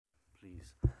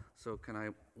please. So can I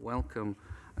welcome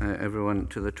everyone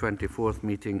to the 24th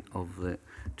meeting of the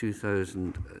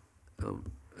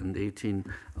 2018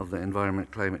 of the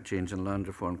Environment, Climate Change and Land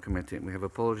Reform Committee. And we have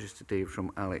apologies today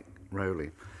from Alec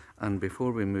Rowley. And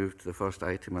before we move to the first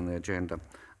item on the agenda,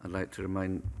 I'd like to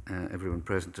remind everyone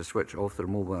present to switch off their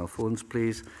mobile phones,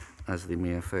 please, as they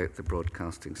may affect the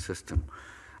broadcasting system.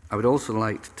 I would also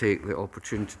like to take the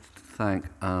opportunity to thank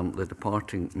the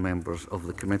departing members of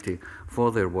the committee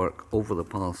for their work over the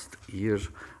past years,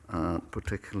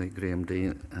 particularly Graham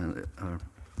Day, our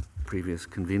previous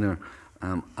convener,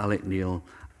 Alec Neil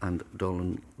and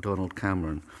Donald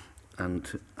Cameron.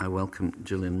 And I welcome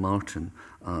Gillian Martin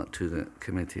to the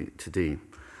committee today.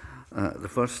 The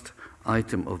first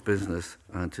item of business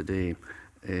today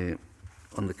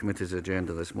on the committee's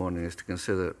agenda this morning is to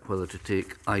consider whether to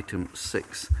take item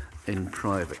 6 in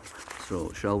private.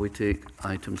 So shall we take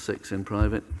item 6 in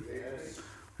private? Yes.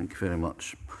 Thank you very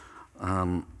much.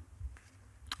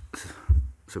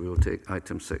 So we will take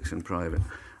item 6 in private.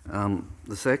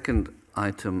 The second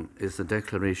item is the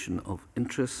declaration of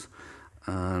interests,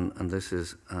 and this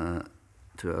is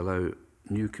to allow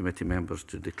new committee members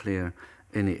to declare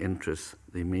any interests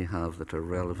they may have that are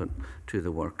relevant to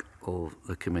the work of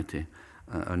the committee.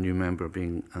 A new member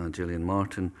being Gillian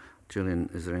Martin. Gillian,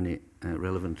 is there any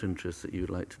relevant interests that you would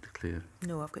like to declare?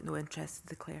 No, I've got no interest to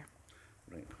declare.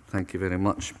 Right. Thank you very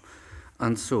much.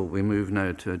 And so we move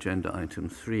now to agenda item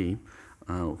 3,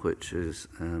 which is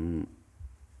the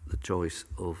choice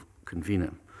of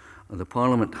convener. The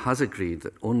Parliament has agreed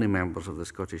that only members of the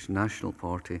Scottish National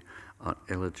Party are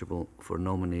eligible for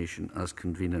nomination as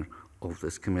convener of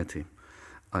this committee.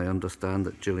 I understand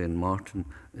that Gillian Martin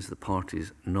is the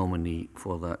party's nominee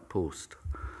for that post.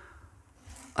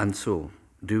 And so,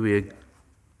 do we...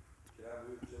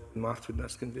 Martin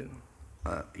as convener?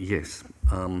 Yes.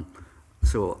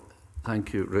 So,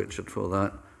 thank you, Richard, for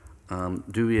that.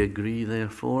 Do we agree,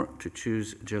 therefore, to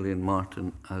choose Gillian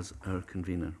Martin as our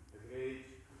convener? Agreed.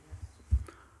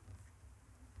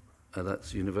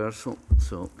 That's universal,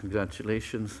 so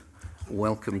congratulations.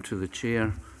 Welcome to the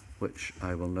chair, which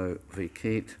I will now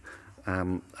vacate,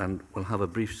 and we'll have a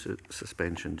brief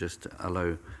suspension just to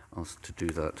allow us to do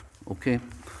that. Okay?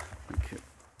 Thank you.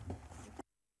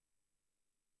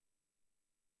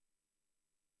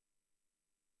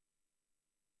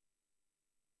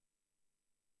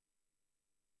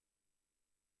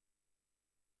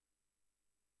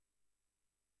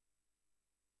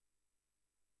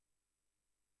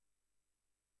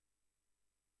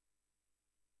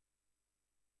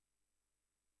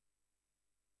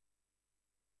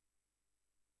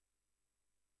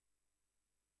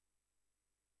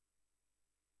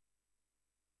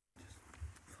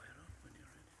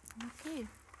 Okay.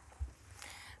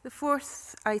 The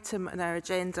fourth item on our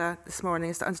agenda this morning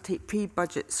is to undertake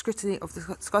pre-budget scrutiny of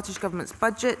the Scottish Government's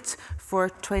budget for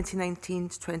 2019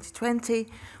 to 2020.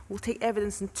 We'll take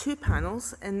evidence in 2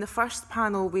 panels. In the first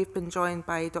panel, we've been joined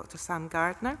by Dr. Sam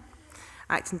Gardner,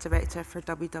 Acting Director for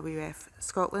WWF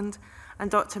Scotland,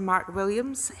 and Dr. Mark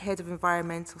Williams, Head of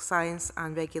Environmental Science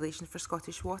and Regulation for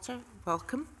Scottish Water.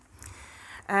 Welcome.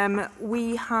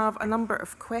 We have a number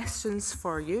of questions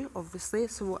for you, obviously,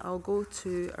 so I'll go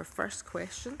to our first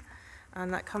question,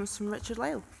 and that comes from Richard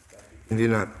Lyle. Indeed,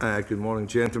 good morning,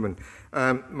 gentlemen.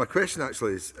 My question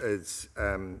actually is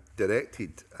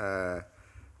directed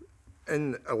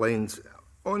in a lines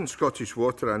on Scottish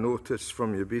Water. I noticed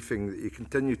from your briefing that you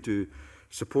continue to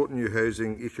support new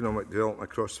housing, economic development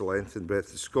across the length and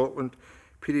breadth of Scotland.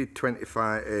 Period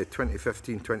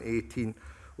 2015-2018.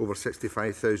 Over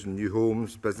 65,000 new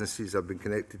homes, businesses have been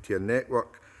connected to your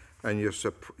network, and you're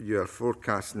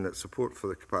forecasting that support for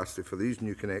the capacity for these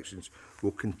new connections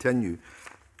will continue.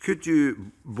 Could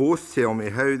you both tell me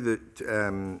how that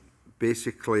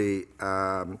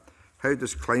how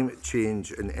does climate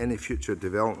change and any future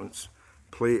developments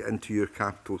play into your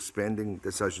capital spending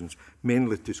decisions,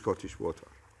 mainly to Scottish Water?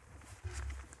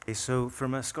 Okay, so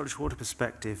from a Scottish Water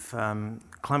perspective,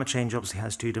 climate change obviously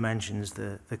has 2 dimensions,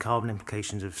 the carbon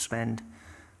implications of spend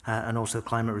and also the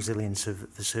climate resilience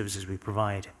of the services we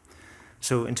provide.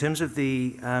 So in terms of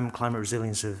the climate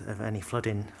resilience of any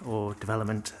flooding or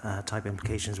development type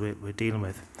implications we're dealing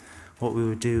with, what we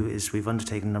would do is we've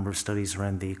undertaken a number of studies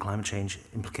around the climate change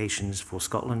implications for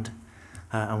Scotland,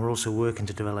 and we're also working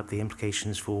to develop the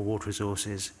implications for water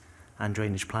resources and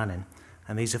drainage planning.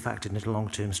 And these are factored into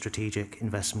long-term strategic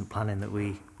investment planning that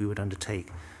we would undertake,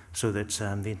 so that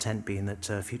the intent being that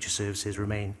future services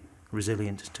remain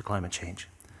resilient to climate change.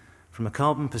 From a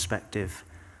carbon perspective,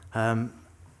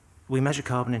 we measure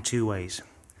carbon in 2 ways.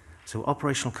 So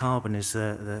operational carbon is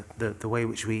the way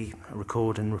which we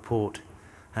record and report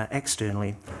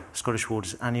externally Scottish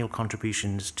Water's annual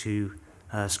contributions to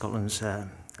Scotland's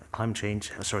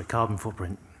carbon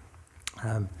footprint.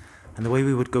 And the way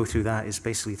we would go through that is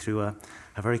basically through a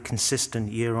very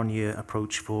consistent year-on-year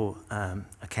approach for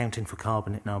accounting for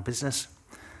carbon in our business.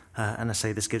 And I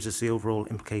say this gives us the overall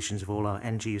implications of all our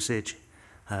energy usage,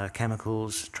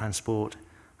 chemicals, transport,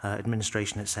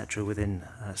 administration, etc. within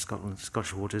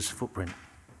Scottish Water's footprint.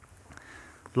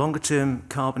 Longer-term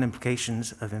carbon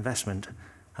implications of investment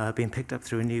are being picked up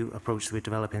through a new approach that we're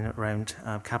developing around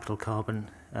capital carbon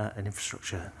and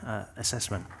infrastructure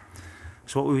assessment.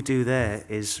 So what we would do there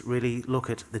is really look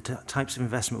at the types of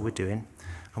investment we're doing,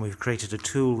 and we've created a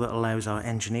tool that allows our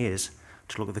engineers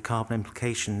to look at the carbon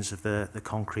implications of the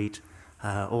concrete,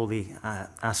 all the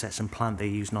assets and plant they're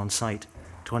using on site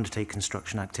to undertake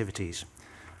construction activities.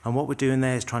 And what we're doing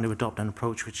there is trying to adopt an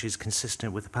approach which is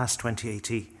consistent with the past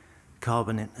 2080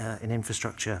 carbon in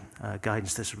infrastructure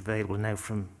guidance that's available now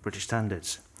from British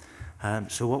Standards.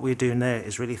 So what we're doing there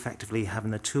is really effectively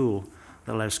having the tool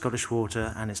that allows Scottish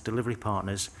Water and its delivery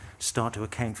partners to start to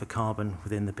account for carbon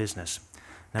within the business.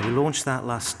 Now, we launched that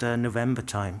last November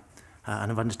time, and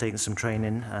have undertaken some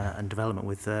training and development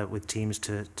with teams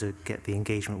to get the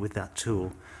engagement with that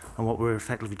tool. And what we're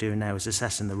effectively doing now is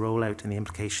assessing the rollout and the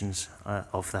implications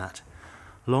of that.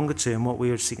 Longer term, what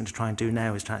we are seeking to try and do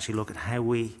now is to actually look at how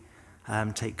we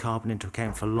take carbon into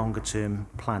account for longer term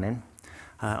planning.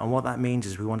 And what that means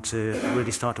is we want to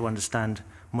really start to understand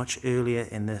much earlier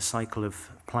in the cycle of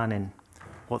planning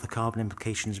what the carbon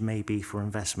implications may be for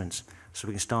investments, so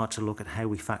we can start to look at how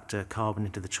we factor carbon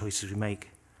into the choices we make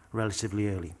relatively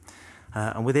early.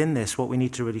 And within this, what we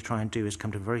need to really try and do is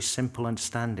come to a very simple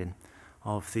understanding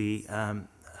of the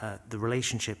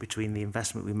relationship between the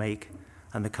investment we make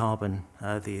and the carbon,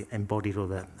 the embodied or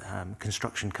the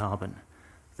construction carbon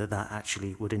that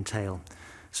actually would entail.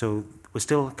 So we're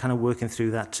still kind of working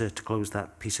through that to close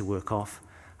that piece of work off.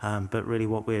 But really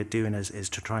what we're doing is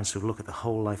to try and sort of look at the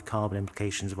whole life carbon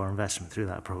implications of our investment through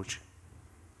that approach.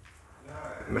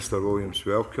 Mr. Williams,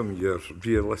 welcome your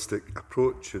realistic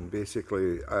approach, and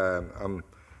basically I'm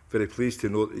very pleased to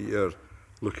note that you're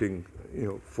looking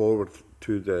forward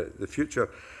to the future.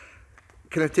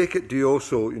 Can I take it, do you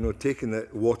also, taking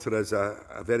that water as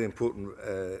a very important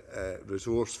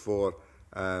resource for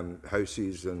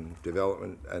houses and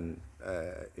development and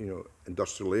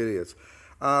industrial areas,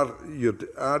 are you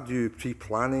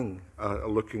pre-planning,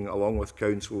 looking along with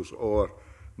councils or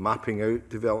mapping out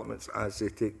developments as they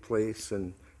take place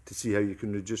and to see how you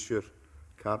can reduce your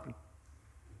carbon?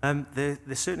 There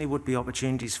certainly would be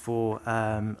opportunities for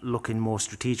looking more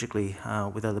strategically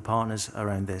with other partners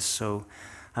around this. So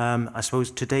I suppose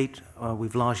to date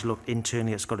we've largely looked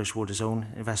internally at Scottish Water's own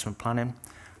investment planning.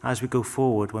 As we go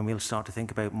forward, when we'll start to think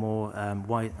about more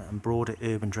wide and broader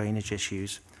urban drainage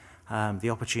issues, the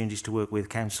opportunities to work with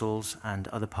councils and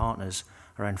other partners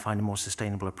around finding more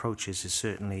sustainable approaches is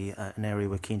certainly an area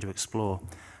we're keen to explore.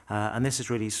 And this is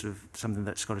really sort of something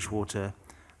that Scottish Water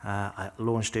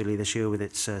launched earlier this year with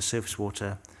its surface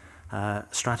water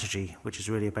strategy, which is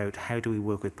really about how do we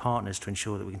work with partners to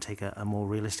ensure that we can take a more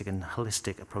realistic and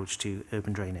holistic approach to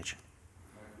urban drainage.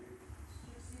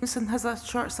 Jameson has a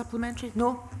short supplementary?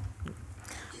 No?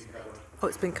 Oh,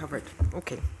 it's been covered.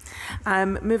 Okay.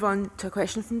 Move on to a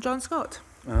question from John Scott.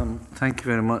 Thank you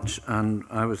very much. And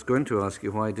I was going to ask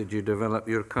you, why did you develop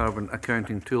your carbon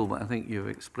accounting tool? But I think you've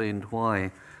explained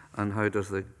why, and how does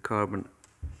the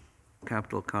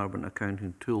capital carbon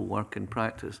accounting tool work in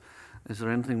practice? Is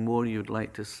there anything more you'd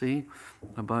like to say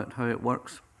about how it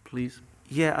works, please?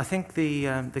 Yeah, I think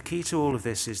the key to all of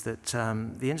this is that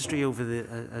the industry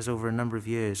has over a number of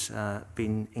years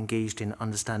been engaged in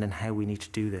understanding how we need to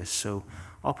do this. So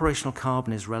operational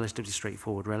carbon is relatively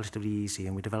straightforward, relatively easy,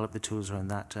 and we developed the tools around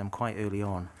that quite early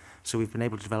on. So we've been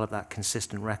able to develop that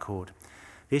consistent record.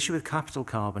 The issue with capital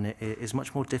carbon is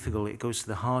much more difficult. It goes to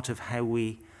the heart of how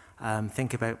we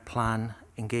think about, plan,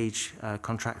 engage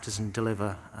contractors and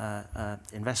deliver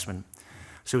investment.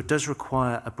 So it does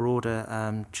require a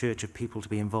broader church of people to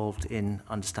be involved in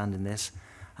understanding this.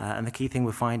 And the key thing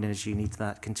we're finding is you need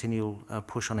that continual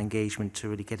push on engagement to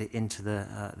really get it into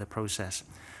the process.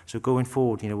 So going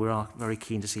forward, we are very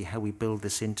keen to see how we build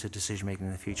this into decision making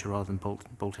in the future rather than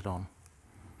bolt it on.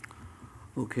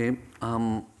 Okay,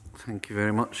 thank you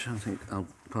very much. I think I'll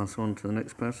pass on to the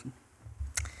next person.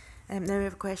 Now we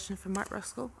have a question from Mark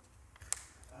Ruskell.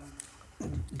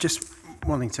 Just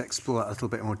wanting to explore that a little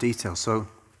bit more detail. So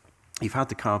you've had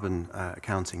the carbon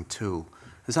accounting tool.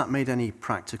 Has that made any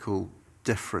practical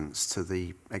difference to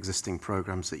the existing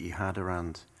programs that you had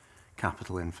around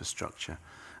capital infrastructure?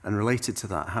 And related to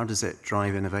that, how does it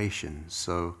drive innovation?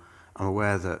 So I'm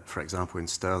aware that, for example, in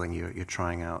Stirling, you're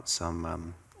trying out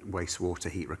some wastewater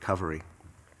heat recovery.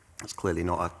 It's clearly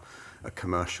not a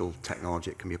commercial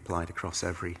technology. It can be applied across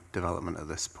every development at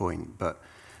this point. But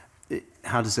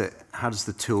how does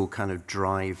the tool kind of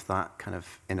drive that kind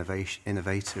of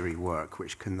innovatory work,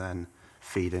 which can then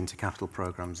feed into capital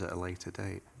programs at a later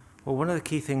date? Well, one of the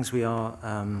key things we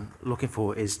are looking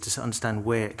for is to understand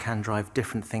where it can drive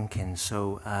different thinking.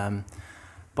 So,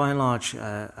 by and large,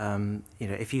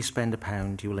 if you spend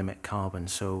 £1, you will emit carbon.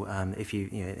 So, if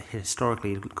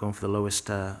historically going for the lowest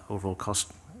overall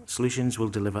cost solutions will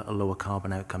deliver a lower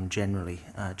carbon outcome generally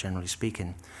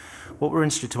speaking. What we're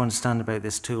interested to understand about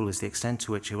this tool is the extent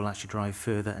to which it will actually drive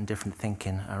further and different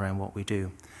thinking around what we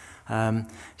do.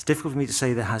 It's difficult for me to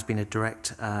say there has been a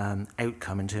direct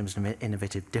outcome in terms of an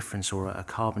innovative difference or a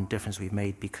carbon difference we've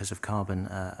made because of carbon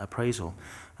appraisal,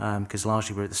 because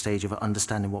largely we're at the stage of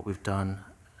understanding what we've done,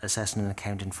 assessing and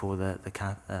accounting for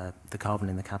the carbon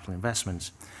in the capital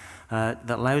investments. That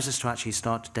allows us to actually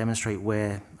start to demonstrate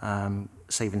where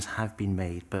savings have been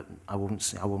made, but I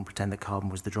won't pretend that carbon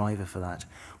was the driver for that.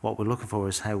 What we're looking for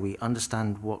is how we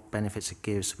understand what benefits it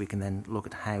gives, so we can then look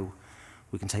at how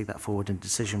we can take that forward in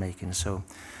decision making. So,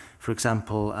 for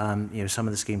example, some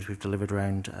of the schemes we've delivered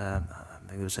around, I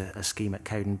think there was a scheme at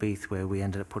Cowdenbeath where we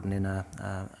ended up putting in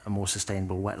a more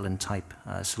sustainable wetland type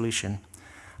solution.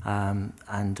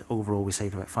 And overall we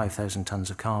saved about 5,000 tonnes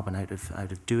of carbon out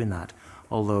of doing that.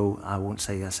 Although I won't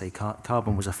say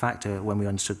carbon was a factor when we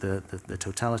understood the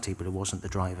totality, but it wasn't the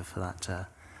driver for that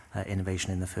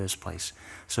innovation in the first place.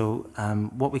 So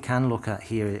what we can look at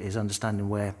here is understanding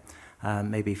where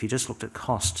maybe if you just looked at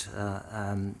cost,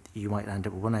 you might end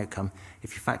up with one outcome.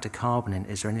 If you factor carbon in,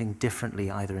 is there anything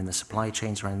differently either in the supply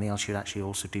chains or anything else you'd actually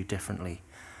also do differently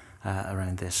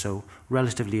around this? So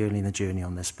relatively early in the journey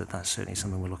on this, but that's certainly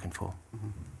something we're looking for. Mm-hmm.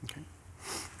 Okay.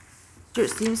 Stuart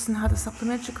Stevenson had a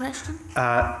supplementary question.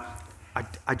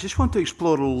 I just want to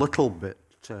explore a little bit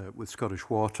with Scottish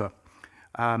Water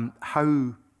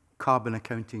how carbon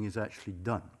accounting is actually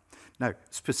done. Now,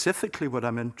 specifically what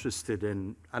I'm interested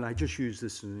in, and I just use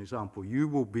this as an example, you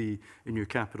will be, in your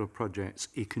capital projects,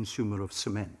 a consumer of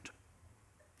cement.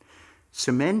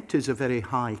 Cement is a very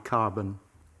high carbon.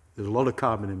 There's a lot of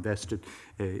carbon invested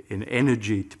in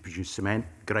energy to produce cement,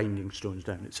 grinding stones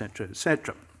down, etc.,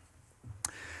 etc.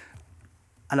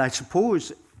 And I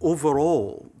suppose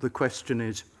overall the question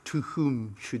is, to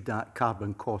whom should that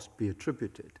carbon cost be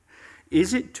attributed?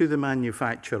 Is it to the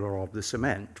manufacturer of the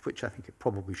cement, which I think it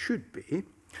probably should be,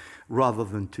 rather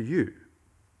than to you?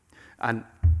 And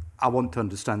I want to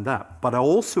understand that. But I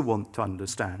also want to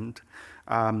understand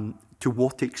to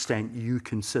what extent you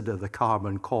consider the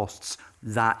carbon costs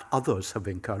that others have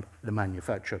incurred, the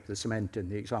manufacturer of the cement in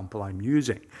the example I'm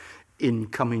using, in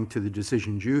coming to the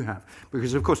decisions you have.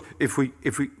 Because of course,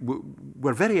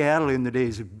 we're very early in the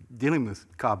days of dealing with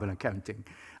carbon accounting,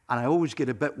 and I always get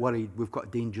a bit worried we've got a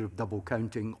danger of double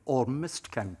counting or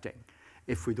miscounting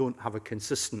if we don't have a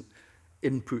consistent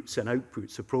inputs and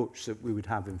outputs approach that we would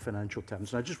have in financial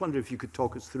terms. And I just wonder if you could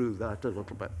talk us through that a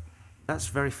little bit. That's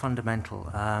very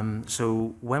fundamental.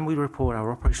 So when we report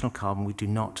our operational carbon, we do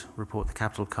not report the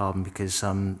capital carbon because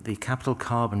the capital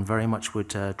carbon very much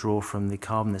would draw from the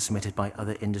carbon that's emitted by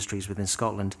other industries within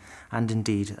Scotland, and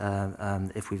indeed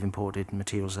if we've imported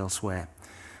materials elsewhere.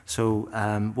 So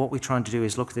what we're trying to do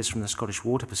is look at this from the Scottish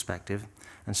Water perspective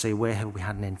and say where have we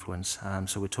had an influence.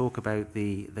 So we talk about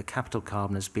the capital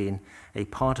carbon as being a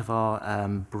part of our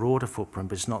broader footprint,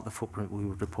 but it's not the footprint we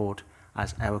would report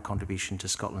as our contribution to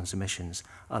Scotland's emissions.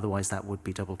 Otherwise, that would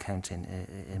be double counting,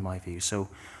 in my view. So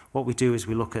what we do is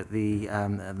we look at the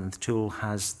tool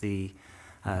has the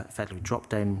effectively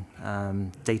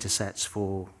drop-down data sets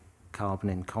for carbon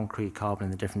in concrete, carbon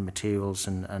in the different materials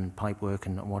and pipework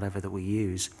and whatever that we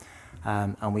use.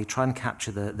 And we try and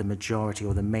capture the majority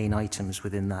or the main items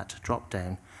within that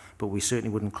drop-down, but we certainly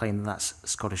wouldn't claim that that's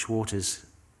Scottish Water's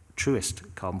truest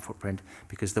carbon footprint,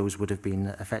 because those would have been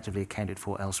effectively accounted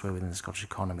for elsewhere within the Scottish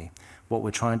economy. What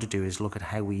we're trying to do is look at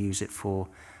how we use it for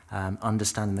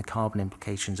understanding the carbon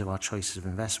implications of our choices of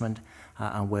investment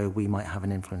and where we might have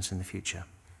an influence in the future.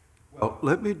 Well,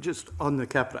 let me just, on the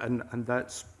capital, and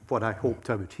that's what I hoped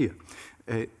I would hear.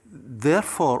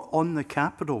 Therefore, on the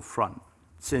capital front,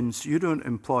 since you don't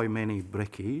employ many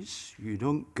brickies, you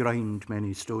don't grind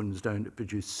many stones down to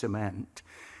produce cement,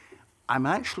 I'm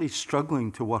actually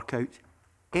struggling to work out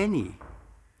any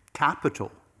capital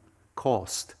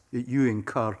cost that you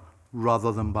incur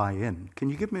rather than buy in. Can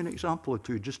you give me an example or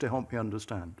two just to help me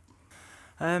understand?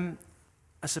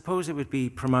 I suppose it would be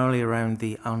primarily around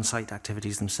the on-site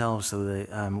activities themselves, so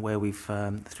where we've,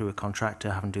 through a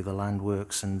contractor, having to do the land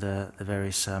works and the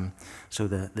various, so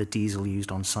the diesel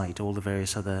used on site, all the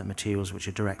various other materials which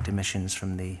are direct emissions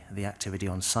from the activity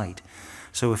on site.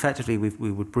 So effectively,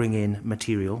 we would bring in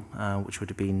material which would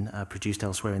have been produced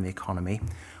elsewhere in the economy.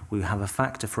 We have a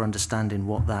factor for understanding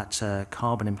what that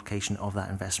carbon implication of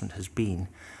that investment has been.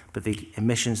 But the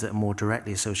emissions that are more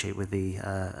directly associated with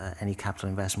any capital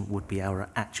investment would be our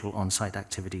actual on-site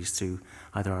activities through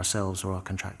either ourselves or our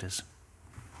contractors.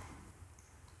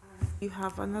 You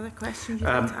have another question you'd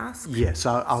like to ask? Yes,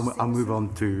 I'll move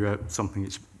on to something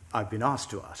I've been asked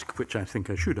to ask, which I think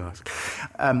I should ask.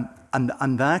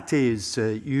 And that is,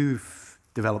 you've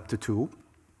developed a tool.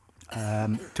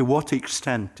 To what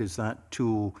extent is that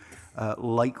tool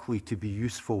likely to be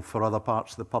useful for other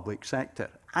parts of the public sector,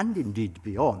 and indeed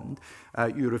beyond?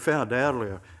 You referred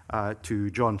earlier to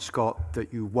John Scott,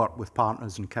 that you work with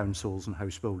partners and councils and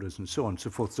house builders and so on and so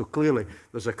forth. So clearly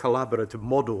there's a collaborative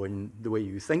model in the way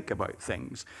you think about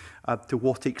things. To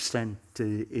what extent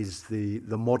is the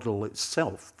model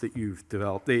itself that you've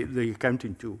developed, the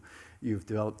accounting tool you've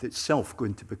developed itself,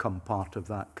 going to become part of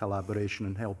that collaboration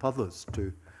and help others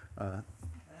to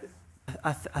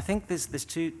I think there's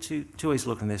two ways of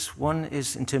looking at this. One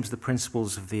is in terms of the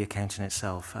principles of the accounting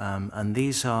itself, and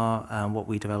these are what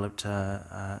we developed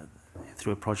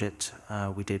through a project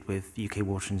we did with UK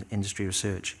Water Industry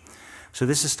Research. So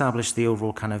this established the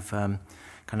overall kind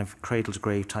of cradle to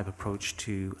grave type approach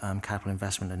to capital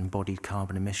investment and embodied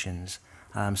carbon emissions.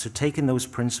 So taking those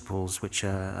principles, which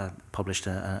are published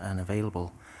and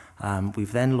available,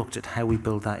 we've then looked at how we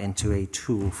build that into a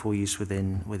tool for use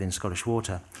within Scottish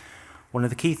Water. One of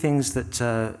the key things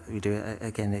that we do,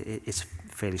 again, it's a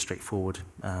fairly straightforward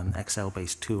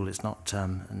Excel-based tool. It's not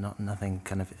nothing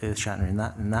kind of earth-shattering in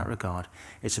that regard.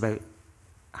 It's about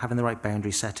having the right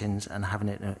boundary settings and having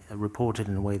it reported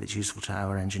in a way that's useful to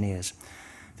our engineers.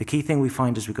 The key thing we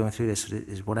find as we're going through this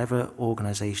is whatever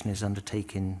organisation is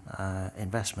undertaking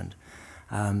investment,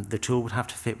 the tool would have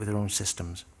to fit with their own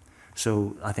systems.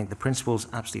 So I think the principle's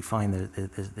absolutely fine.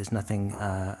 There's nothing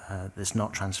that's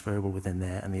not transferable within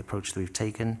there, and the approach that we've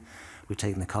taken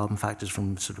the carbon factors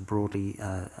from sort of broadly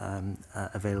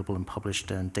available and published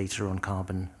data on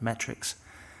carbon metrics,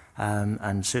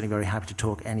 and certainly very happy to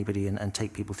talk anybody and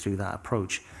take people through that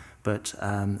approach. But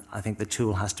I think the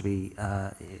tool has to be,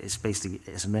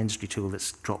 it's an industry tool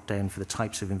that's dropped down for the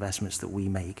types of investments that we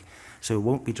make. So it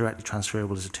won't be directly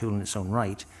transferable as a tool in its own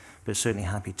right, but certainly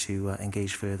happy to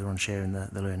engage further on sharing the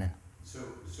learning. So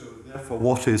therefore,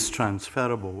 what is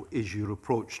transferable is your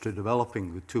approach to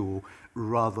developing the tool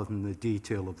rather than the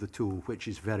detail of the tool, which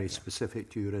is very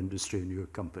specific to your industry and your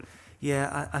company.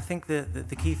 Yeah, I think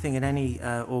the key thing in any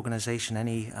organisation,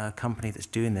 any company that's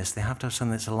doing this, they have to have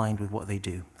something that's aligned with what they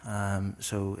do.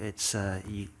 So it's,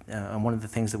 and one of the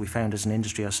things that we found as an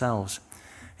industry ourselves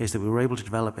is that we were able to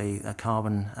develop a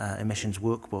carbon emissions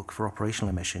workbook for operational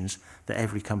emissions that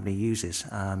every company uses.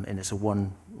 And it's a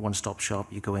one-stop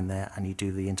shop. You go in there and you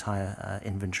do the entire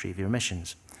inventory of your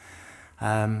emissions.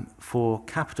 For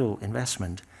capital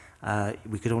investment,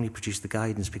 we could only produce the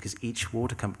guidance because each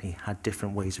water company had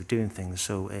different ways of doing things.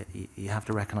 So you have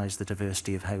to recognise the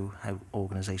diversity of how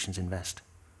organisations invest.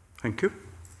 Thank you.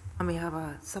 And we have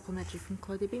a supplementary from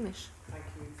Claudia Beamish. Thank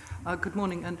you. Good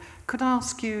morning. And could I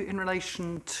ask you in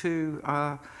relation to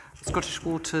Scottish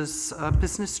Water's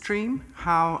business stream,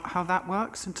 how that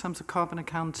works in terms of carbon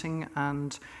accounting,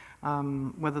 and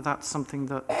whether that's something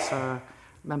that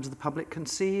members of the public can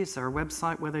see? Is there a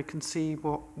website where they can see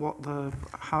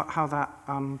how that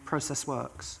process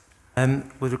works?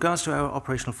 With regards to our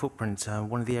operational footprint,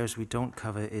 one of the areas we don't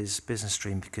cover is business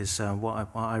stream, because what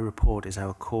I report is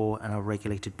our core and our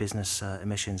regulated business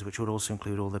emissions, which would also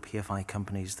include all the PFI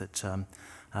companies that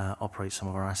operate some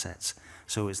of our assets.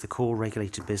 So it's the core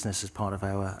regulated business as part of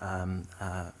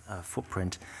our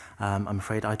footprint. I'm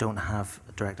afraid I don't have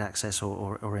direct access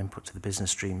or input to the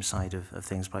business stream side of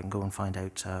things, but I can go and find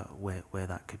out where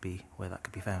that could be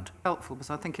found. Helpful, because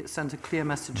I think it sends a clear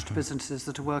message to businesses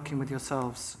that are working with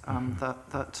yourselves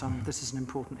that this is an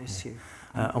important issue.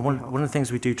 And one of the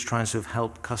things we do to try and sort of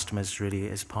help customers really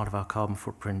as part of our carbon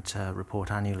footprint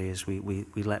report annually is we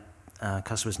let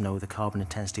customers know the carbon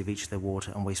intensity of each of their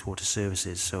water and wastewater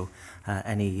services. So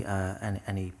any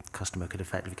customer could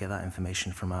effectively get that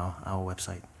information from our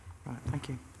website. Right, thank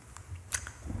you.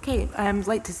 Okay, I'd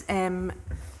like to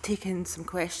take in some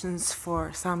questions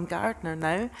for Sam Gardner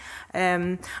now.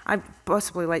 I'd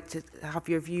possibly like to have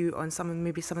your view on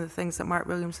maybe some of the things that Mark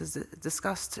Williams has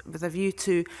discussed with a view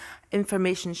to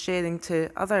information sharing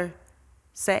to other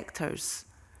sectors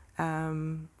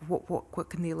What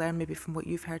can they learn maybe from what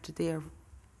you've heard today?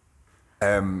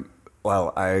 Or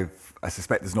Well, I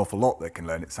suspect there's an awful lot they can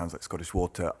learn. It sounds like Scottish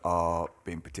Water are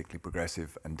being particularly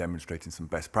progressive and demonstrating some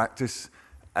best practice,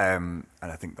 and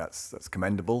I think that's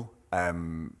commendable.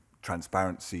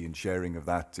 Transparency and sharing of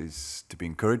that is to be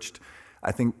encouraged.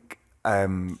 I think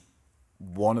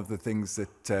one of the things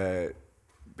that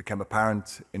became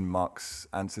apparent in Mark's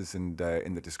answers and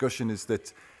in the discussion is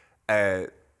that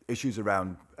issues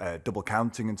around double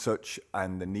counting and such,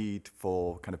 and the need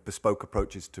for kind of bespoke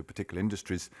approaches to particular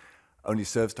industries only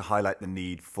serves to highlight the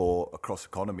need for a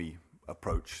cross-economy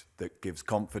approach that gives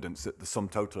confidence that the sum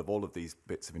total of all of these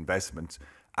bits of investment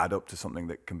add up to something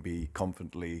that can be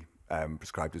confidently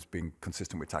prescribed as being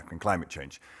consistent with tackling climate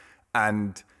change.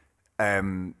 And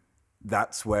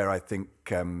that's where I think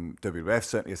WWF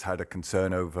certainly has had a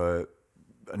concern over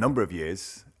a number of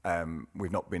years.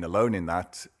 We've not been alone in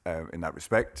that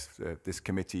respect. This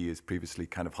committee has previously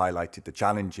kind of highlighted the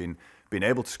challenge in being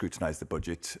able to scrutinise the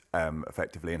budget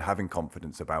effectively and having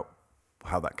confidence about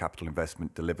how that capital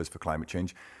investment delivers for climate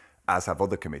change, as have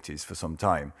other committees for some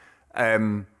time.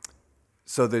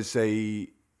 So there's my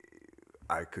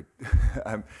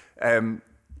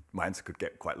answer could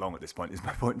get quite long at this point, is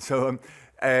my point. So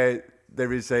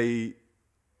there is a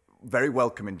very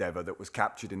welcome endeavour that was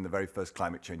captured in the very first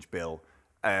climate change bill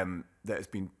that has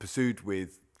been pursued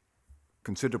with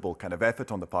considerable kind of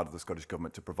effort on the part of the Scottish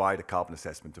Government to provide a carbon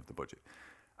assessment of the budget.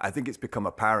 I think it's become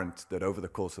apparent that over the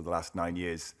course of the last 9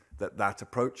 years that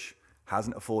approach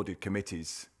hasn't afforded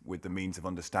committees with the means of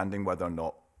understanding whether or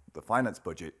not the finance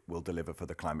budget will deliver for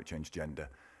the climate change agenda.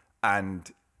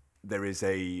 And there is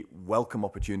a welcome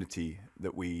opportunity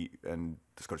that we and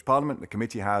the Scottish Parliament, the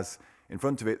committee has in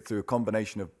front of it through a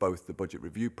combination of both the budget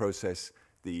review process,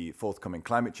 the forthcoming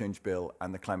climate change bill,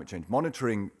 and the climate change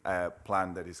monitoring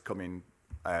plan that is coming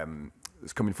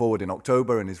forward in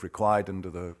October and is required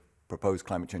under the proposed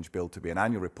climate change bill to be an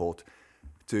annual report,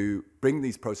 to bring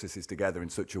these processes together in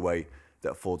such a way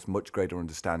that affords much greater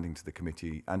understanding to the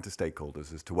committee and to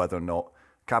stakeholders as to whether or not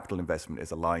capital investment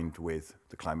is aligned with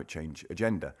the climate change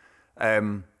agenda.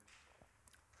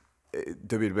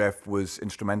 WWF was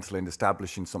instrumental in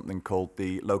establishing something called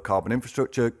the Low Carbon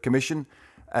Infrastructure Commission,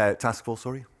 Task Force,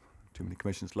 sorry, too many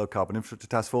commissions, Low Carbon Infrastructure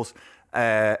Task Force,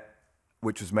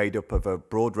 which was made up of a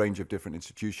broad range of different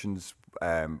institutions,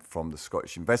 from the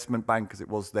Scottish Investment Bank, as it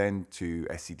was then, to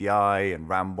SCDI and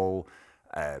Ramble,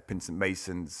 Pinsent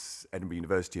Masons, Edinburgh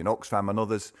University and Oxfam and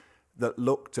others, that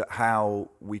looked at how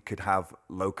we could have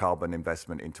low carbon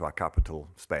investment into our capital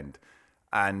spend.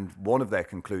 And one of their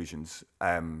conclusions,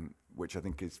 which I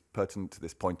think is pertinent to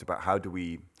this point about how do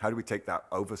we take that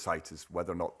oversight as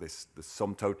whether or not the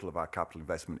sum total of our capital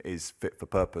investment is fit for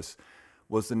purpose,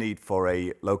 was the need for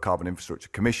a low carbon infrastructure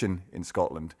commission in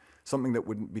Scotland, something that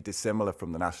wouldn't be dissimilar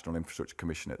from the National Infrastructure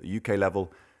Commission at the UK level,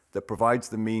 that provides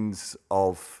the means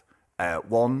of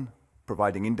one,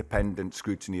 providing independent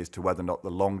scrutiny as to whether or not the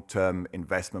long-term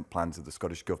investment plans of the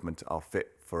Scottish Government are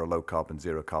fit for a low-carbon,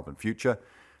 zero-carbon future,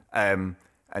 and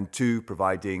two,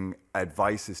 providing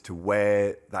advice as to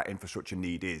where that infrastructure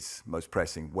need is most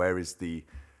pressing. Where is the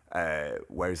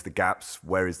gaps?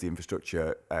 Where is the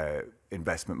infrastructure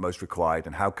investment most required?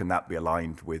 And how can that be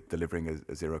aligned with delivering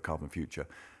a zero-carbon future?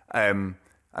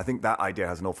 I think that idea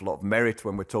has an awful lot of merit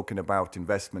when we're talking about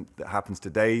investment that happens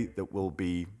today that we'll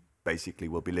be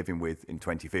living with in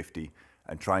 2050,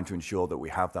 and trying to ensure that we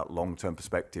have that long-term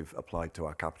perspective applied to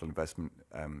our capital investment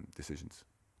decisions.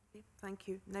 Thank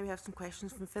you. Now we have some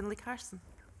questions from Finlay Carson.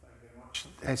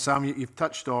 Sam, you've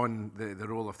touched on the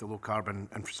role of the Low Carbon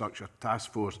Infrastructure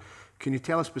Task Force. Can you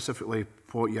tell us specifically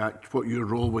what your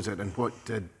role was and what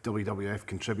did WWF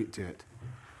contribute to it?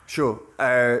 Sure.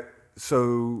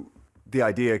 So the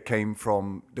idea came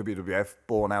from WWF,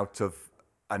 born out of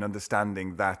an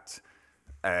understanding that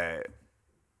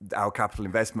our capital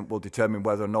investment will determine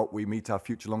whether or not we meet our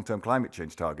future long-term climate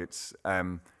change targets.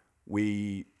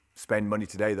 We spend money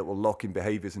today that will lock in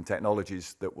behaviours and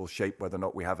technologies that will shape whether or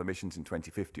not we have emissions in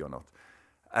 2050 or not.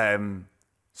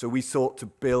 So we sought to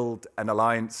build an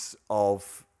alliance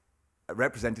of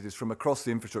representatives from across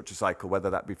the infrastructure cycle, whether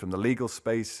that be from the legal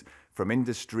space, from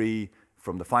industry,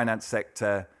 from the finance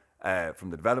sector, from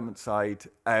the development side.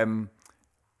 And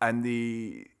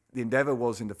the endeavour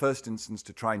was, in the first instance,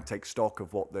 to try and take stock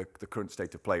of what the current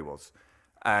state of play was.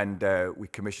 And we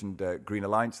commissioned Green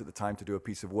Alliance at the time to do a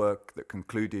piece of work that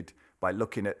concluded by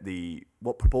looking at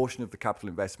what proportion of the capital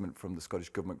investment from the Scottish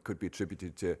Government could be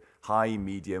attributed to high,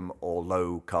 medium or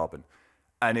low carbon.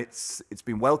 And it's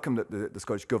been welcomed that the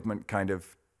Scottish Government kind of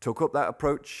took up that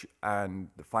approach, and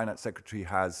the Finance Secretary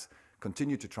has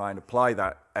continue to try and apply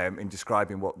that in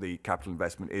describing what the capital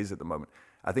investment is at the moment.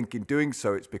 I think in doing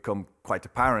so, it's become quite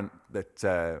apparent that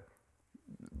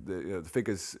the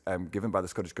figures given by the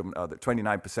Scottish Government are that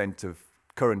 29% of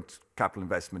current capital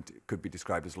investment could be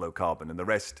described as low carbon, and the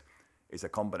rest is a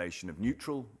combination of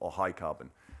neutral or high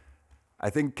carbon. I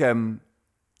think in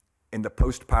the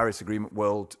post-Paris Agreement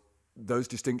world, those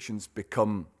distinctions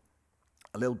become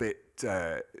a little bit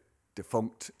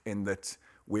defunct in that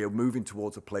we are moving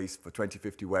towards a place for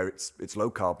 2050 where it's low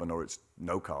carbon or it's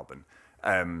no carbon.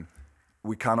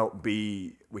 We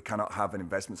cannot have an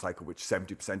investment cycle which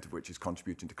 70% of which is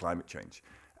contributing to climate change.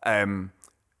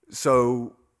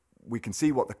 So we can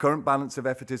see what the current balance of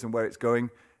effort is and where it's going.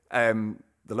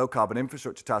 The Low Carbon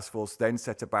Infrastructure Task Force then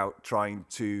set about trying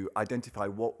to identify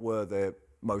what were the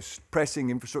most pressing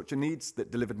infrastructure needs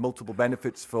that delivered multiple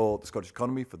benefits for the Scottish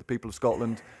economy, for the people of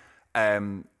Scotland.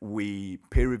 We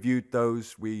peer-reviewed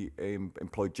those. We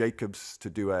employed Jacobs to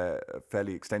do a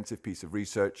fairly extensive piece of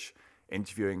research,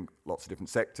 interviewing lots of different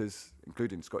sectors,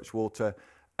 including Scottish Water.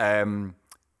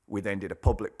 We then did a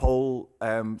public poll,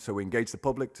 so we engaged the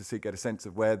public to get a sense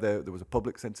of where there was a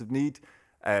public sense of need.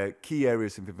 Key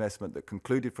areas of investment that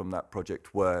concluded from that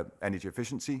project were energy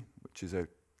efficiency, which is a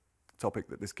topic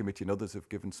that this committee and others have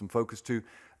given some focus to,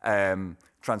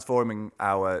 transforming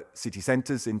our city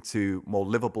centres into more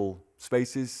livable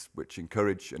spaces, which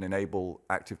encourage and enable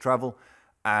active travel,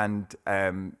 and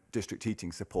district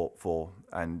heating support for,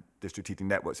 and district heating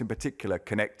networks, in particular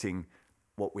connecting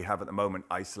what we have at the moment,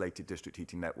 isolated district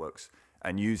heating networks,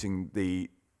 and using the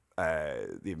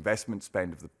investment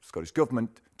spend of the Scottish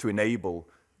Government to enable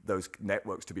those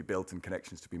networks to be built and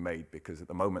connections to be made, because at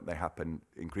the moment they happen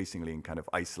increasingly in kind of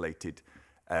isolated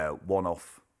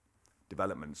one-off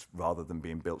developments rather than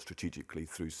being built strategically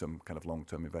through some kind of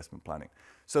long-term investment planning.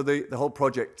 So the whole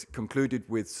project concluded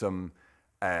with some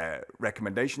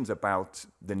recommendations about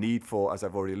the need for, as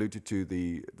I've already alluded to,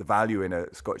 the value in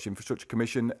a Scottish Infrastructure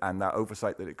Commission and that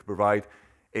oversight that it could provide.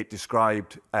 It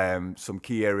described some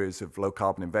key areas of low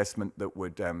carbon investment that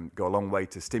would go a long way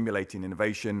to stimulating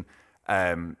innovation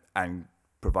and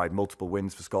provide multiple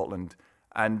wins for Scotland.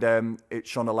 And it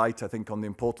shone a light, I think, on the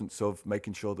importance of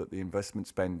making sure that the investment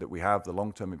spend that we have, the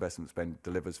long-term investment spend,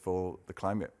 delivers for the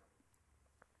climate.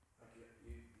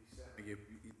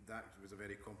 That was a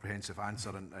very comprehensive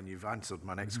answer, and you've answered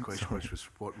my next question, which was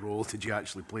what role did you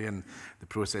actually play in the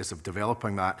process of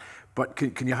developing that? But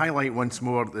can you highlight once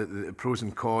more the pros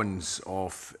and cons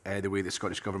of the way the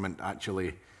Scottish Government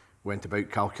actually went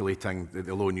about calculating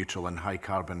the low, neutral and high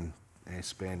carbon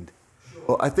spend?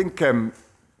 Well, I think,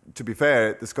 to be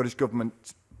fair, the Scottish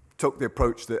Government took the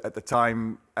approach that at the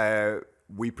time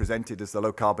we presented as the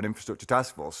Low Carbon Infrastructure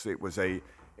Task Force.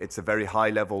 It's a very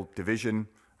high-level division.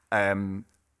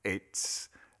 It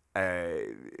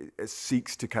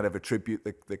seeks to kind of attribute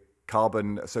the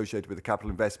carbon associated with the capital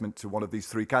investment to one of these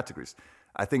three categories.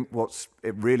 I think what's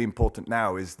really important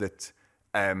now is that,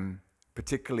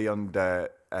 particularly under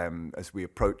as we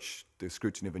approach the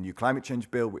scrutiny of a new climate change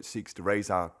bill, which seeks to raise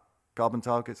our carbon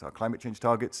targets, our climate change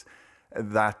targets,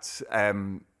 that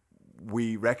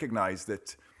we recognise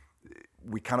that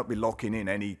we cannot be locking in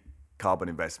any carbon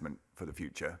investment for the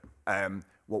future.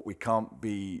 What we can't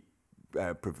be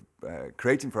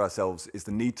creating for ourselves is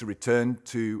the need to return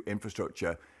to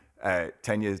infrastructure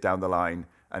 10 years down the line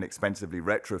and expensively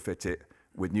retrofit it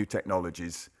with new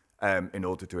technologies in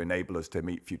order to enable us to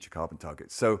meet future carbon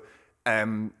targets. So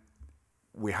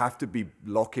we have to be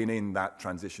locking in that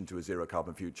transition to a zero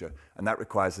carbon future, and that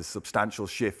requires a substantial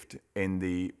shift in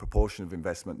the proportion of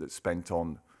investment that's spent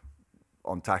on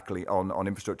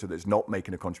infrastructure that's not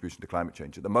making a contribution to climate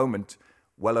change. At the moment,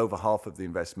 well over half of the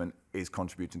investment is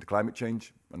contributing to climate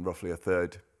change, and roughly a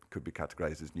third could be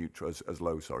categorized as neutral, as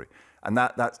low, sorry. And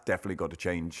that's definitely got to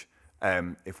change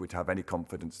if we're to have any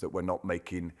confidence that we're not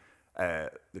making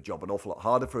the job an awful lot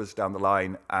harder for us down the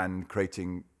line and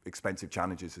creating expensive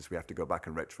challenges as we have to go back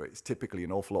and retrofit. It's typically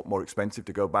an awful lot more expensive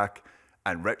to go back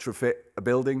and retrofit a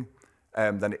building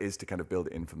than it is to kind of build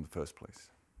it in from the first place.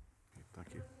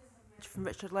 Thank you. From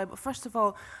Richard Lowe. But first of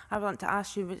all, I want to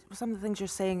ask you some of the things you're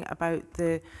saying about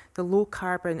the low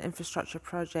carbon infrastructure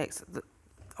projects.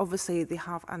 Obviously, they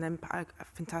have a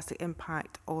fantastic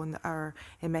impact on our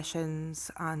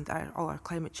emissions and all our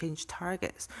climate change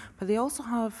targets, but they also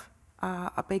have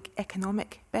a big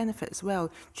economic benefit as well.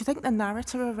 Do you think the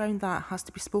narrative around that has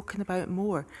to be spoken about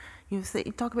more? You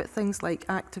talk about things like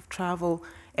active travel,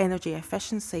 energy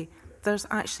efficiency. There's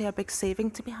actually a big saving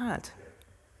to be had.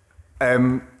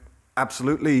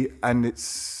 Absolutely, and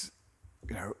it's,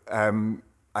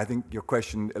 I think your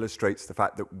question illustrates the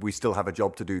fact that we still have a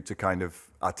job to do to kind of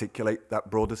articulate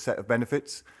that broader set of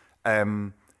benefits.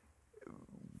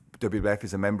 WWF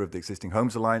is a member of the Existing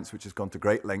Homes Alliance, which has gone to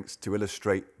great lengths to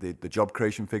illustrate the job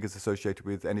creation figures associated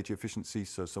with energy efficiency.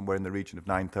 So somewhere in the region of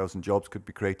 9,000 jobs could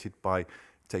be created by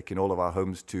taking all of our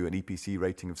homes to an EPC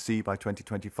rating of C by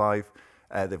 2025.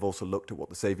 They've also looked at what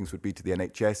the savings would be to the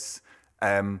NHS.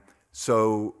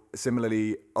 So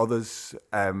similarly, others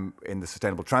in the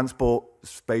sustainable transport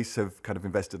space have kind of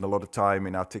invested a lot of time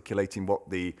in articulating what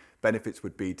the benefits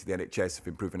would be to the NHS of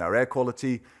improving our air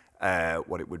quality,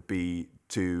 what it would be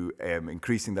to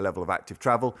increasing the level of active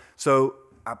travel. So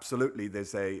absolutely,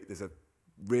 there's a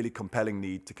really compelling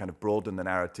need to kind of broaden the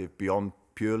narrative beyond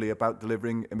purely about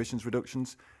delivering emissions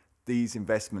reductions. These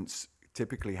investments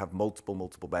typically have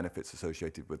multiple benefits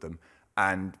associated with them,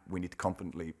 and we need to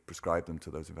confidently prescribe them to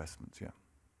those investments. Yeah.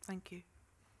 Thank you.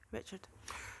 Richard.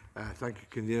 Thank you,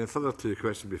 Convener. Further to the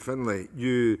question by Finlay,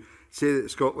 you say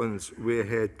that Scotland's Way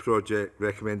Ahead project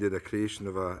recommended a creation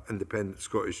of an independent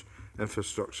Scottish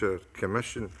Infrastructure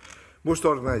Commission. Most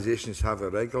organisations have a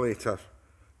regulator.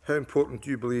 How important do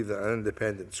you believe that an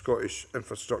independent Scottish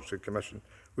Infrastructure Commission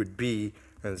would be,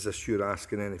 and is this you're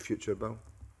asking in any future bill?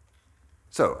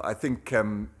 So I think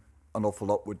an awful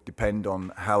lot would depend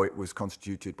on how it was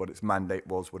constituted, what its mandate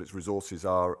was, what its resources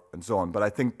are, and so on. But I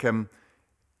think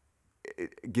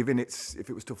given if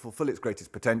it was to fulfil its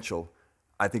greatest potential,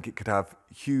 I think it could have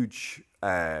huge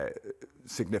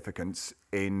significance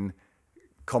in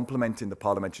complementing the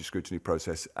parliamentary scrutiny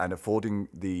process and affording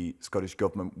the Scottish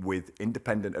Government with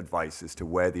independent advice as to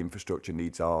where the infrastructure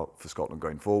needs are for Scotland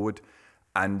going forward,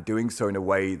 and doing so in a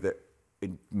way that it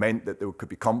meant that there could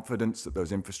be confidence that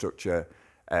those infrastructure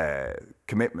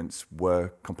commitments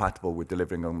were compatible with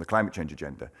delivering on the climate change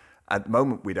agenda. At the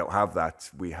moment, we don't have that.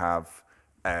 We have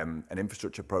an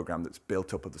infrastructure programme that's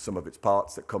built up of the sum of its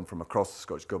parts that come from across the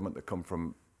Scottish Government, that come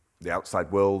from the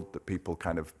outside world, that people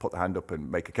kind of put their hand up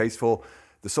and make a case for.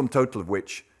 The sum total of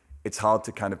which it's hard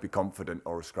to kind of be confident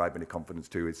or ascribe any confidence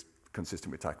to is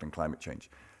consistent with tackling climate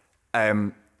change.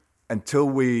 Until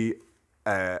we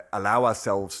allow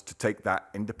ourselves to take that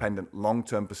independent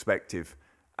long-term perspective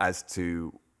as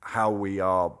to how we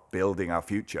are building our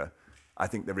future, I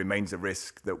think there remains a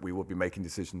risk that we will be making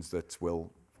decisions that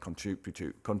will contribute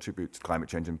to climate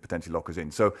change and potentially lock us in.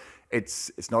 So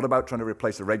it's not about trying to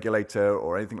replace a regulator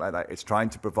or anything like that. It's trying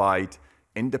to provide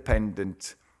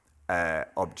independent,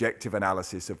 objective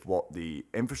analysis of what the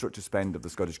infrastructure spend of the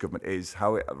Scottish Government is,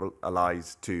 how it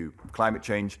allies to climate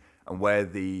change, and where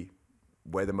the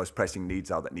most pressing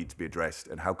needs are that need to be addressed,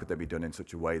 and how could they be done in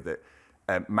such a way that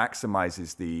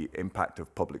maximises the impact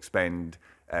of public spend,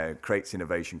 creates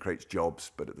innovation, creates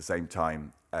jobs, but at the same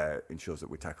time ensures that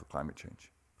we tackle climate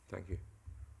change. Thank you.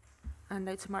 And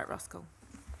now to Mark Ruskell.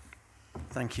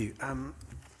 Thank you.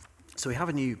 So we have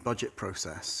a new budget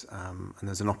process, and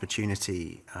there's an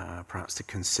opportunity perhaps to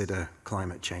consider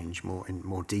climate change in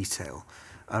more detail.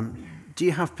 Do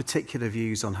you have particular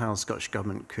views on how the Scottish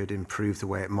Government could improve the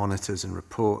way it monitors and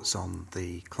reports on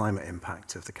the climate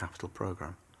impact of the capital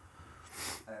programme?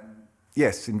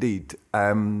 Yes, indeed.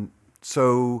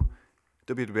 So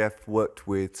WWF worked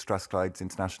with Strathclyde's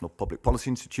International Public Policy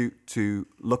Institute to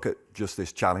look at just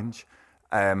this challenge.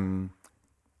 The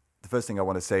first thing I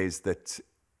want to say is that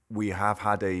we have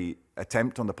had an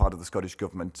attempt on the part of the Scottish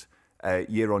Government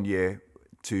year on year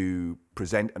to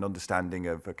present an understanding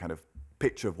of a kind of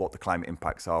picture of what the climate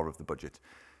impacts are of the budget.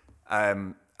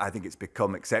 I think it's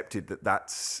become accepted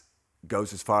that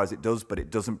goes as far as it does, but it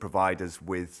doesn't provide us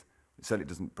with, it certainly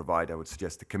doesn't provide, I would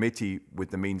suggest, the committee with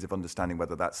the means of understanding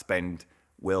whether that spend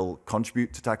will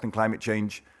contribute to tackling climate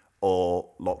change or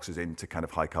locks us into kind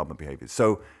of high carbon behaviours.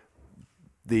 So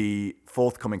the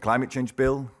forthcoming climate change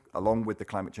bill, along with the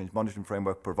climate change monitoring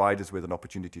framework, provide us with an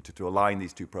opportunity to align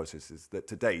these two processes that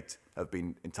to date have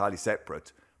been entirely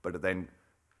separate, but have then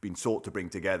been sought to bring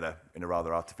together in a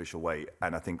rather artificial way,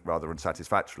 and I think rather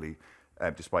unsatisfactorily,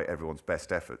 despite everyone's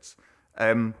best efforts.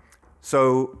 The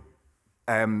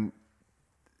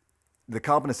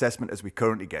carbon assessment as we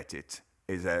currently get it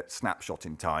is a snapshot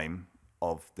in time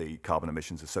of the carbon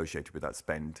emissions associated with that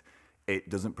spend. It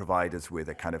doesn't provide us with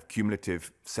a kind of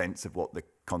cumulative sense of what the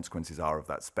consequences are of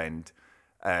that spend.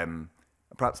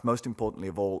 Perhaps most importantly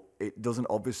of all, it doesn't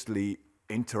obviously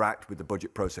interact with the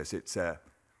budget process. It's a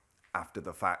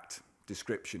after-the-fact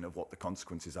description of what the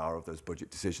consequences are of those budget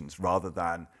decisions, rather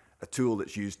than a tool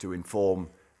that's used to inform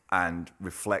and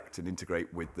reflect and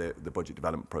integrate with the budget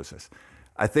development process.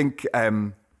 I think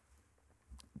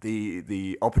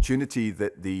the opportunity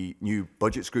that the new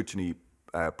budget scrutiny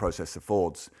process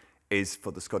affords is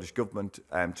for the Scottish Government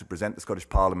to present the Scottish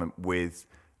Parliament with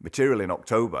material in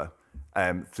October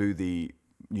through the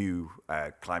new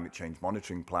climate change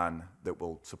monitoring plan that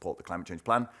will support the climate change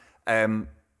plan,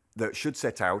 that should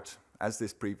set out as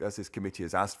this committee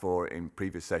has asked for in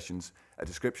previous sessions, a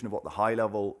description of what the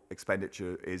high-level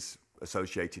expenditure is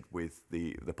associated with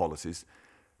the policies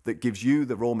that gives you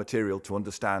the raw material to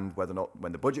understand whether or not,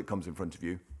 when the budget comes in front of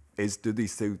you, do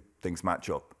these two things match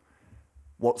up?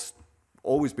 What's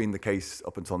always been the case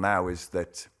up until now is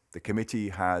that the committee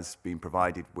has been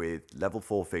provided with level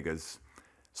 4 figures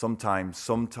sometime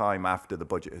after the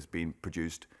budget has been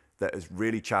produced that has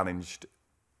really challenged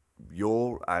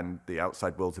your and the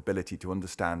outside world's ability to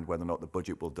understand whether or not the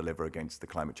budget will deliver against the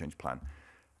climate change plan.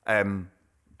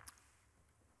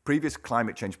 Previous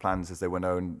climate change plans, as they were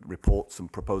known, reports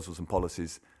and proposals and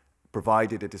policies,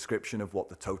 provided a description of what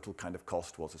the total kind of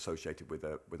cost was associated with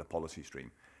a policy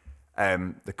stream.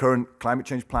 The current climate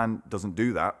change plan doesn't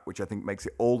do that, which I think makes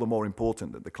it all the more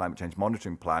important that the climate change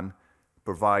monitoring plan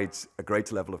provides a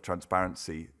greater level of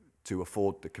transparency to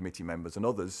afford the committee members and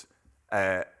others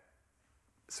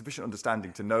sufficient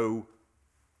understanding to know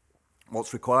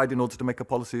what's required in order to make a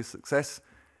policy a success.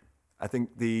 I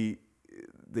think the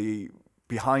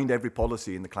behind every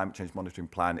policy in the climate change monitoring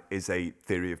plan is a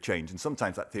theory of change, and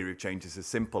sometimes that theory of change is as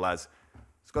simple as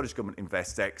Scottish Government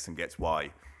invests X and gets Y.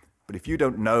 But if you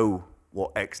don't know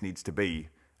what X needs to be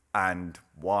and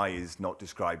Y is not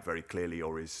described very clearly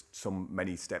or is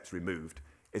many steps removed,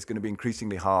 it's going to be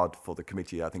increasingly hard for the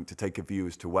committee, I think, to take a view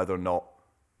as to whether or not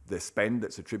the spend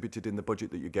that's attributed in the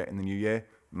budget that you get in the new year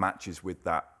matches with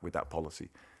that policy.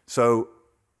 So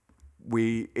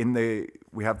we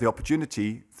have the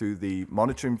opportunity through the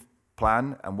monitoring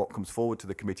plan and what comes forward to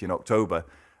the committee in October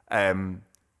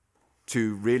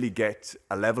to really get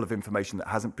a level of information that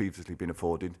hasn't previously been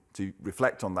afforded, to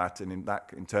reflect on that, and that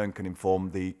in turn can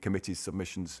inform the committee's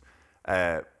submissions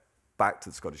back to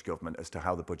the Scottish Government as to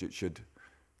how the budget should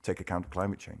take account of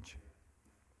climate change.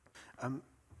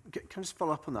 Can I just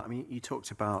follow up on that? I mean, you talked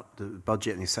about the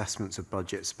budget and the assessments of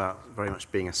budgets about very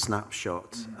much being a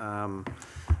snapshot.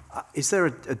 Is there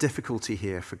a difficulty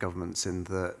here for governments in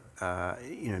that,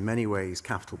 in many ways,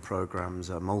 capital programs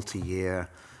are multi-year,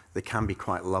 they can be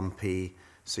quite lumpy,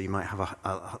 so you might have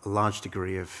a large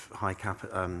degree of high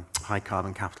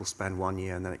carbon capital spend one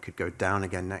year, and then it could go down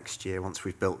again next year once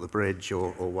we've built the bridge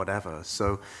or whatever.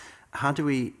 So how do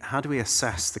we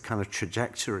assess the kind of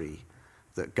trajectory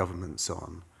that government's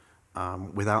on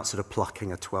without sort of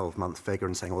plucking a 12-month figure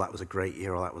and saying, well, that was a great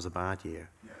year or that was a bad year?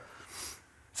 Yeah.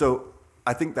 So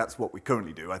I think that's what we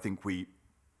currently do. I think we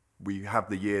have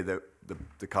the year that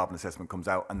the carbon assessment comes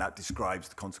out, and that describes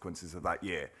the consequences of that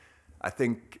year. I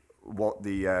think what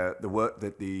the work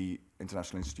that the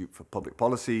International Institute for Public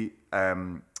Policy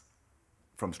from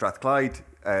Strathclyde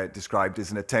described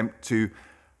is an attempt to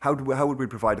how would we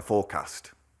provide a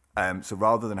forecast? So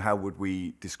rather than how would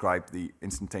we describe the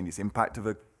instantaneous impact of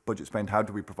a budget spend, how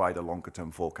do we provide a longer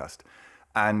term forecast?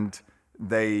 And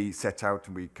they set out,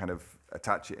 and we kind of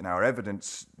attach it in our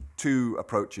evidence, two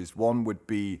approaches. One would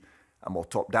be a more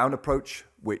top-down approach,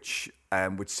 which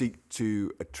would seek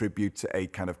to attribute a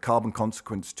kind of carbon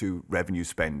consequence to revenue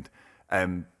spend,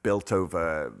 built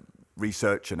over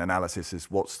research and analysis as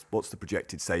what's the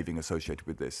projected saving associated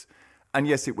with this. And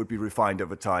yes, it would be refined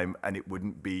over time, and it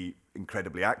wouldn't be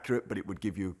incredibly accurate, but it would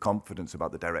give you confidence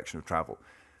about the direction of travel.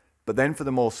 But then for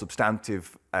the more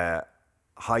substantive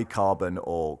high carbon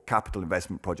or capital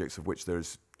investment projects, of which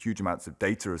there's huge amounts of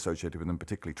data associated with them,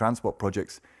 particularly transport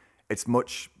projects, it's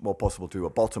much more possible to do a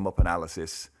bottom-up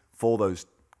analysis for those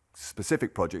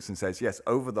specific projects and says, yes,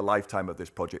 over the lifetime of this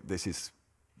project, this is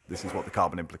what the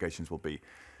carbon implications will be.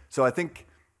 So I think,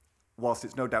 whilst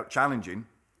it's no doubt challenging,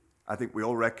 I think we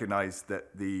all recognise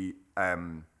that the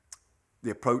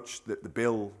approach that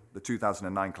the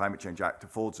 2009 Climate Change Act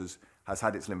affords us has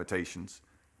had its limitations.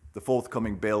 The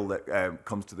forthcoming bill that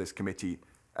comes to this committee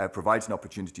provides an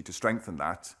opportunity to strengthen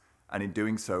that, and in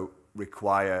doing so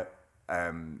require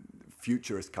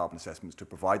futurist carbon assessments to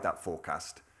provide that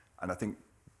forecast. And I think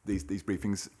these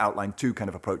briefings outline two kind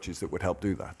of approaches that would help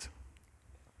do that.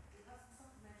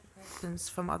 Questions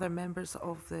from other members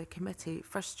of the committee.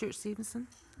 First, Stuart Stevenson.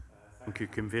 Thank you,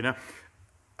 Convener.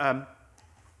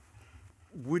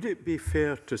 Would it be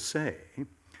fair to say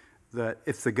that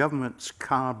if the government's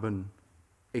carbon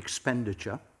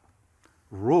expenditure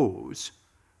rose,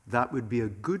 that would be a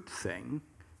good thing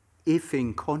if,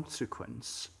 in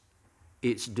consequence,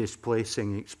 it's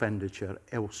displacing expenditure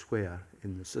elsewhere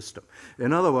in the system?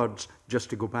 In other words, just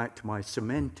to go back to my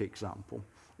cement example,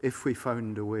 if we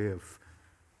found a way of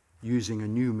using a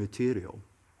new material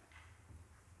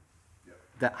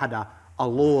that had a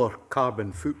lower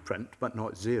carbon footprint, but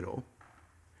not zero,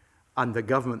 and the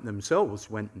government themselves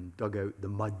went and dug out the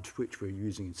mud which we're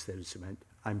using instead of cement,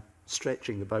 I'm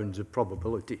stretching the bounds of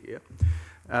probability here,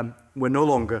 we're no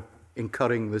longer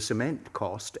incurring the cement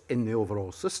cost in the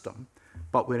overall system,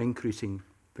 but we're increasing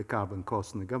the carbon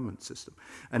cost in the government system.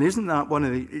 And isn't that one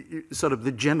of the, sort of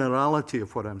the generality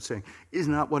of what I'm saying,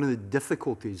 isn't that one of the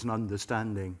difficulties in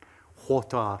understanding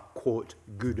what are, quote,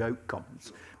 good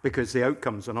outcomes? Because the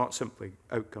outcomes are not simply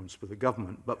outcomes for the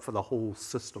government, but for the whole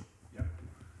system. Yeah.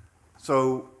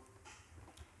 So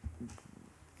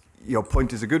your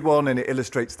point is a good one, and it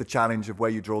illustrates the challenge of where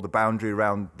you draw the boundary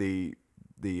around the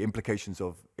implications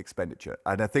of expenditure.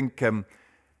 And I think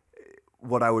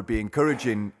what I would be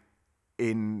encouraging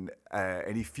in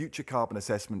any future carbon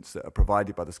assessments that are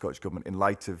provided by the Scottish Government in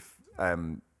light of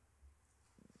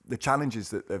the challenges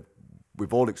that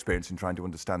we've all experienced in trying to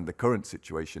understand the current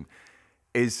situation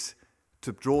is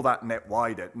to draw that net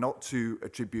wider, not to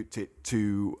attribute it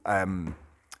to,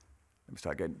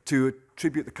 to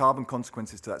attribute the carbon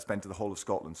consequences to that spend to the whole of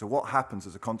Scotland. So what happens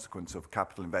as a consequence of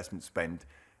capital investment spend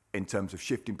in terms of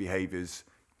shifting behaviours,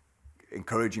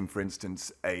 encouraging, for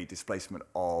instance, a displacement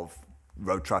of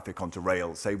road traffic onto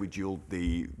rail? Say we dualled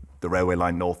the railway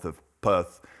line north of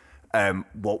Perth,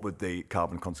 what would the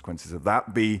carbon consequences of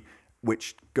that be,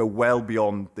 which go well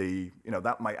beyond the,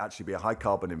 that might actually be a high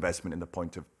carbon investment in the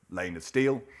point of laying of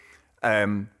steel.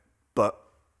 But,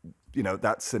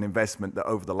 that's an investment that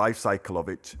over the life cycle of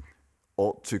it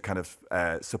ought to kind of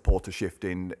support a shift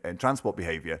in transport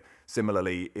behaviour.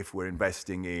 Similarly, if we're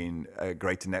investing in a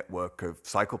greater network of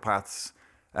cycle paths,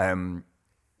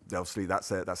 obviously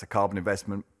that's a carbon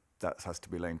investment that has to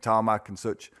be laying tarmac and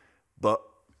such. But,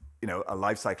 a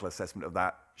life cycle assessment of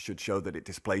that should show that it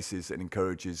displaces and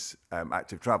encourages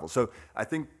active travel. So I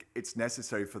think it's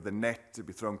necessary for the net to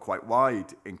be thrown quite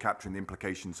wide in capturing the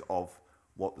implications of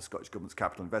what the Scottish Government's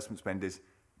capital investment spend is,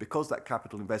 because that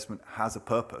capital investment has a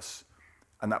purpose,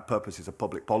 and that purpose is a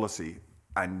public policy,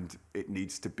 and it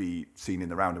needs to be seen in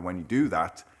the round. And when you do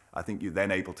that, I think you're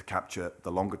then able to capture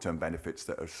the longer term benefits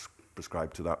that are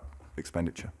prescribed to that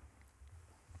expenditure.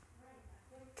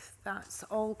 That's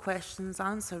all questions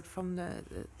answered from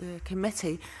the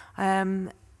committee.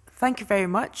 Thank you very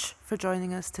much for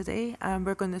joining us today.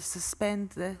 We're going to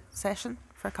suspend the session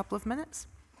for a couple of minutes.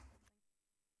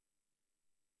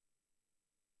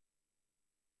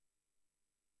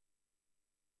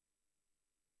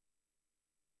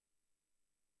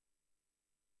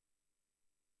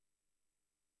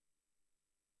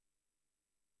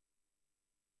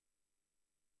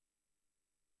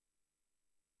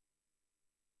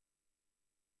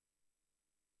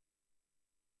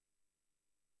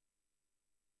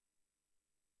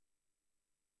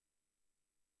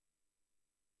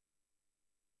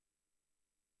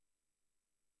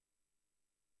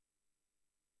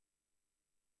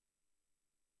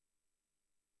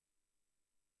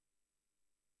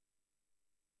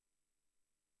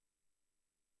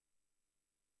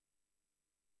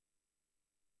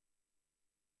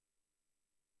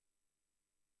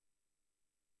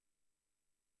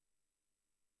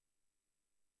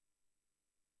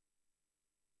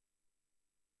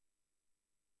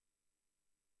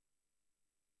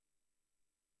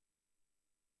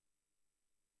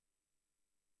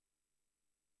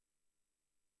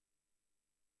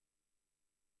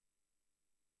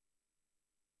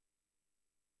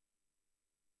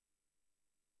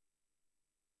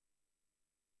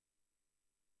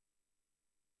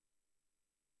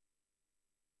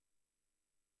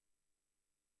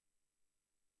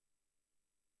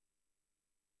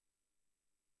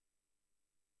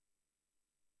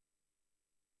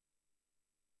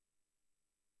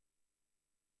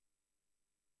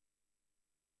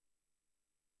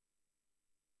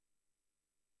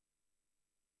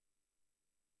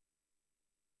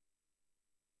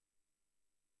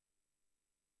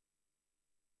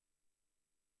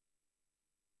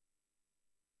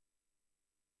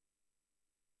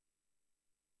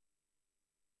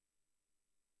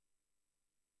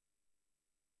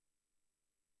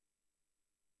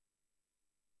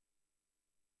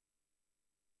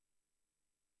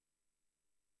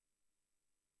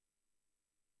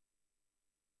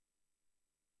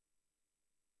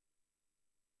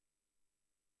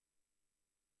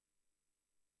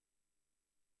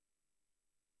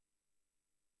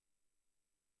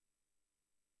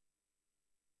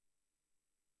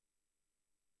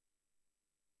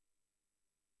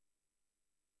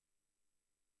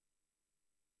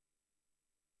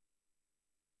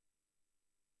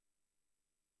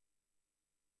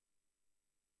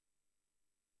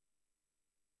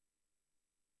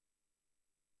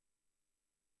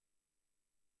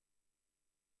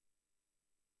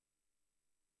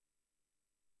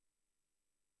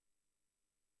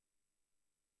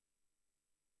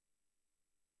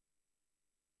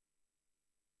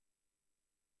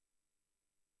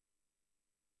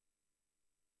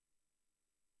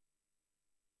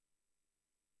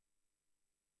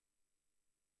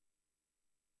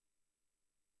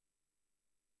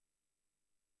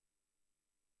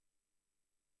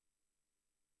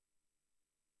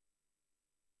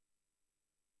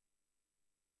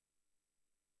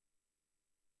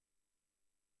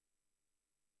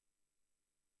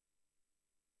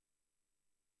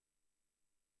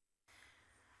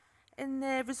 In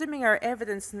resuming our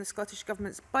evidence in the Scottish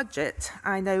Government's budget,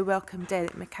 I now welcome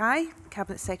Derek Mackay,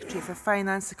 Cabinet Secretary for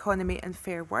Finance, Economy and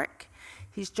Fair Work.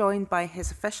 He's joined by his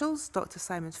officials, Dr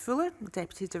Simon Fuller,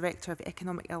 Deputy Director of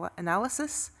Economic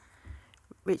Analysis,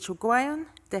 Rachel Guyon,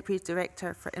 Deputy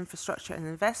Director for Infrastructure and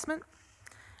Investment,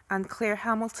 and Claire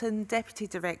Hamilton, Deputy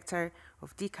Director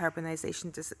of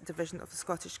Decarbonisation Division of the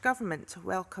Scottish Government.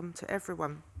 Welcome to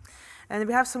everyone. And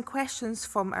we have some questions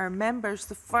from our members.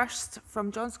 The first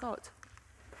from John Scott.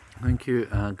 Thank you.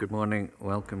 Good morning.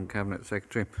 Welcome, Cabinet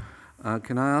Secretary.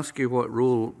 Can I ask you what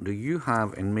role do you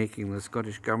have in making the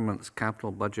Scottish Government's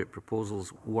capital budget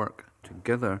proposals work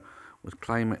together with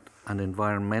climate and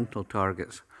environmental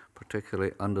targets,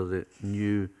 particularly under the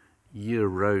new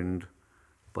year-round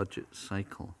budget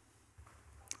cycle?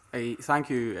 Thank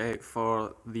you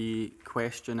for the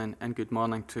question and good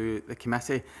morning to the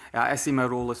committee. I see my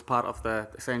role as part of the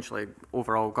essentially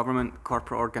overall government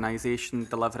corporate organisation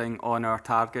delivering on our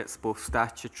targets, both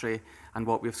statutory and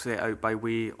what we've set out by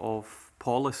way of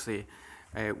policy.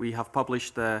 We have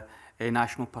published the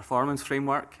National Performance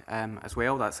Framework as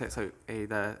well. That sets out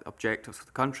the objectives of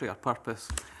the country, our purpose,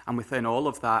 and within all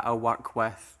of that I'll work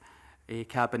with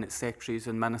Cabinet Secretaries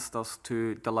and Ministers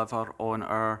to deliver on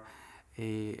our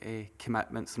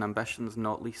commitments and ambitions,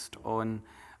 not least on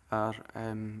our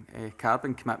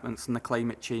carbon commitments and the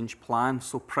climate change plan.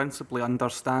 So principally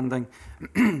understanding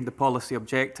the policy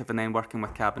objective and then working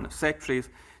with Cabinet Secretaries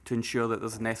to ensure that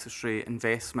there's necessary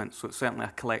investment. So it's certainly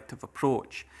a collective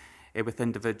approach with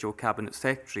individual Cabinet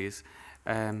Secretaries,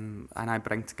 and I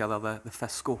bring together the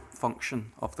fiscal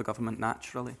function of the government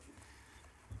naturally.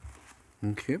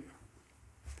 Thank you.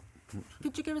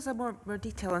 Could you give us a more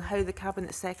detail on how the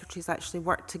Cabinet Secretaries actually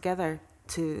work together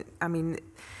to, I mean,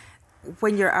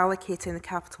 when you're allocating the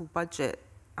capital budget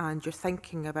and you're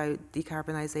thinking about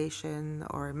decarbonisation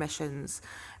or emissions,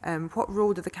 what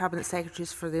role do the Cabinet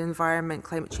Secretaries for the Environment,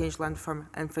 Climate Change, Land Reform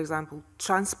and, for example,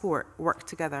 Transport work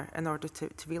together in order to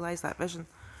realise that vision?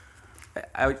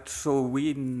 So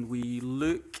when we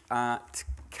look at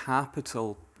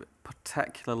capital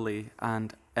particularly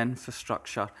and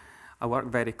infrastructure, I work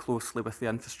very closely with the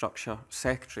Infrastructure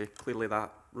Secretary. Clearly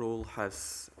that role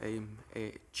has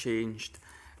changed.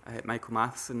 Michael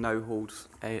Matheson now holds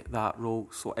that role.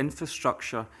 So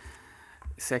Infrastructure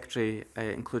Secretary,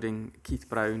 including Keith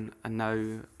Brown and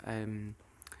now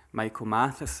Michael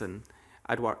Matheson,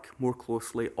 I'd work more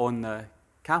closely on the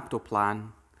capital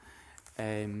plan,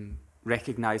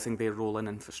 recognising their role in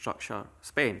infrastructure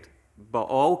spend. But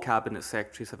all Cabinet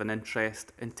Secretaries have an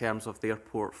interest in terms of their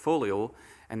portfolio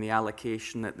and the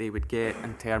allocation that they would get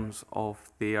in terms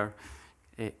of their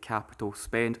capital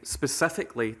spend.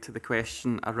 Specifically to the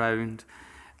question around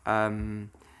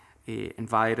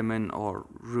environment or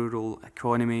rural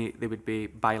economy, there would be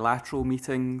bilateral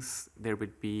meetings, there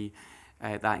would be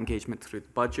that engagement through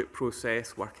the budget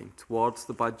process, working towards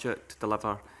the budget to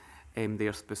deliver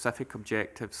their specific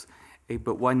objectives.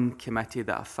 But one committee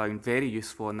that I've found very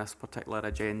useful in this particular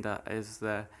agenda is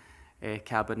the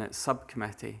Cabinet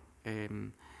Subcommittee,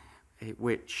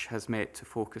 which has met to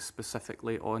focus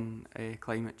specifically on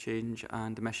climate change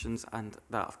and emissions, and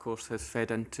that of course has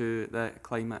fed into the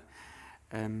climate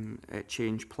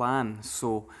change plan.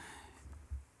 So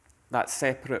that's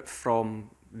separate from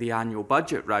the annual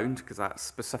budget round, because that's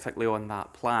specifically on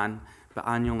that plan, but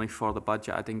annually for the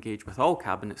budget I'd engage with all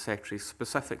Cabinet Secretaries,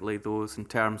 specifically those in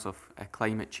terms of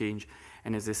climate change.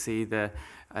 And as I say, the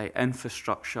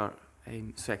Infrastructure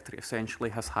Secretary essentially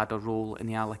has had a role in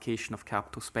the allocation of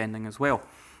capital spending as well.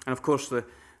 And of course,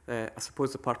 I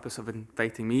suppose the purpose of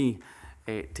inviting me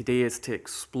today is to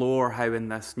explore how in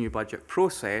this new budget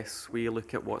process we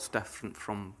look at what's different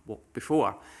from what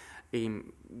before.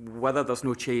 Whether there's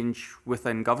no change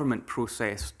within government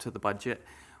process to the budget,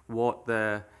 what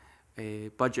the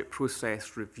budget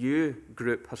process review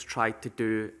group has tried to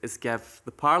do is give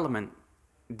the Parliament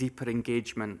deeper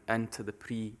engagement into the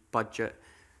pre-budget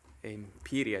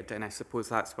period, and I suppose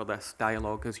that's where this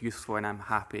dialogue is useful, and I'm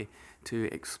happy to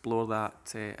explore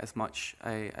that as much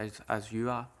as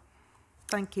you are.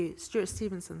 Thank you. Stuart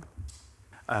Stevenson.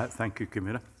 Thank you,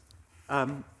 Camilla.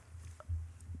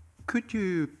 Could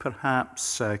you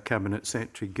perhaps, Cabinet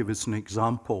Secretary, give us an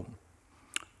example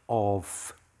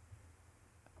of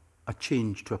a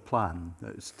change to a plan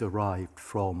that's derived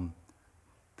from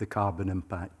the carbon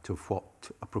impact of what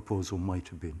a proposal might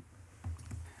have been?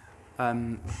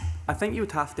 I think you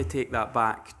would have to take that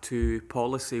back to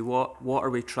policy. What are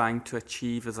we trying to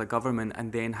achieve as a government,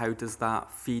 and then how does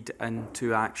that feed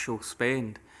into actual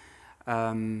spend?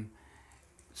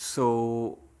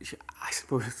 So I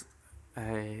suppose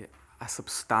a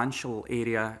substantial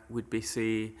area would be,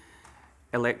 say,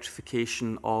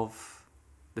 electrification of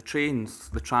the trains,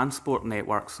 the transport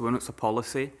networks. So we know it's a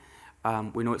policy,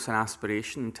 we know it's an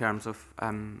aspiration in terms of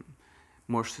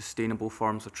more sustainable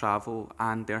forms of travel,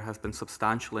 and there has been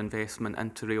substantial investment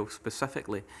into rail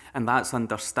specifically. And that's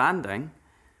understanding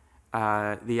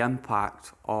the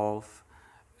impact of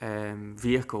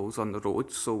vehicles on the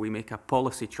roads. So we make a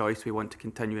policy choice. We want to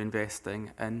continue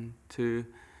investing into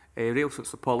rail. So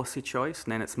it's a policy choice,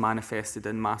 and then it's manifested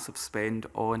in massive spend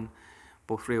on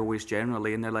both railways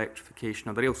generally and the electrification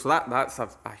of the rail. So that's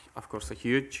of course, a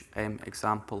huge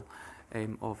example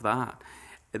of that.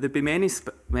 There'd be many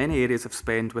areas of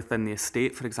spend within the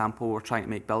estate. For example, we're trying to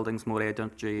make buildings more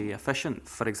energy efficient,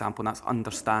 for example, and that's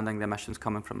understanding the emissions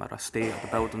coming from our estate, the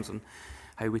buildings, and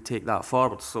how we take that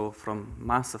forward. So from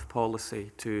massive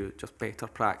policy to just better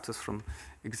practice from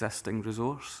existing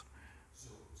resource.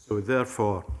 So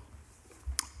therefore,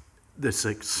 the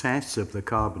success of the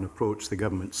carbon approach the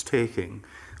government's taking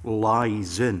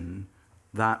lies in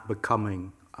that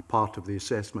becoming a part of the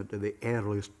assessment at the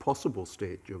earliest possible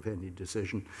stage of any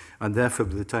decision, and therefore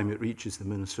by the time it reaches the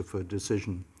Minister for a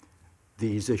decision,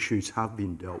 these issues have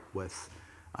been dealt with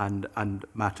and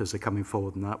matters are coming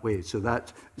forward in that way.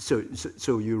 So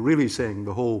you're really saying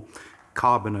the whole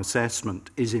carbon assessment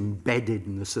is embedded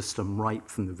in the system right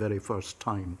from the very first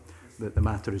time that the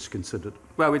matter is considered?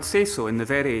 Well, I would say so. In the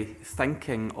very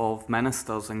thinking of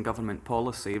ministers and government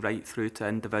policy, right through to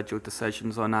individual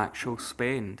decisions on actual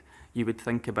spend, you would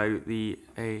think about the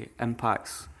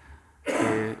impacts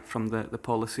from the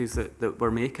policies that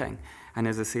we're making. And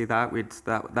as I say,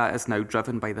 that is now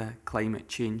driven by the climate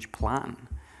change plan,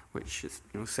 which is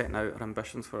setting out our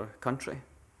ambitions for our country.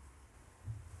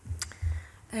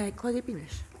 Claudia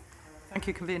Beamish. Thank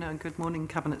you, Convener, and good morning,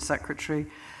 Cabinet Secretary.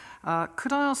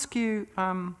 Could I ask you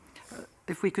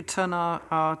if we could turn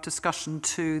our discussion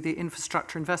to the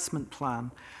infrastructure investment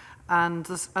plan? And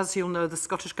as you'll know, the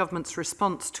Scottish Government's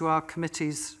response to our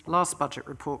committee's last budget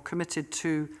report committed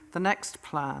to the next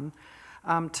plan,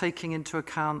 taking into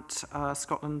account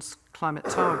Scotland's climate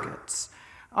targets.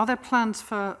 Are there plans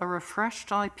for a refreshed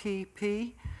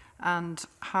IPP? And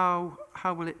how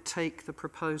will it take the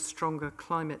proposed stronger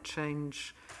climate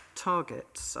change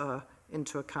targets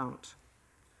into account?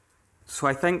 So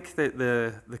I think that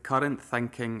the current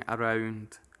thinking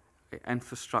around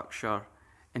infrastructure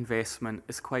investment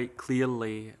is quite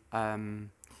clearly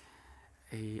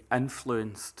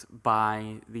influenced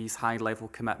by these high-level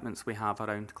commitments we have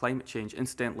around climate change.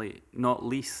 Incidentally, not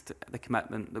least the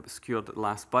commitment that was secured at the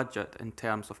last budget in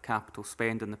terms of capital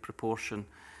spend and the proportion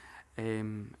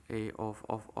of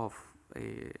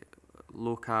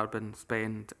low-carbon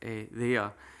spend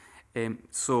there.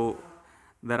 So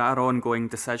there are ongoing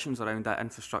decisions around that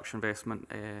infrastructure investment.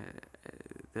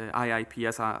 The IIP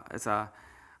is a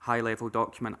high-level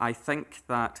document. I think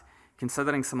that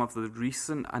considering some of the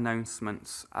recent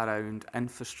announcements around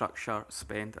infrastructure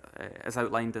spend, as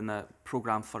outlined in the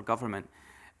programme for government,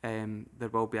 there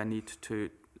will be a need to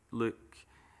look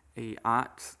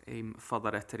at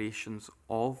further iterations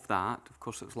of that. Of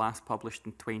course, it was last published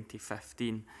in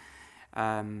 2015.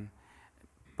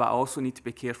 But I also need to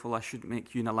be careful I shouldn't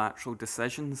make unilateral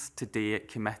decisions today at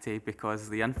committee, because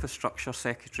the Infrastructure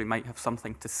Secretary might have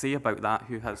something to say about that,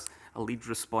 who has a lead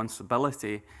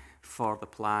responsibility for the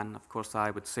plan. Of course, I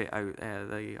would set out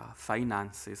the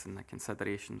finances and the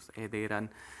considerations therein.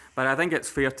 But I think it's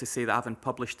fair to say that having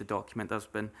published the document, there's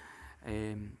been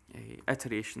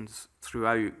iterations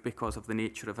throughout because of the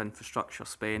nature of infrastructure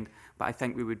spend. But I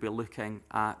think we would be looking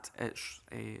at its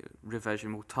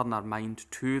revision. We'll turn our mind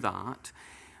to that.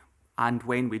 And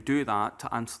when we do that,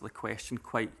 to answer the question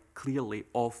quite clearly,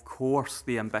 of course,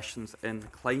 the ambitions in the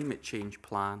climate change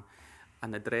plan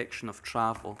and the direction of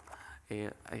travel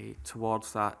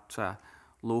towards that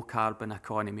low-carbon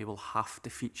economy will have to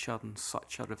feature in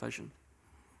such a revision.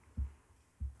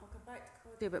 I'll come back to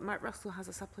Claudia, but Mark Russell has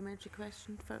a supplementary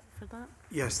question for that.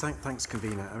 Yes, thanks,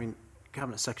 Convener. I mean,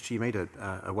 Cabinet Secretary, you made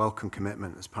a welcome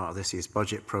commitment as part of this year's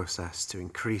budget process to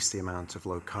increase the amount of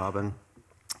low-carbon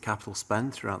capital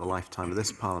spend throughout the lifetime of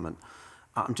this Parliament.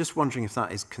 I'm just wondering if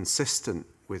that is consistent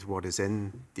with what is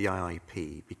in the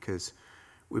IIP, because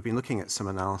we've been looking at some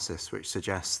analysis which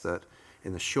suggests that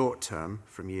in the short term,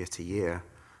 from year to year,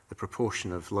 the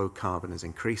proportion of low carbon is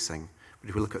increasing. But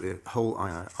if we look at the whole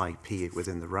IIP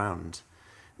within the round,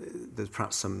 there's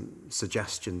perhaps some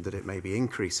suggestion that it may be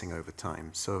increasing over time.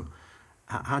 So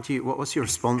what's your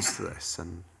response to this?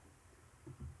 And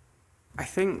I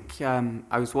think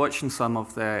I was watching some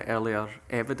of the earlier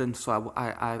evidence, so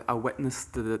I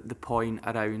witnessed the point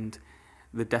around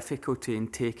the difficulty in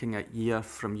taking it year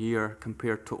from year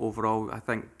compared to overall. I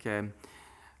think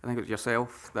I think it was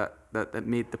yourself that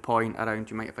made the point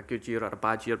around you might have a good year or a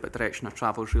bad year, but direction of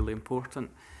travel is really important.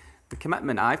 The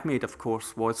commitment I've made, of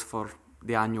course, was for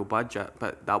the annual budget,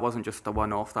 but that wasn't just a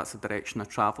one-off, that's the direction of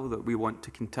travel that we want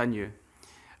to continue.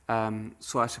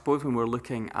 So I suppose when we're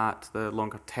looking at the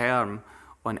longer term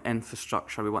on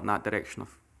infrastructure, we want that direction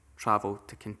of travel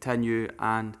to continue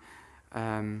and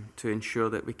to ensure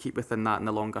that we keep within that in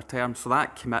the longer term. So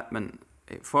that commitment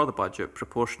for the budget,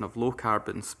 proportion of low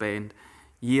carbon spend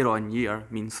year on year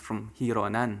means from here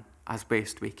on in as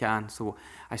best we can. So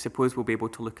I suppose we'll be able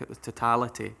to look at the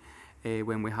totality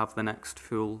when we have the next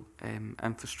full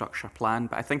infrastructure plan.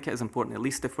 But I think it is important, at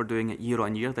least if we're doing it year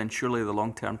on year, then surely the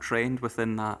long-term trend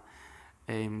within that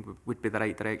would be the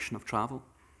right direction of travel.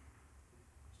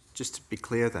 Just to be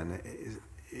clear then,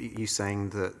 are you saying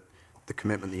that the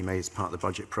commitment that you made as part of the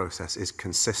budget process is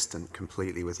consistent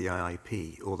completely with the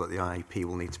IIP, or that the IIP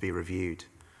will need to be reviewed?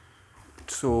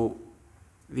 So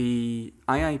the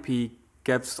IIP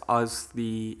gives us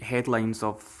the headlines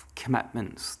of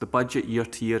commitments. The budget year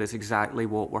to year is exactly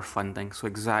what we're funding, so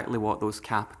exactly what those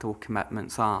capital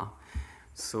commitments are.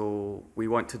 So we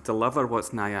want to deliver what's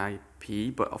in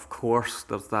IIP, but of course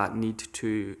there's that need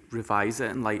to revise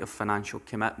it in light of financial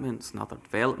commitments and other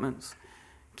developments,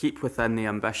 keep within the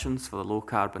ambitions for the low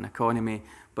carbon economy,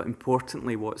 but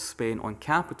importantly what's spent on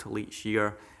capital each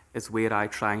year is where I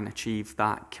try and achieve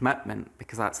that commitment,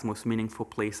 because that's the most meaningful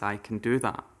place I can do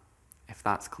that, if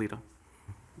that's clearer.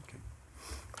 Okay.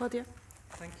 Claudia?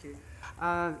 Thank you.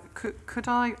 Could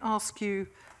I ask you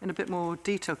in a bit more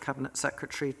detail, Cabinet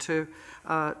Secretary, to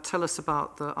tell us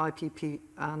about the IPP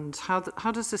and how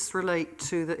does this relate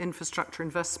to the Infrastructure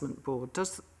Investment Board?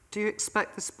 Do you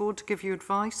expect this board to give you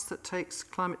advice that takes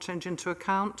climate change into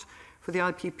account for the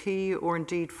IPP, or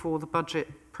indeed for the budget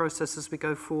process as we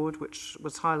go forward, which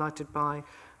was highlighted by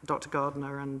Dr.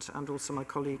 Gardner and also my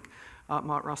colleague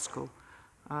Mark Ruskell?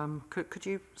 Could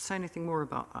you say anything more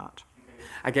about that?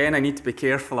 Again, I need to be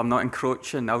careful I'm not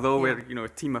encroaching. Although we're a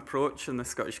team approach in the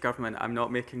Scottish Government, I'm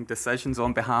not making decisions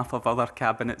on behalf of other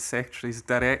Cabinet Secretaries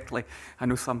directly. I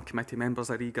know some committee members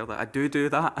are eager that I do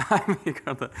that. I'm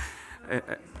eager that...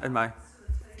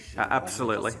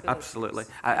 Absolutely.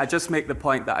 I just make the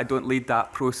point that I don't lead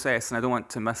that process, and I don't want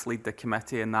to mislead the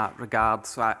committee in that regard.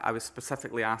 So I was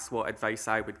specifically asked what advice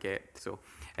I would get. So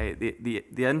the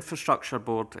Infrastructure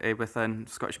Board within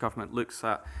Scottish Government looks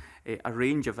at a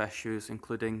range of issues,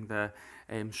 including the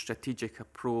strategic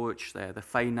approach, the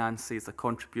finances, the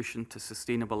contribution to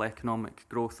sustainable economic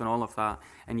growth and all of that.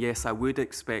 And yes, I would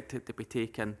expect it to be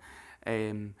taken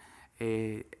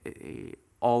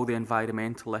all the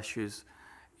environmental issues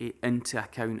into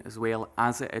account, as well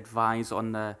as it advise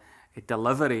on the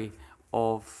delivery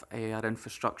of our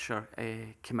infrastructure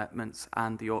commitments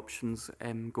and the options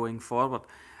going forward.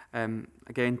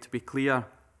 Again, to be clear,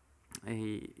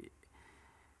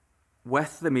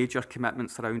 with the major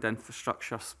commitments around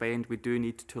infrastructure spend, we do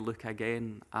need to look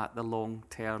again at the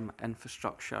long-term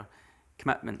infrastructure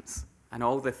commitments. And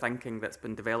all the thinking that's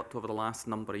been developed over the last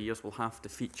number of years will have to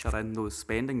feature in those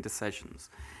spending decisions,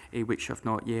 which have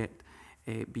not yet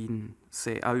been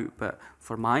set out. But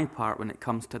for my part, when it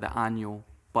comes to the annual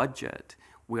budget,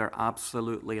 we are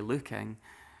absolutely looking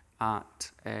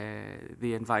at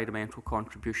the environmental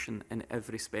contribution in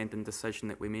every spending decision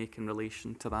that we make in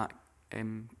relation to that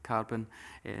carbon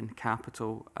and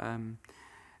capital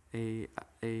a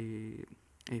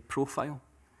profile.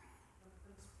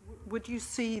 Would you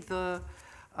see the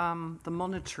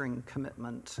monitoring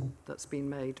commitment that's been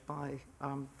made by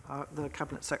the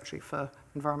Cabinet Secretary for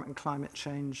Environment and Climate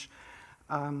Change,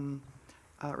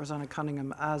 Rosanna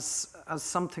Cunningham, as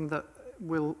something that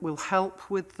will help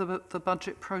with the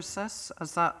budget process?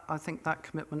 As that, I think that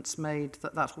commitment's made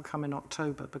that will come in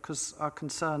October, because our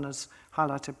concern, as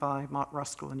highlighted by Mark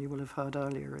Ruskell, and you will have heard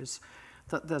earlier, is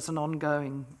that there's an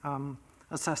ongoing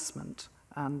assessment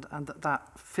and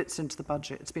that fits into the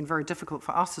budget. It's been very difficult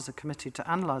for us as a committee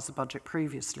to analyse the budget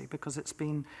previously, because it's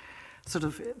been sort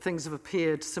of, things have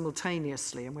appeared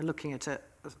simultaneously, and we're looking at it,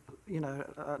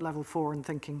 at level 4 and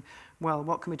thinking, well,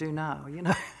 what can we do now,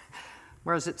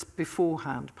 Whereas it's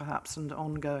beforehand, perhaps, and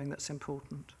ongoing that's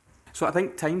important. So I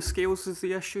think timescales is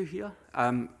the issue here.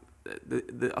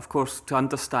 Of course, to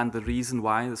understand the reason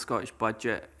why the Scottish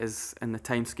budget is in the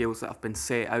timescales that have been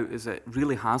set out, is it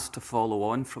really has to follow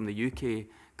on from the UK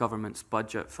government's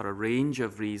budget for a range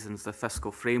of reasons, the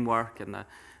fiscal framework and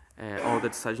all the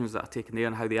decisions that are taken there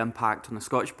and how they impact on the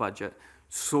Scottish budget.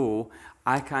 So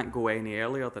I can't go any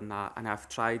earlier than that, and I've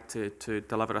tried to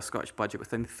deliver a Scottish budget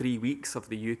within 3 weeks of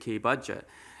the UK budget.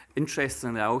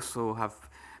 Interestingly, I also have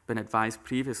been advised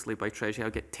previously by Treasury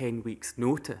I'll get 10 weeks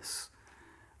notice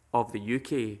of the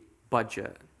UK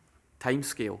budget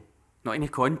timescale, not any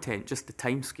content, just the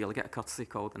timescale. I get a courtesy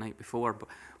call the night before, but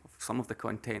some of the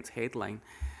content's headline.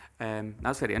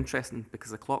 That's very interesting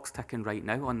because the clock's ticking right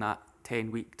now on that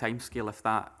 10-week timescale if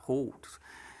that holds.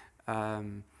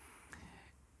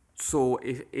 So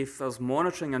if there's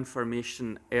monitoring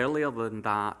information earlier than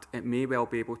that, it may well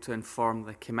be able to inform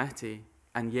the committee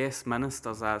and yes,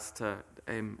 ministers as to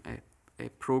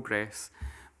progress,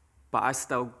 but I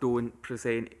still don't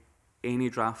present any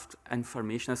draft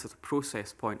information. This is a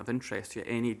process point of interest to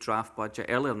any draft budget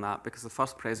earlier than that, because the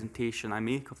first presentation I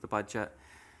make of the budget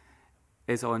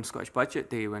is on Scottish Budget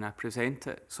Day when I present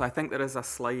it. So I think there is a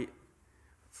slight,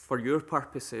 for your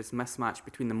purposes, mismatch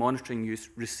between the monitoring you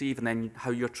receive and then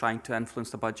how you're trying to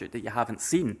influence the budget that you haven't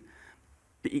seen.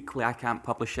 But equally, I can't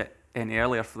publish it any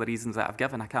earlier for the reasons that I've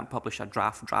given. I can't publish a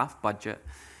draft budget.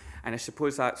 And I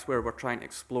suppose that's where we're trying to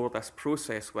explore this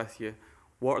process with you.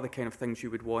 What are the kind of things you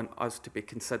would want us to be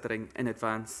considering in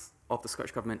advance of the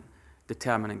Scottish Government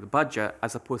determining the budget,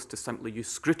 as opposed to simply you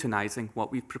scrutinising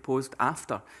what we've proposed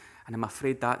after? And I'm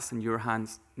afraid that's in your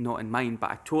hands, not in mine,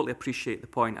 but I totally appreciate the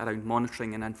point around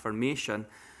monitoring and information.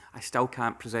 I still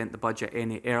can't present the budget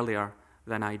any earlier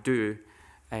than I do,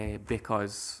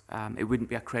 because it wouldn't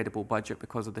be a credible budget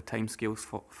because of the timescales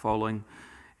following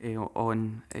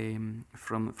on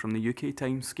from the UK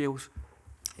timescales.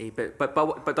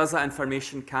 But does that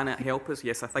information, can it help us?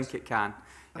 Yes, I think it can.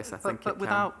 Yes, I think it can. But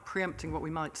without preempting what we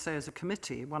might say as a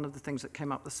committee, one of the things that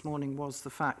came up this morning was the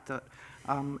fact that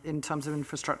in terms of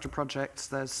infrastructure projects,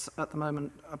 there's at the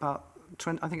moment about,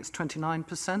 I think it's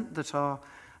 29% that are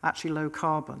actually low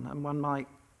carbon, and one might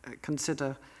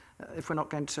consider, if we're not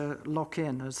going to lock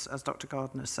in, as Dr.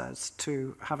 Gardner says,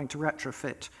 to having to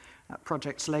retrofit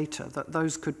projects later, that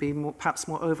those could be perhaps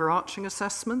more overarching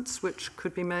assessments which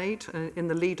could be made in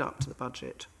the lead up to the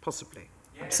budget, possibly.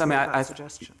 Yes, I mean,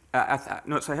 suggestion.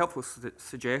 No, it's a helpful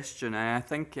suggestion, and I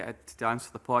think to answer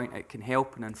the point, it can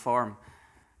help and inform.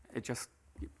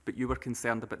 But you were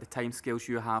concerned about the timescales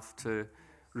you have to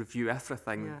review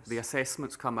everything. Yes. The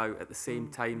assessments come out at the same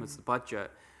time as the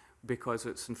budget, because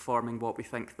it's informing what we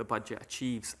think the budget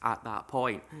achieves at that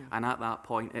point. Yeah. And at that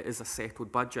point, it is a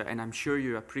settled budget. And I'm sure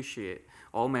you appreciate,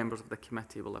 all members of the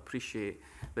committee will appreciate,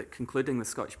 that concluding the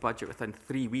Scottish budget within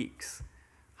 3 weeks,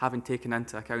 having taken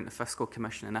into account the Fiscal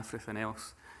Commission and everything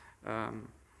else,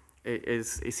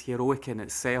 is heroic in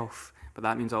itself. But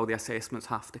that means all the assessments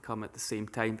have to come at the same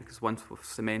time, because once we've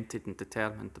cemented and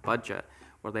determined the budget,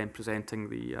 we're then presenting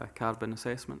the carbon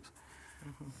assessments.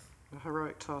 Mm-hmm. A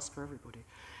heroic task for everybody.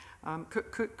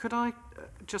 Could I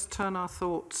just turn our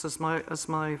thoughts as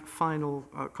my final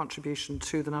contribution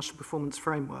to the National Performance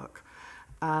Framework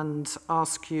and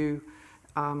ask you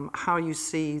how you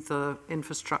see the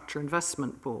Infrastructure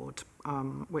Investment Board,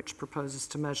 which proposes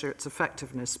to measure its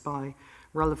effectiveness by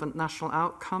relevant national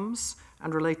outcomes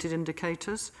and related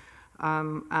indicators,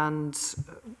 and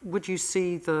would you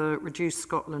see the Reduce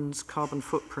Scotland's carbon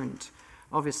footprint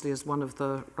obviously as one of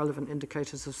the relevant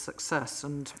indicators of success,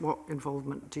 and what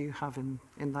involvement do you have in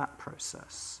that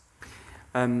process?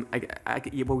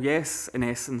 Well, yes, in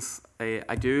essence,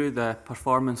 I do. The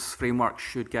performance framework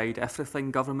should guide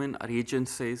everything, government, our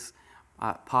agencies,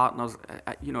 partners,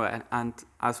 and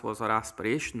as was our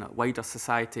aspiration, that wider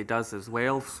society does as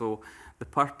well. So the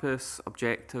purpose,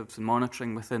 objectives and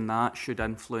monitoring within that should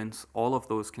influence all of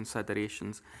those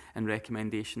considerations and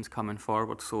recommendations coming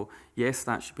forward. So yes,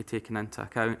 that should be taken into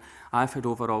account. I've had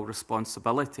overall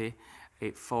responsibility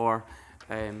for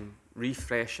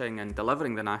refreshing and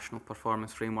delivering the National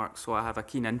Performance Framework, so I have a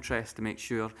keen interest to make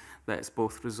sure that it's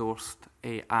both resourced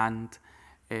and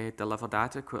delivered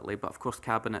adequately. But of course,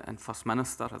 Cabinet and First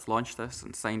Minister has launched this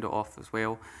and signed it off as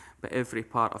well. But every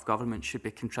part of government should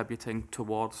be contributing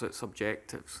towards its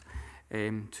objectives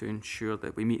to ensure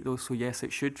that we meet those. So yes,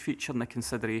 it should feature in the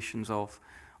considerations of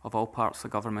all parts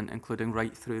of government, including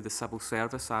right through the civil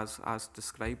service, as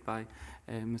described by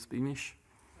Ms Beamish.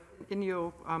 In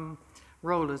your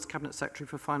role as Cabinet Secretary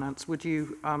for Finance, would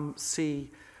you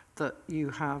see that you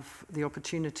have the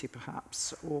opportunity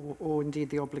perhaps, or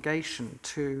indeed the obligation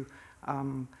to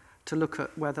look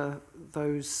at whether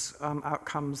those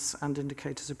outcomes and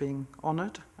indicators are being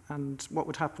honoured, and what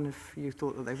would happen if you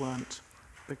thought that they weren't?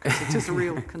 Because it is a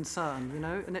real concern, you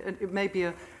know, and it may be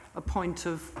a point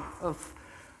of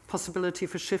possibility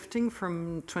for shifting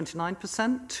from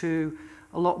 29% to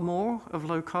a lot more of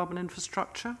low carbon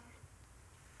infrastructure.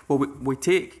 Well, we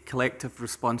take collective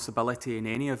responsibility in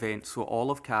any event, so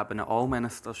all of Cabinet, all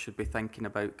ministers should be thinking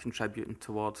about contributing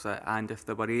towards it, and if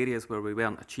there were areas where we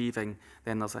weren't achieving,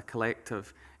 then there's a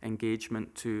collective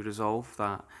engagement to resolve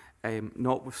that.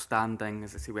 notwithstanding,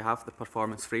 as I say, we have the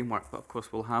performance framework, but of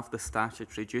course we'll have the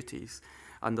statutory duties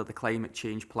under the climate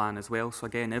change plan as well. So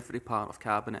again, every part of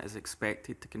Cabinet is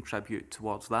expected to contribute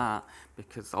towards that,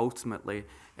 because ultimately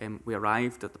we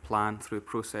arrived at the plan through a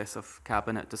process of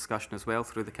Cabinet discussion as well,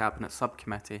 through the Cabinet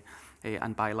subcommittee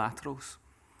and bilaterals.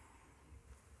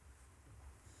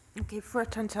 Okay, before I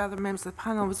turn to other members of the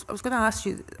panel, I was going to ask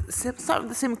you sort of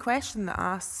the same question that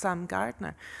I asked Sam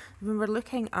Gardner. When we're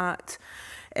looking at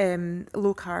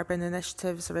low carbon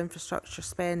initiatives or infrastructure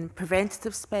spend,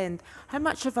 preventative spend, how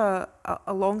much of a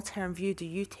long-term view do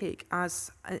you take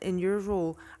as in your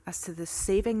role as to the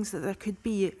savings that there could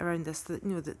be around this?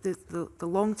 The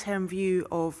long-term view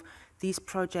of these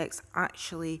projects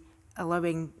actually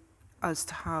allowing us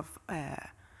to have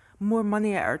more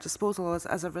money at our disposal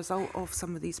as a result of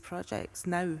some of these projects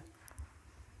now?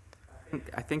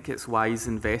 I think it's wise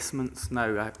investments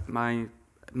now. My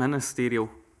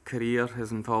ministerial career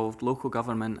has involved local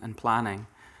government and planning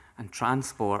and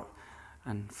transport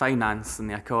and finance and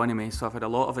the economy, so I've had a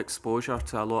lot of exposure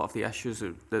to a lot of the issues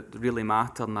that really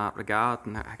matter in that regard,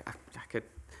 and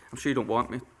I'm sure you don't want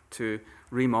me to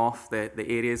ream off the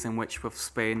areas in which we've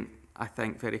spent, I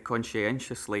think, very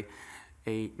conscientiously,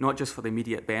 not just for the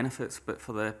immediate benefits, but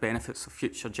for the benefits of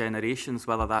future generations,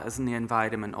 whether that is in the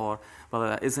environment or whether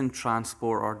that is in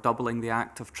transport, or doubling the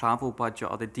active travel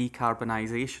budget, or the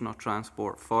decarbonisation of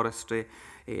transport, forestry,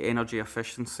 energy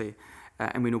efficiency.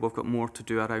 And we know we've got more to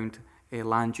do around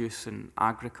land use and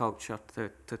agriculture, to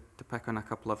pick on a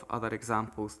couple of other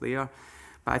examples there.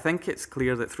 But I think it's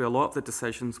clear that through a lot of the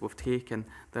decisions we've taken,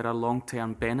 there are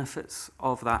long-term benefits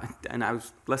of that. And I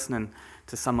was listening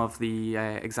to some of the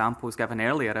examples given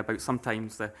earlier about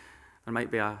sometimes there might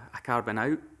be a carbon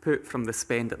output from the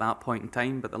spend at that point in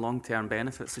time, but the long-term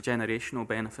benefits, the generational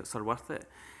benefits, are worth it.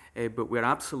 But we're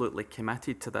absolutely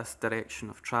committed to this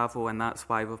direction of travel, and that's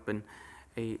why we've been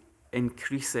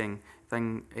increasing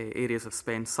areas of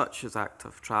spend such as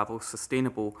active travel,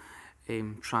 sustainable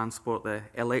transport, the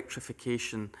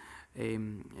electrification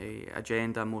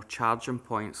agenda, more charging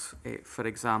points, for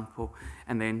example.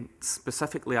 And then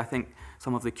specifically, I think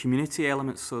some of the community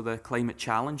elements, so the Climate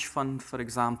Challenge Fund, for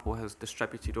example, has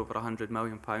distributed over £100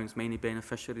 million, many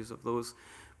beneficiaries of those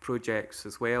projects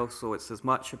as well. So it's as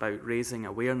much about raising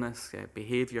awareness,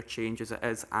 behaviour change, as it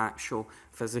is actual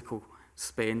physical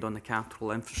spend on the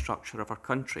capital infrastructure of our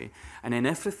country. And in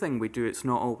everything we do, it's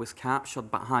not always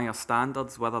captured, but higher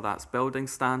standards, whether that's building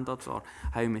standards or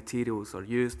how materials are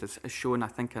used, is shown, I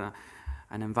think, an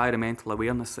environmental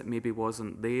awareness that maybe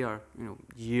wasn't there,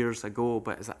 years ago,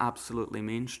 but is absolutely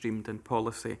mainstreamed in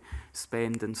policy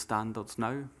spend and standards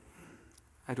now.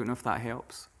 I don't know if that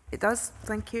helps. It does,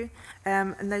 thank you.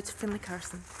 And now to Finlay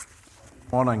Carson.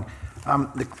 Morning.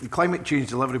 The Climate Change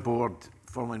Delivery Board,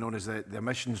 formerly known as the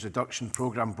Emissions Reduction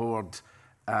Programme Board,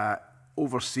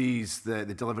 oversees the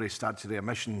delivery of statutory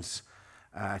emissions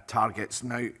targets.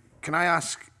 Now, can I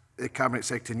ask the Cabinet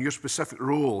Secretary, in your specific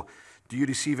role, do you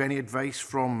receive any advice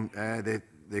from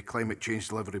the Climate Change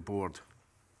Delivery Board?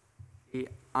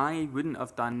 I wouldn't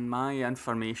have done. My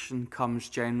information comes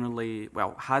generally,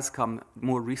 well, has come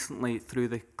more recently through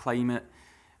the Climate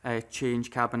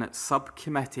Change Cabinet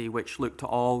Subcommittee, which looked at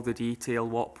all the detail,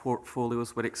 what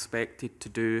portfolios were expected to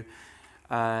do,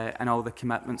 and all the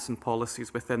commitments and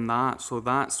policies within that. So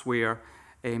that's where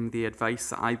the advice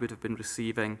that I would have been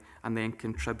receiving and then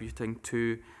contributing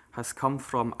to has come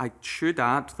from. I should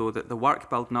add, though, that the work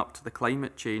building up to the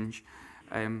climate change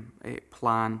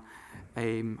plan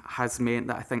has meant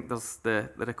that I think there's the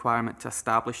requirement to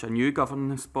establish a new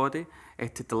governance body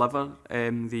to deliver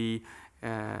the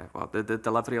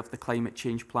delivery of the climate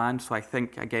change plan. So I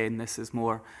think, again, this is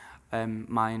more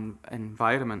my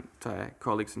environment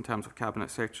colleagues in terms of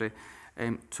Cabinet Secretary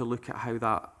to look at how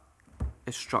that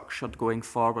is structured going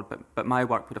forward. But my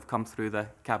work would have come through the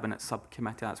Cabinet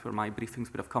Subcommittee. That's where my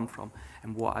briefings would have come from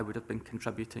and what I would have been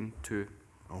contributing to.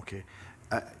 Okay.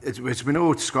 As we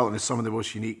know, Scotland is some of the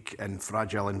most unique and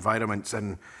fragile environments,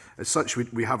 and as such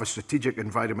we have a strategic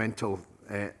environmental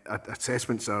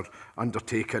assessments are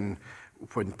undertaken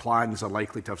when plans are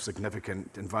likely to have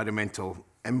significant environmental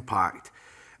impact.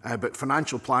 But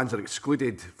financial plans are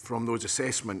excluded from those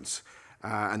assessments,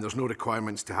 and there's no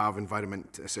requirements to have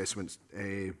environment assessments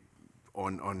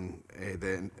on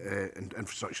the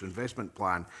infrastructure investment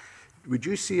plan. Would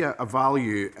you see a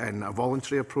value in a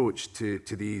voluntary approach to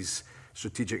these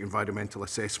strategic environmental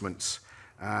assessments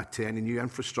to any new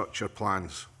infrastructure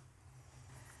plans?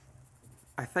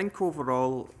 I think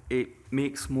overall it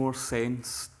makes more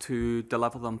sense to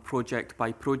deliver them project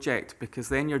by project, because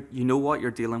then you know what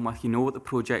you're dealing with, you know what the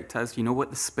project is, you know what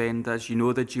the spend is, you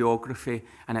know the geography,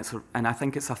 and I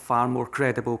think it's a far more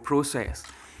credible process.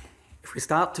 If we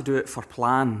start to do it for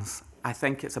plans, I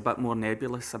think it's a bit more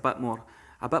nebulous, a bit more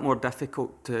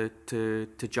difficult to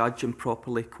judge and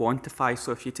properly quantify.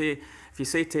 So if you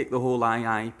say take the whole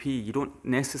IIP, you don't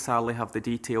necessarily have the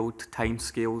detailed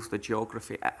timescales, the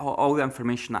geography, all the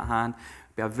information at hand.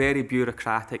 It'd be a very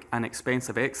bureaucratic and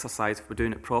expensive exercise if we're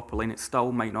doing it properly, and it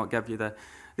still might not give you the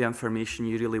information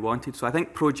you really wanted. So I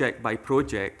think project by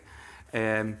project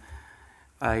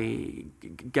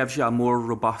gives you a more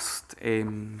robust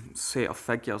set of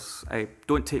figures.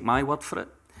 Don't take my word for it.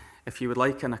 If you would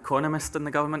like an economist in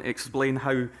the government to explain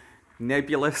how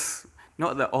nebulous,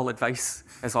 not that all advice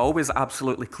is always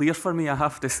absolutely clear for me, I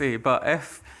have to say, but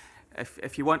if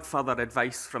you want further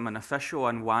advice from an official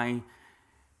on why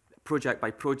project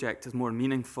by project is more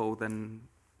meaningful than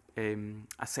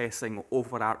assessing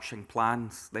overarching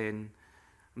plans, then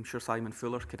I'm sure Simon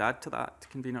Fuller could add to that,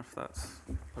 convener, if that's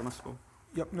permissible.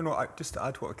 Yep, just to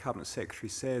add to what the Cabinet Secretary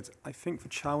said, I think the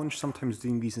challenge sometimes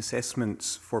doing these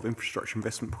assessments for the infrastructure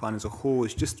investment plan as a whole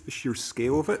is just the sheer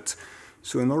scale of it.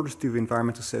 So in order to do the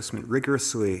environmental assessment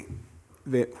rigorously,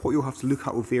 what you'll have to look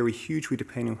at will vary hugely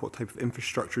depending on what type of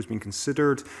infrastructure is being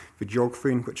considered, the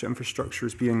geography in which infrastructure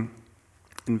is being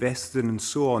invested in, and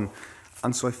so on.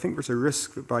 And so I think there's a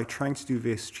risk that by trying to do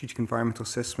the strategic environmental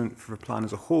assessment for the plan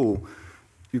as a whole,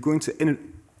 you're going to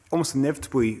almost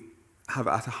inevitably have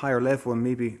it at a higher level, and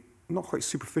maybe not quite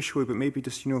superficially, but maybe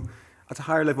just, at a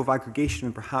higher level of aggregation,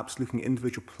 and perhaps looking at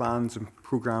individual plans and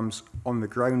programmes on the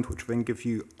ground, which will then give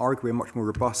you arguably a much more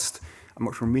robust and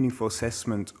much more meaningful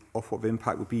assessment of what the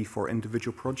impact will be for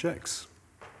individual projects.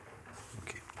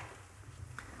 Okay.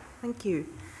 Thank you.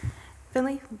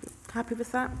 Finlay, happy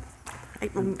with that?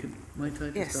 Might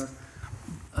I just yes.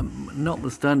 ask?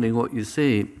 Notwithstanding what you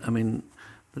say, I mean,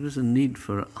 there is a need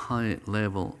for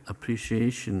high-level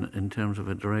appreciation in terms of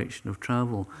a direction of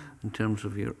travel, in terms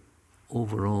of your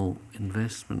overall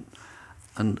investment.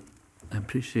 And I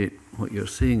appreciate what you're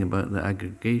saying about the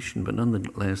aggregation, but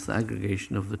nonetheless, the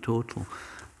aggregation of the total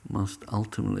must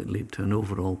ultimately lead to an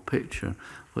overall picture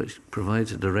which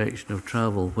provides a direction of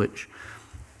travel which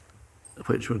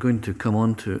we're going to come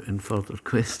on to in further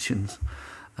questions.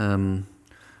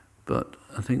 But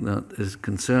I think that is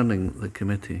concerning the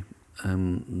committee.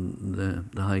 The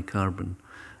high carbon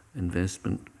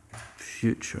investment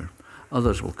future.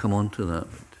 Others will come on to that,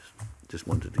 but just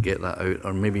wanted to get that out,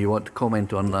 or maybe you want to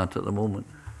comment on that at the moment.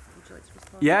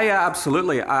 Yeah,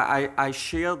 absolutely. I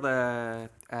share the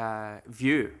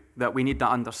view that we need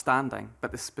that understanding,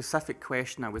 but the specific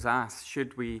question I was asked,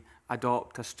 should we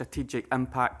adopt a strategic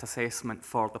impact assessment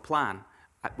for the plan?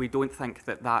 We don't think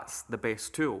that that's the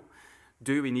best tool.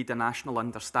 Do we need a national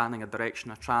understanding of direction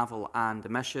of travel and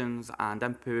emissions and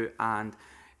input and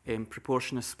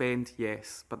proportion of spend?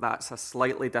 Yes, but that's a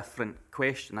slightly different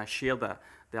question. I share the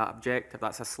objective.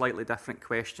 That's a slightly different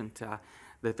question to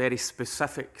the very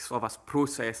specifics of a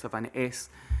process of a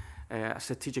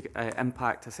strategic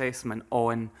impact assessment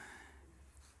on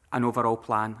an overall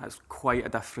plan. It's quite a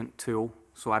different tool.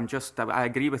 So I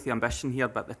agree with the ambition here,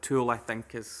 but the tool, I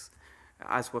think, is,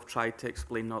 as we've tried to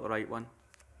explain, not the right one.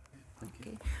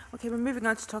 Okay, we're moving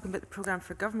on to talking about the programme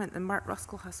for government, and Mark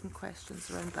Ruskell has some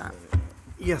questions around that.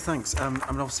 Yeah, thanks. I mean,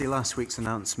 obviously last week's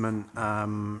announcement,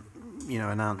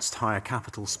 announced higher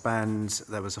capital spend.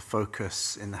 There was a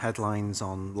focus in the headlines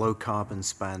on low carbon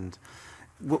spend.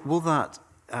 Will that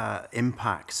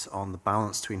impact on the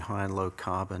balance between high and low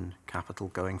carbon capital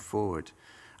going forward?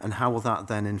 And how will that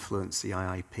then influence the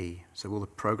IIP? So will the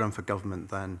programme for government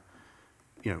then,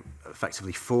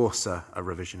 effectively force a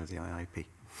revision of the IIP?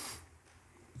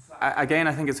 Again,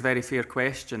 I think it's a very fair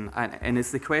question, and it's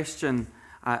the question,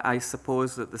 I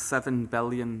suppose, that the 7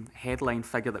 billion headline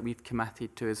figure that we've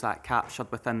committed to, is that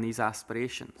captured within these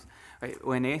aspirations? Right?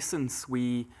 Well, in essence,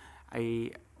 so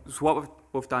what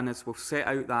we've done is we've set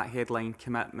out that headline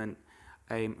commitment,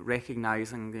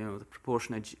 recognising the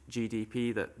proportion of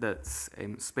GDP that's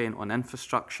spent on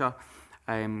infrastructure.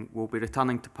 We'll be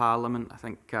returning to Parliament, I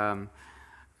think.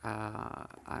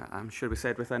 I'm sure we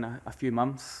said within a few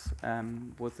months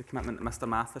was the commitment that Mr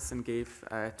Matheson gave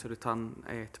to return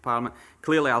to Parliament.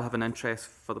 Clearly I'll have an interest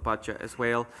for the budget as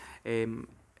well. And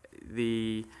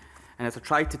as I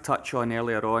tried to touch on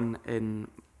earlier on in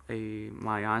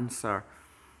my answer,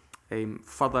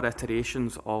 further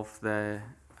iterations of the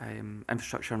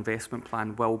infrastructure investment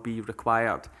plan will be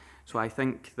required. So I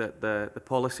think that the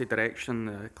policy direction,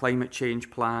 the climate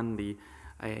change plan, the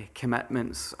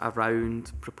commitments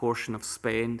around proportion of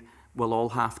spend will all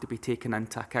have to be taken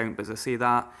into account. But as I say,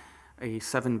 that a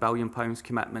 £7 billion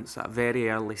commitments at a very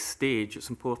early stage, it's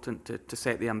important to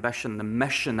set the ambition, the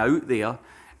mission out there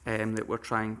that we're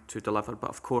trying to deliver. But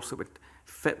of course, it would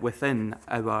fit within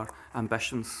our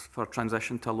ambitions for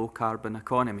transition to a low-carbon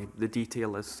economy. The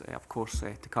detail is, of course,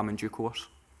 to come in due course.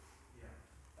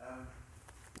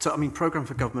 So, I mean, Programme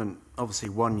for Government, obviously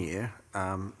 1 year,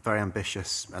 very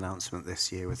ambitious announcement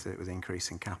this year with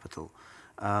increasing capital.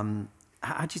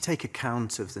 How do you take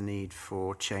account of the need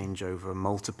for change over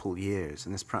multiple years?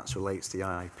 And this perhaps relates to the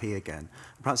IIP again.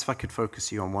 Perhaps if I could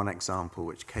focus you on one example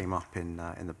which came up in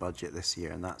the budget this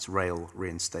year, and that's rail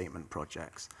reinstatement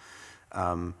projects.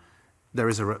 There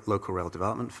is a local rail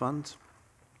development fund.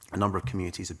 A number of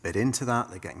communities have bid into that.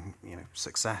 They're getting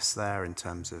success there in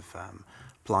terms of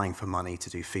applying for money to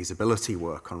do feasibility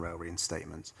work on rail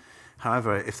reinstatements.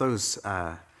 However, if those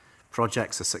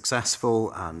projects are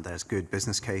successful and there's good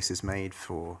business cases made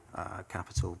for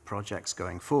capital projects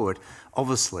going forward,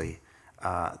 obviously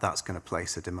that's going to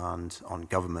place a demand on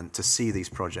government to see these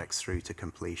projects through to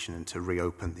completion and to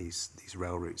reopen these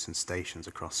rail routes and stations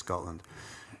across Scotland.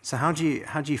 So how do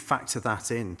you factor that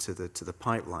into the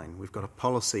pipeline? We've got a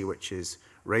policy which is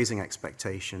raising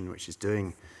expectation, which is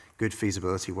doing good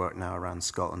feasibility work now around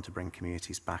Scotland to bring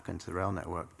communities back into the rail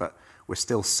network, but we're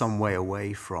still some way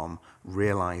away from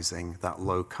realising that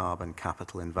low-carbon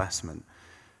capital investment.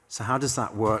 So how does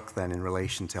that work then in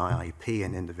relation to IIP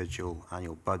and individual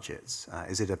annual budgets?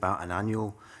 Is it about an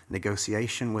annual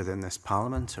negotiation within this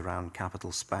Parliament around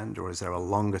capital spend, or is there a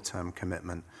longer-term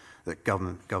commitment that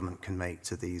government can make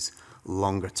to these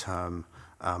longer-term,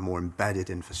 more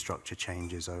embedded infrastructure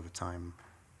changes over time?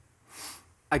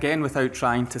 Again, without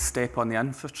trying to step on the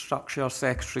Infrastructure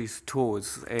Secretary's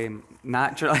toes,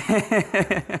 naturally,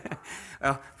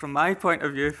 well, from my point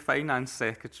of view, Finance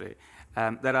Secretary,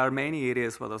 there are many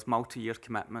areas where there's multi-year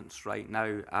commitments right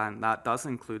now, and that does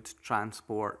include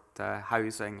transport,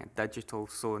 housing, and digital,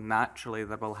 so naturally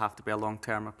there will have to be a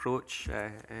long-term approach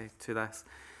to this.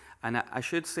 And I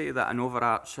should say that an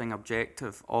overarching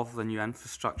objective of the new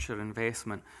infrastructure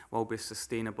investment will be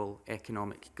sustainable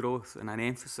economic growth, and an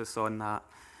emphasis on that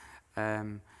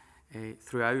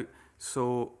throughout.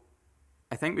 So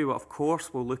I think we will, of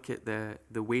course, will look at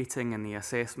the weighting and the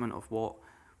assessment of what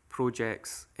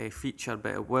projects feature,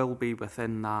 but it will be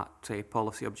within that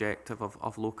policy objective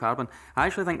of low carbon. I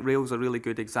actually think rail is a really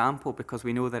good example because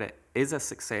we know that it is a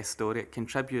success story. It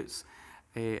contributes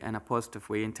in a positive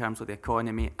way in terms of the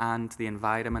economy and the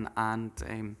environment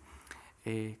and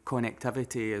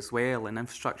connectivity as well and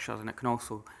infrastructure, and it can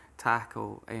also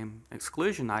tackle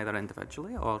exclusion either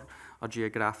individually or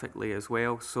geographically as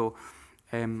well. So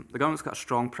the government's got a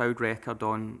strong, proud record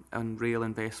on rail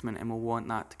investment, and we'll want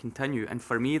that to continue. And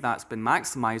for me, that's been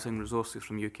maximising resources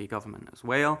from UK government as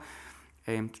well,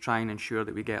 to try and ensure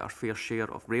that we get our fair share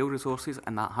of rail resources,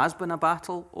 and that has been a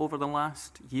battle over the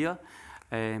last year.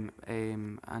 And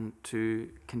to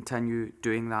continue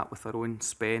doing that with our own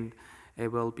spend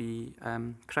will be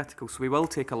critical. So we will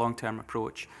take a long-term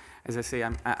approach. As I say,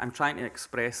 I'm trying to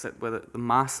express it with the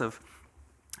massive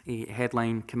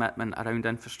headline commitment around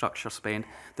infrastructure spend,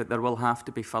 that there will have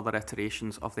to be further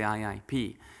iterations of the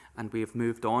IIP. And we have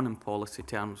moved on in policy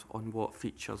terms on what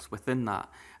features within that.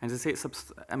 And as I say,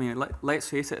 let's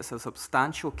face it, it's a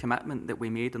substantial commitment that we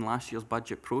made in last year's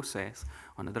budget process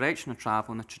on the direction of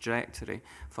travel and the trajectory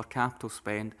for capital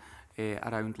spend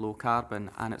around low carbon,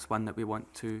 and it's one that we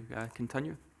want to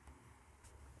continue.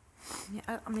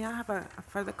 Yeah, I have a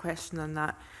further question on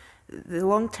that. The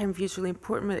long-term view is really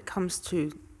important when it comes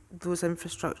to those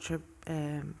infrastructure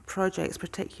projects,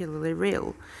 particularly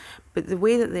rail, but the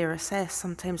way that they're assessed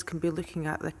sometimes can be looking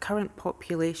at the current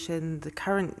population, the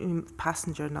current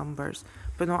passenger numbers,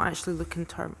 but not actually looking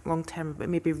long-term, but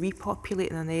maybe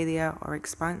repopulating an area or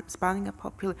expanding a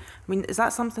population. I mean, is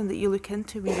that something that you look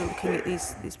into when you're looking at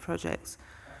these projects?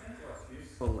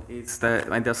 Well, it's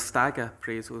there's stagger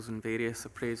appraisals and various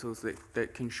appraisals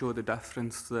that can show the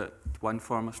difference that one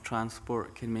form of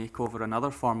transport can make over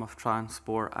another form of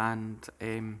transport, and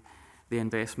the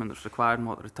investment that's required and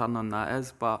what the return on that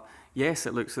is. But yes,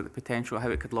 it looks at the potential, how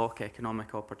it could lock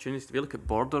economic opportunities. If you look at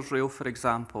Borders Rail, for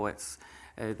example, it's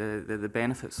the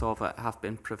benefits of it have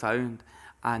been profound,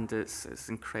 and it's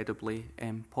incredibly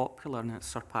popular, and it's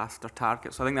surpassed their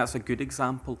target. So I think that's a good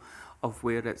example of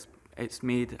where it's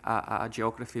made a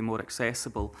geography more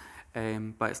accessible,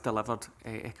 but it's delivered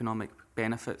economic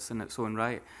benefits in its own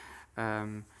right.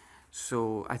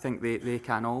 So I think they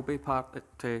can all be part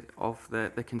of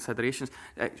the considerations.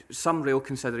 Some rail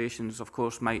considerations, of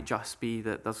course, might just be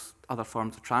that there's other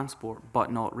forms of transport,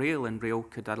 but not rail, and rail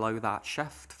could allow that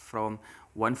shift from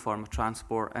one form of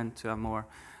transport into a more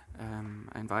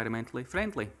environmentally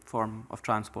friendly form of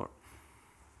transport.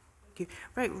 Thank you.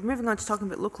 Right, we're moving on to talking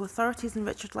about local authorities, and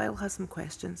Richard Lyle has some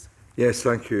questions. Yes,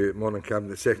 thank you. Morning,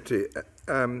 Cabinet Secretary.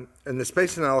 In the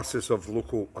space analysis of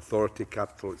local authority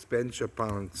capital expenditure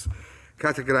plans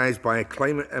categorised by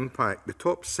climate impact, the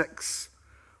top 6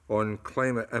 on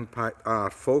climate impact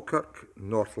are Falkirk,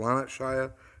 North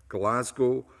Lanarkshire,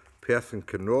 Glasgow, Perth and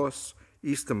Kinross,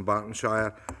 Eastern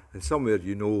Bartonshire, and somewhere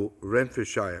you know,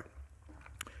 Renfrewshire.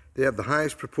 They have the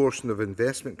highest proportion of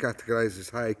investment categorised as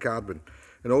high carbon.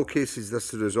 In all cases,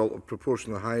 this is a result of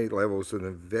proportionally high levels of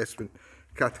investment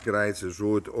categorised as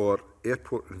road or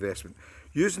airport investment.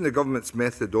 Using the government's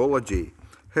methodology,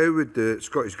 how would the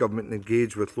Scottish Government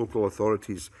engage with local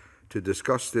authorities to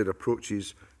discuss their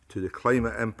approaches to the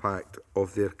climate impact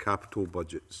of their capital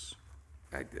budgets?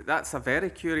 That's a very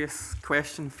curious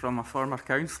question from a former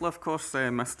councillor, of course,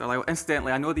 Mr Lyle.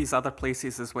 Incidentally, I know these other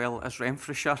places as well as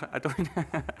Renfrewshire.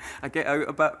 I get out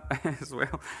a bit as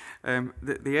well.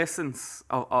 The essence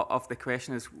of the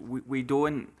question is we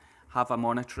don't have a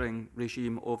monitoring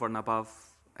regime over and above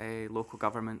local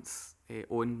governments'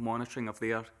 own monitoring of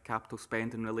their capital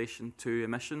spend in relation to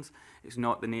emissions. It's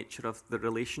not the nature of the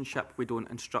relationship. We don't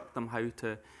instruct them how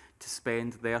to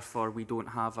spend. Therefore, we don't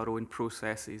have our own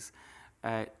processes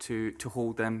to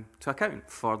hold them to account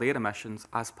for their emissions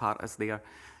as part of their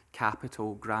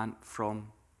capital grant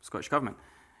from Scottish Government.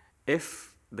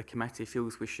 If the committee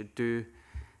feels we should do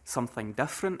something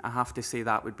different, I have to say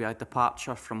that would be a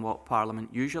departure from what Parliament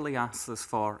usually asks us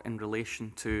for in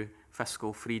relation to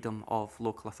fiscal freedom of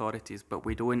local authorities, but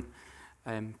we don't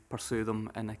pursue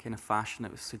them in the kind of fashion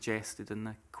that was suggested in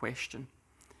the question.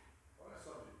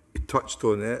 You touched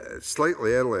on it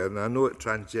slightly earlier, and I know it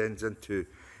transcends into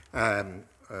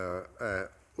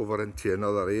over into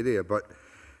another area, but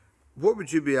what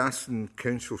would you be asking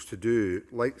councils to do,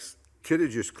 like to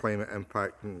reduce climate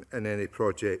impact in any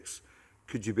projects?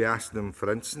 Could you be asking them,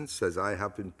 for instance, as I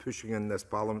have been pushing in this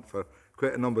Parliament for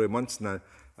quite a number of months now,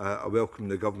 I welcome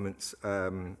the government's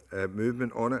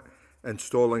movement on it,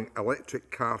 installing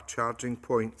electric car charging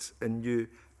points in new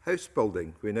house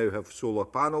building. We now have solar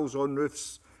panels on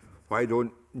roofs. Why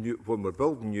don't, when we're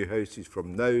building new houses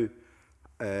from now,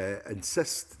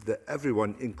 insist that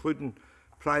everyone, including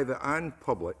private and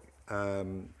public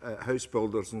house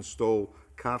builders, install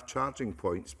car charging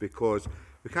points, because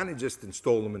we can't just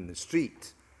install them in the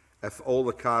street if all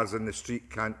the cars in the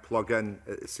street can't plug in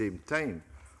at the same time.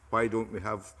 Why don't we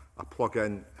have a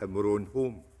plug-in in our own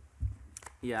home?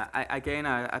 Yeah,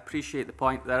 I appreciate the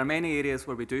point. There are many areas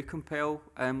where we do compel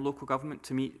local government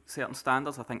to meet certain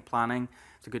standards. I think planning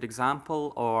is a good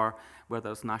example, or where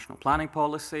there's national planning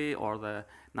policy, or the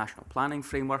national planning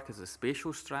framework is a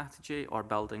spatial strategy, or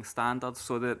building standards.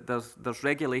 So that there's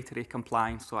regulatory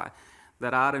compliance. So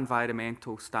there are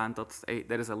environmental standards.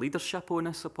 There is a leadership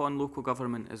onus upon local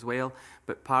government as well,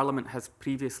 but Parliament has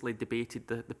previously debated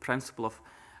the principle of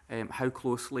how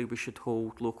closely we should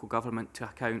hold local government to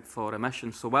account for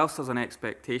emissions. So whilst there's an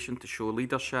expectation to show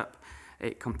leadership,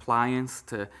 compliance,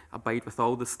 to abide with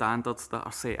all the standards that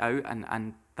are set out,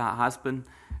 and that has been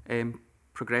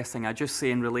progressing, I just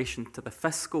say in relation to the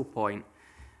fiscal point,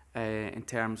 in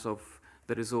terms of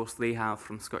the resource they have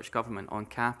from Scottish Government on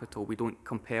capital, we don't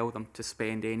compel them to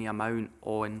spend any amount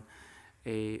on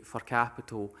for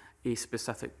capital a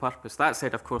specific purpose. That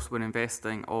said, of course, we're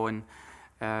investing on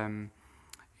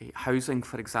housing,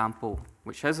 for example,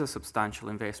 which is a substantial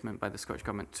investment by the Scottish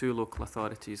Government to local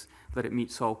authorities, that it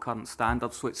meets all current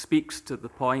standards. So it speaks to the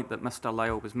point that Mr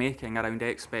Lyle was making around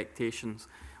expectations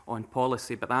on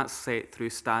policy, but that's set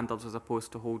through standards as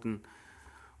opposed to holding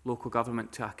local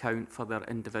government to account for their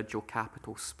individual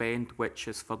capital spend, which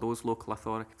is for those local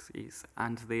authorities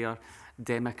and their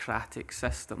democratic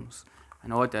systems.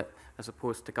 An audit, as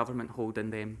opposed to government holding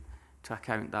them to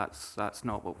account, that's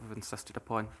not what we've insisted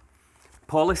upon.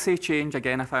 Policy change,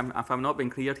 again, if I'm not being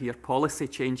clear here, policy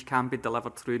change can be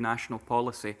delivered through national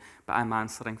policy, but I'm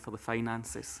answering for the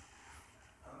finances.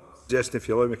 Suggesting, if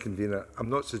you allow me, Convener, I'm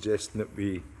not suggesting that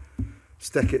we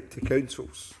stick it to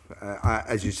councils.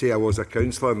 As you say, I was a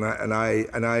councillor, and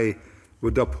I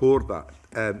would abhor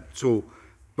that.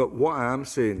 But what I am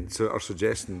saying, or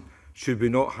suggesting, should we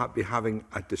not be having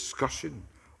a discussion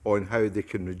on how they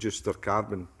can reduce their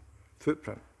carbon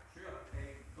footprint?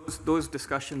 Those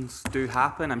discussions do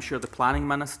happen. I'm sure the Planning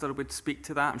Minister would speak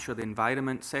to that. I'm sure the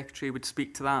Environment Secretary would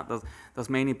speak to that.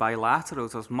 There's many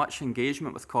bilaterals. There's much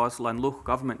engagement with COSLA and local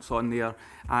governments on their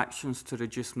actions to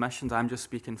reduce emissions. I'm just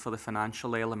speaking for the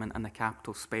financial element and the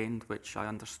capital spend, which I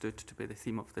understood to be the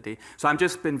theme of the day. So I'm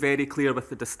just been very clear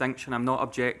with the distinction. I'm not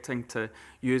objecting to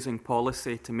using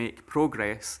policy to make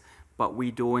progress, but we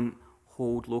don't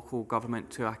hold local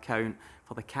government to account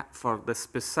for the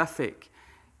specific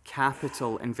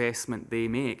capital investment they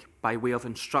make by way of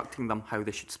instructing them how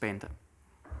they should spend it.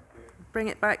 Bring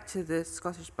it back to the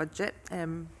Scottish budget.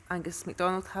 Angus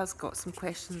MacDonald has got some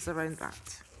questions around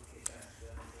that.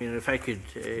 If I could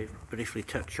briefly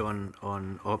touch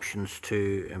on options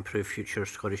to improve future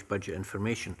Scottish budget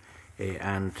information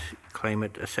and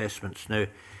climate assessments. Now,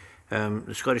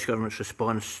 the Scottish Government's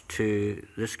response to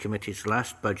this committee's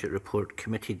last budget report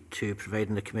committed to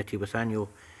providing the committee with annual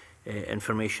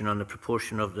information on the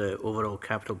proportion of the overall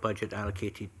capital budget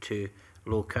allocated to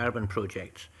low carbon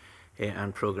projects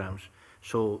and programmes.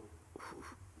 So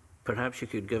perhaps you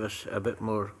could give us a bit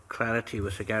more clarity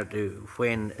with regard to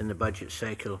when in the budget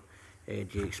cycle do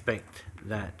you expect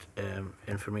that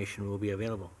information will be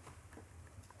available?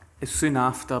 As soon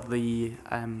after the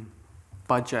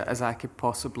budget as I could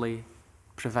possibly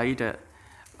provide it.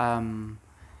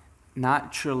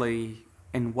 Naturally,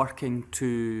 in working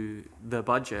to the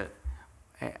budget,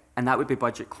 and that would be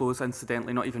budget close,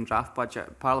 incidentally, not even draft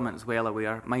budget. Parliament is well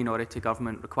aware, minority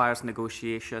government requires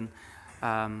negotiation,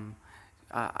 and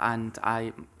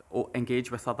I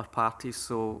engage with other parties,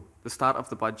 so the start of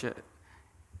the budget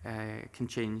can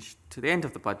change to the end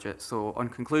of the budget. So on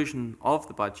conclusion of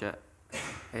the budget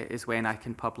is when I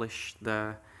can publish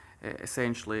the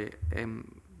essentially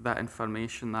that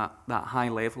information, that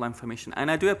high-level information.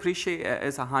 And I do appreciate it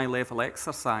is a high-level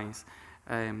exercise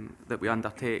that we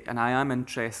undertake, and I am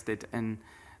interested in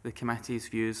the committee's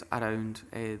views around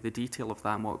the detail of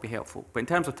that and what would be helpful. But in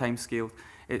terms of timescale,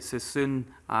 it's as soon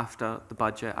after the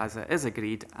budget as it is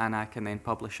agreed, and I can then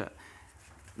publish it.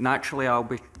 Naturally, I'll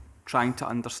be trying to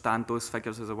understand those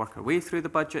figures as I work our way through the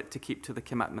budget to keep to the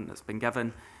commitment that's been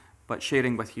given, but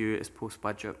sharing with you is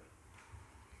post-budget.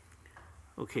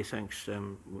 Okay, thanks.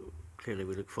 Clearly,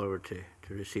 we look forward to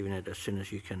receiving it as soon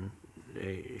as you can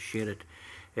share it.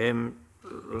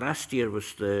 Last year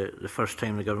was the first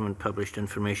time the government published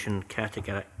information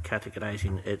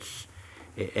categorising its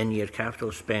in-year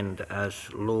capital spend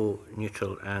as low,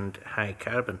 neutral and high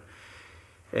carbon.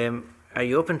 Are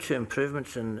you open to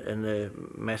improvements in the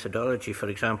methodology, for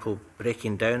example,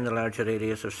 breaking down the larger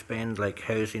areas of spend like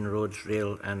housing, roads,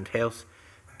 rail and health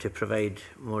to provide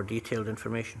more detailed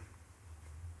information?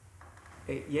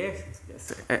 Yes.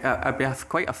 I'd be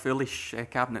quite a foolish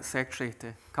cabinet secretary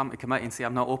to come to committee and say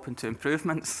I'm not open to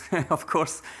improvements. Of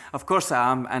course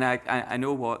I am, and I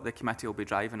know what the committee will be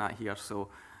driving at here. So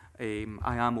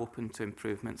I am open to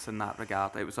improvements in that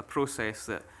regard. It was a process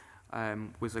that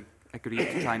was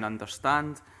agreed to try and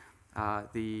understand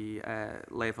the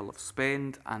level of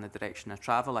spend and the direction of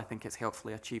travel. I think it's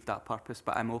helpfully achieved that purpose,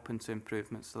 but I'm open to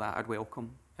improvements to that. I'd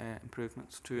welcome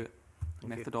improvements to the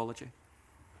methodology.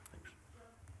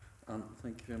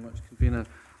 Thank you very much, Convener.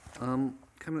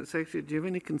 Cabinet Secretary, do you have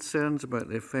any concerns about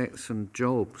the effects on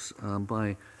jobs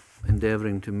by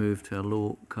endeavouring to move to a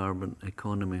low-carbon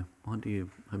economy?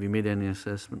 Have you made any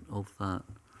assessment of that?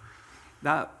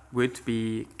 That would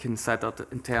be considered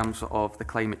in terms of the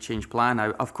climate change plan.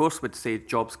 I, of course, would say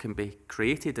jobs can be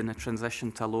created in a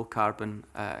transition to a low-carbon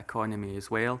economy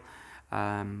as well.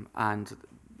 And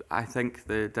I think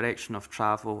the direction of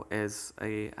travel is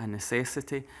a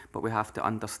necessity, but we have to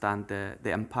understand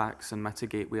the impacts and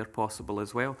mitigate where possible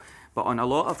as well. But on a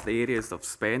lot of the areas of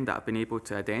spend that I've been able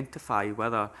to identify,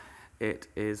 whether it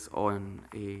is on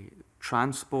a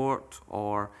transport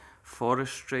or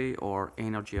forestry or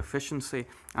energy efficiency,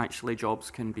 actually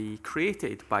jobs can be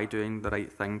created by doing the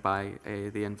right thing by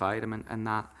the environment in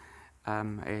that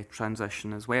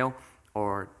transition as well,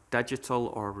 or digital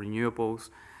or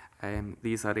renewables.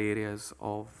 These are areas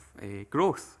of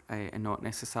growth and not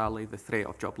necessarily the threat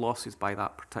of job losses by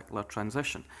that particular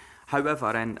transition.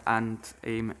 However,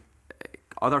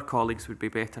 other colleagues would be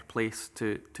better placed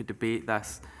to debate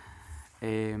this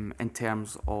in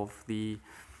terms of the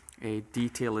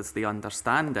detail as they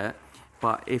understand it.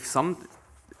 But if some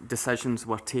decisions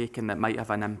were taken that might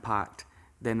have an impact,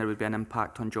 then there would be an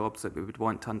impact on jobs that we would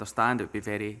want to understand. It would be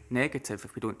very negative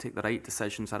if we don't take the right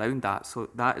decisions around that.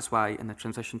 So that is why in the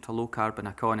transition to low carbon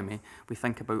economy, we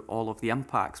think about all of the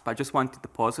impacts. But I just wanted the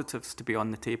positives to be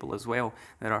on the table as well.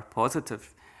 There are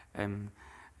positives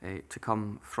to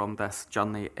come from this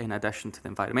journey in addition to the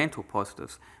environmental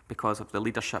positives because of the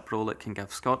leadership role it can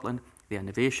give Scotland, the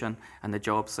innovation and the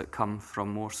jobs that come from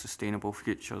more sustainable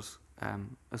futures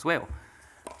as well.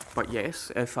 But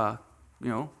yes, if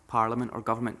Parliament or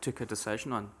government took a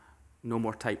decision on no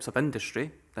more types of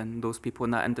industry, then those people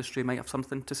in that industry might have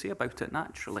something to say about it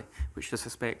naturally, which I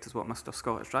suspect is what Mr.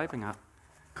 Scott is driving at.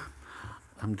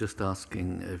 I'm just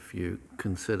asking if you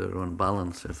consider on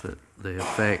balance if the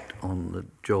effect on the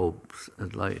jobs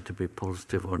is likely to be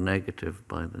positive or negative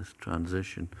by this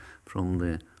transition from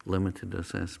the limited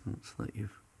assessments that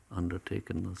you've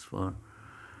undertaken thus far.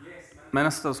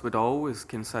 Ministers would always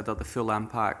consider the full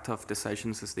impact of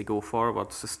decisions as they go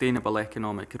forward. Sustainable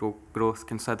economic growth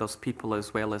considers people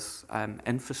as well as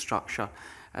infrastructure.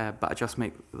 But I just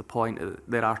make the point that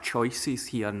there are choices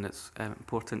here, and it's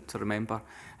important to remember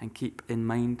and keep in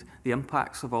mind the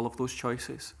impacts of all of those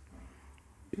choices.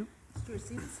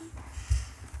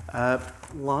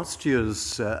 Last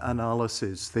year's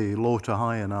analysis, the low to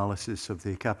high analysis of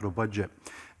the capital budget,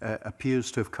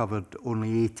 appears to have covered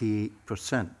only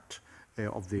 88%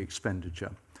 of the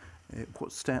expenditure.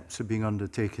 What steps are being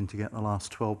undertaken to get the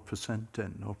last 12%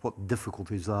 in, or what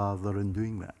difficulties are there in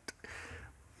doing that?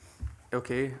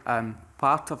 Okay,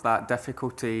 part of that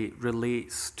difficulty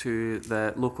relates to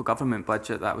the local government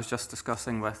budget that I was just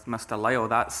discussing with Mr Lyle.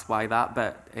 That's why that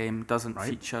bit doesn't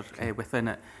feature within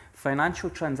it. Financial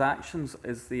transactions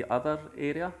is the other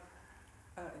area.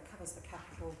 It covers the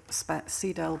capital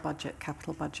CDL budget,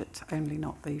 capital budget, only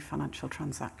not the financial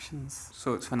transactions.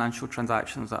 So it's financial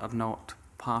transactions that are not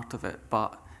part of it,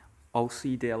 but all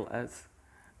CDL is,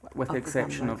 with the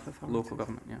exception of local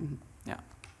government. Yeah. Mm-hmm. Yeah.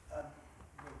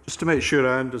 Just to make sure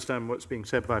I understand what's being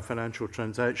said by financial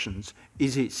transactions,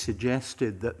 is it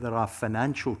suggested that there are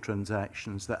financial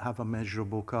transactions that have a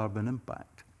measurable carbon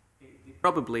impact?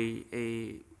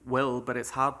 Probably will, but it's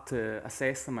hard to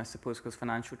assess them, I suppose, because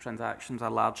financial transactions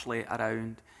are largely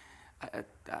around,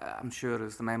 I'm sure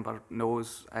as the member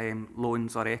knows,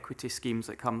 loans or equity schemes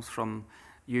that comes from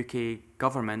UK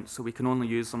government, so we can only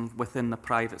use them within the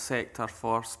private sector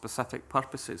for specific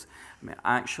purposes. I mean,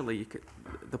 actually,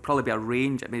 there'll probably be a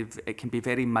range. I mean, it can be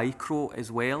very micro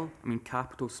as well. I mean,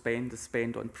 capital spend is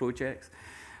spent on projects.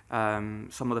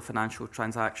 Some of the financial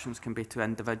transactions can be to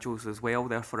individuals as well.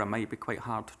 Therefore, it might be quite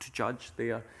hard to judge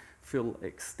their full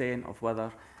extent of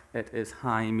whether it is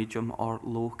high, medium, or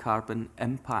low carbon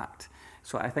impact.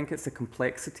 So I think it's the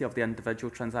complexity of the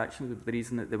individual transactions, the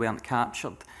reason that they weren't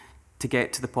captured, to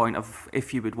get to the point of,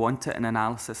 if you would want it in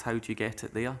analysis, how do you get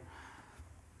it there?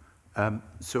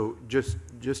 So just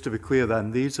to be clear then,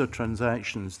 these are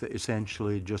transactions that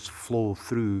essentially just flow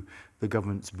through the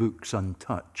government's books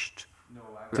untouched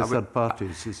to third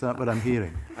parties. Is that what I'm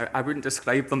hearing? I wouldn't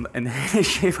describe them in any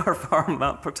shape or form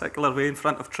that particular way in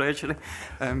front of Treasury,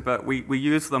 but we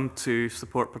use them to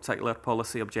support particular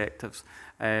policy objectives.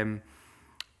 And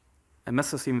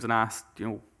Mr Stevenson asked,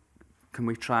 can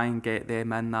we try and get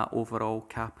them in that overall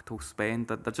capital spend?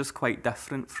 They're just quite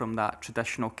different from that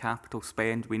traditional capital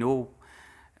spend. We know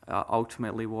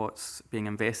ultimately what's being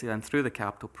invested in through the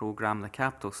capital programme, the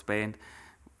capital spend.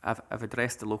 I've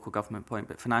addressed the local government point,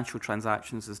 but financial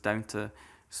transactions is down to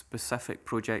specific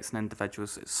projects and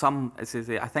individuals.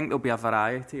 I think there'll be a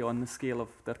variety on the scale of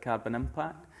their carbon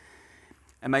impact.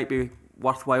 It might be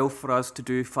worthwhile for us to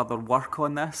do further work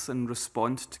on this and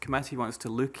respond to committee wants to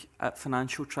look at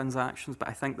financial transactions, but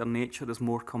I think their nature is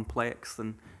more complex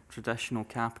than traditional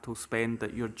capital spend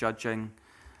that you're judging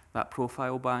that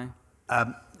profile by.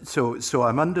 So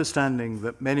I'm understanding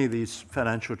that many of these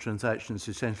financial transactions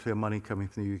essentially are money coming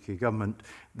from the UK government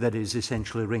that is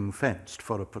essentially ring-fenced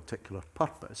for a particular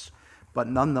purpose, but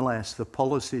nonetheless the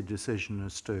policy decision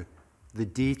as to the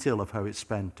detail of how it's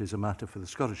spent is a matter for the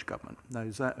Scottish Government. Now,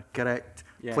 is that a correct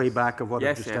playback of what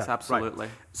I've just said? Yes, absolutely.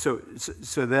 Right.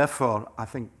 So therefore, I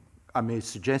think I may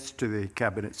suggest to the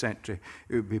Cabinet Secretary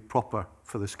it would be proper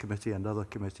for this committee and other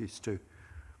committees to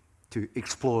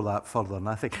explore that further. And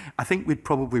I think we'd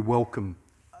probably welcome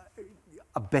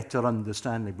a better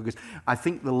understanding, because I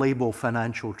think the label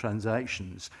financial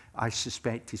transactions, I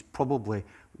suspect, is probably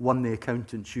one the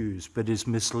accountants use, but is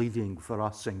misleading for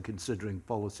us in considering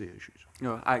policy issues.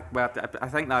 I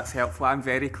think that's helpful. I'm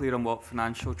very clear on what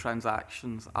financial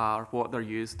transactions are, what they're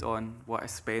used on, what I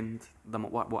spend them,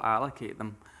 what I allocate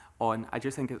them on. I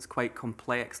just think it's quite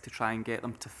complex to try and get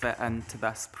them to fit into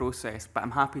this process, but I'm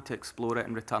happy to explore it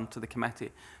and return to the committee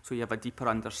so you have a deeper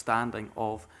understanding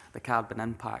of the carbon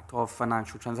impact of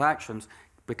financial transactions,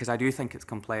 because I do think it's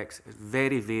complex, it's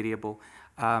very variable.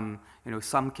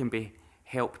 Some can be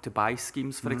help to buy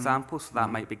schemes, for example, so that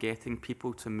might be getting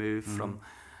people to move from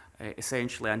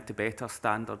essentially into better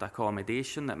standard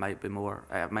accommodation that might be more,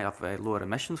 might have lower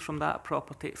emissions from that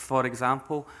property, for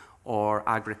example, or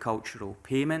agricultural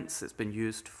payments. It's been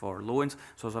used for loans.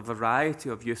 So there's a variety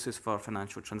of uses for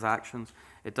financial transactions.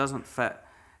 It doesn't fit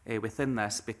within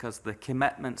this because the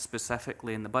commitment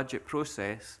specifically in the budget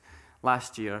process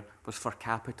last year was for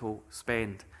capital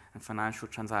spend, and financial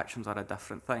transactions are a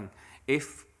different thing.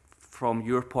 If from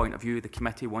your point of view, the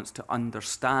committee wants to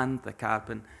understand the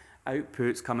carbon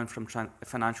outputs coming from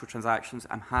financial transactions,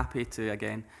 I'm happy to,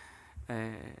 again,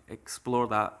 explore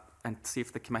that and see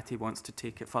if the committee wants to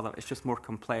take it further. It's just more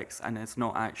complex and it's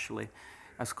not actually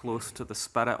as close to the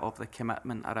spirit of the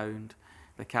commitment around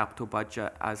the capital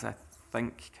budget as I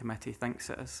think committee thinks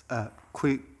it is.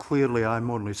 Clearly,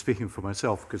 I'm only speaking for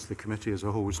myself because the committee as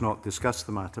a whole has not discussed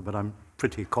the matter, but I'm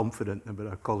pretty confident that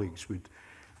our colleagues would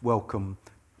welcome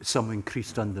some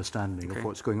increased understanding of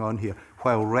what's going on here,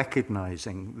 while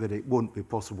recognising that it won't be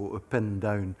possible to pin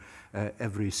down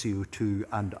every CO2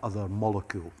 and other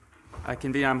molecule.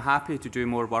 Convener, I'm happy to do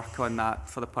more work on that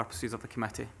for the purposes of the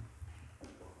committee.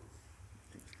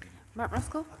 Mark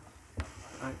Ruskell?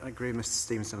 I agree with Mr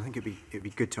Stevenson. I think it'd be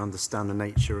good to understand the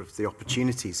nature of the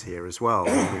opportunities here as well.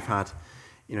 We've had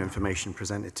information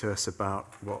presented to us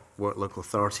about what local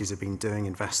authorities have been doing,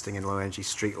 investing in low energy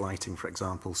street lighting, for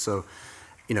example. So,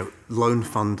 loan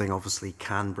funding obviously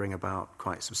can bring about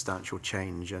quite substantial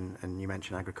change, and you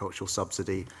mentioned agricultural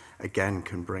subsidy, again,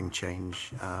 can bring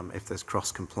change if there's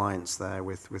cross-compliance there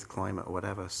with climate or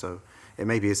whatever. So it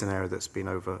maybe is an area that's been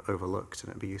overlooked, and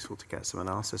it'd be useful to get some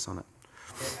analysis on it.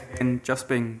 And just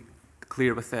being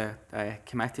clear with the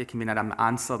committee convener, I'm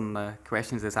answering the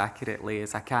questions as accurately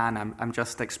as I can. I'm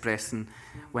just expressing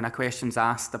when a question's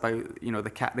asked about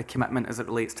the commitment as it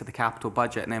relates to the capital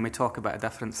budget, and then we talk about a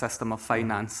different system of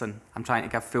finance, and I'm trying to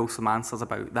give fulsome answers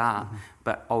about that,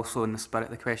 but also in the spirit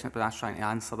of the question, but I'm trying to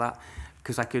answer that.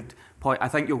 Because I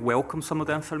think you'll welcome some of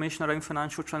the information around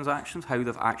financial transactions, how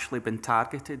they've actually been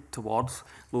targeted towards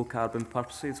low carbon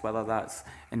purposes, whether that's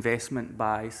investment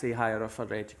by, say, higher or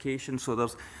further education. So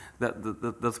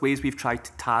there's ways we've tried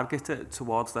to target it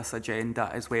towards this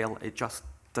agenda as well. It just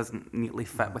doesn't neatly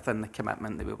fit within the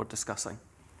commitment that we were discussing.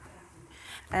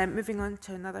 Moving on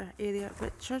to another area,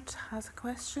 Richard has a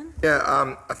question.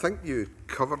 Yeah, I think you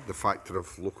covered the factor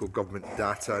of local government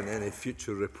data and any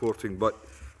future reporting, but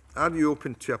are you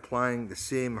open to applying the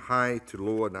same high to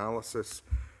low analysis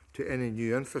to any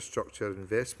new infrastructure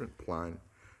investment plan?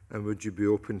 And would you be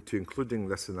open to including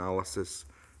this analysis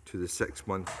to the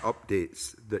 6-month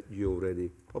updates that you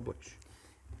already publish?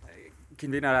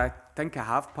 Convener, I think I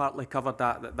have partly covered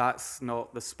that's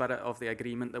not the spirit of the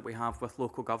agreement that we have with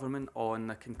local government on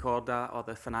the Concordat or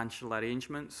the financial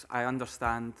arrangements. I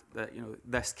understand that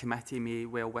this committee may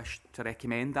well wish to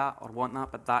recommend that or want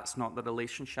that, but that's not the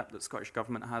relationship that Scottish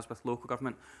Government has with local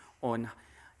government on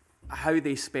how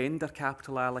they spend their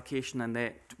capital allocation and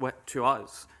that to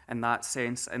us in that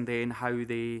sense, and then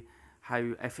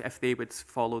if they would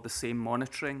follow the same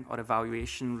monitoring or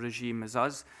evaluation regime as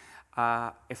us.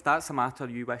 If that's a matter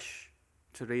you wish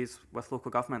to raise with local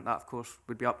government, that of course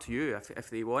would be up to you. If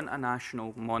they want a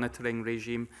national monitoring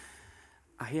regime,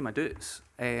 I hear my dues.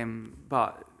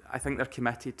 But I think they're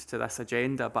committed to this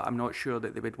agenda, but I'm not sure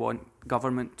that they would want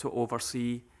government to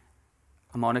oversee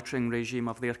a monitoring regime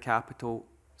of their capital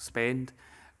spend.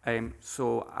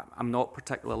 So I'm not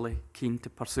particularly keen to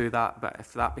pursue that, but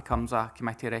if that becomes a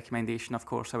committee recommendation, of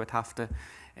course I would have to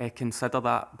consider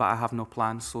that, but I have no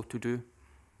plans so to do.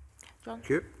 John? Thank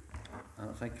you.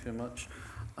 Thank you very much.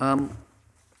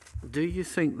 Do you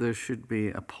think there should be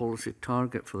a policy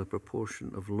target for the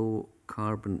proportion of low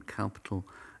carbon capital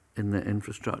in the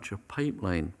infrastructure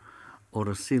pipeline, or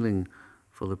a ceiling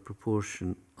for the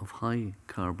proportion of high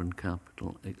carbon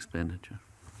capital expenditure?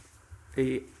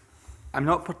 I'm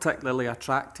not particularly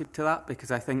attracted to that,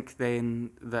 because I think then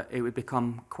that it would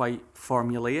become quite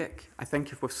formulaic. I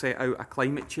think if we've set out a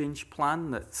climate change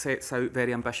plan that sets out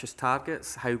very ambitious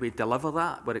targets, how we deliver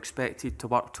that, we're expected to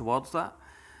work towards that.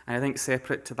 And I think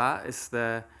separate to that is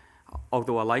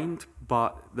although aligned,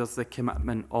 but there's the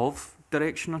commitment of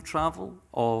direction of travel,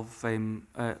 of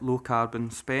low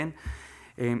carbon spend.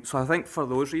 So I think for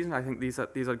those reasons, I think these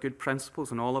are good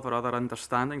principles, and all of our other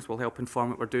understandings will help inform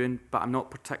what we're doing, but I'm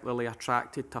not particularly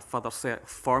attracted to a further set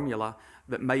formula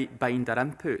that might bind our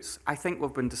inputs. I think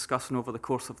we've been discussing over the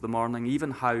course of the morning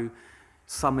even how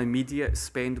some immediate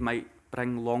spend might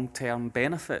bring long-term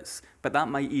benefits, but that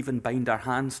might even bind our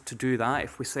hands to do that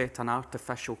if we set an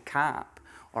artificial cap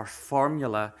or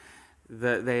formula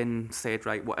that then said,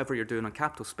 right, whatever you're doing on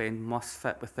capital spend must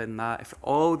fit within that. If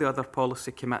all the other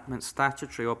policy commitments,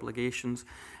 statutory obligations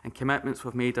and commitments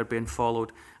we've made are being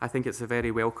followed, I think it's a very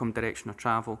welcome direction of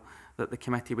travel that the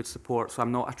committee would support. So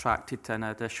I'm not attracted to an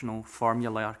additional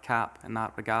formula or cap in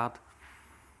that regard.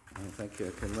 Thank you.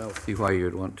 I can well see why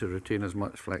you'd want to retain as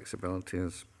much flexibility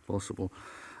as possible.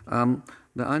 The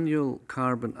annual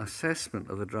carbon assessment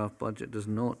of the draft budget does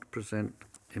not present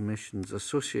emissions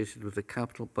associated with the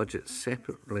capital budget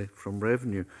separately from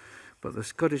revenue, but the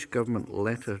Scottish Government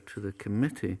letter to the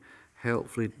committee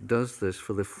helpfully does this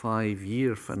for the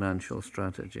 5-year financial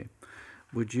strategy.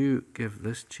 Would you give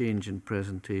this change in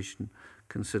presentation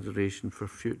consideration for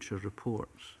future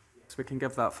reports? So we can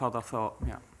give that further thought,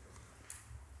 yeah.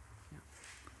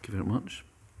 Thank you very much.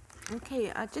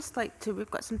 Okay, I'd just like to,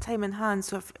 we've got some time in hand,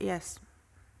 so if, yes.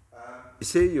 You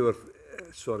say you were,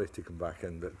 sorry to come back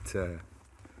in, but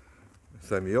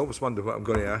Sam, you always wonder what I'm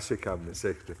going to ask the Cabinet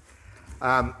Secretary.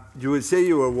 You would say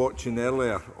you were watching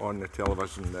earlier on the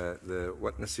television the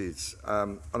witnesses.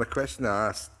 On a question I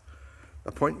asked,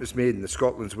 a point was made in the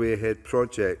Scotland's Way Ahead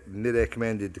project, and they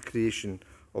recommended the creation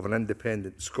of an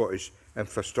independent Scottish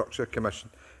Infrastructure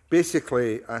Commission.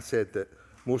 Basically, I said that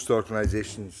most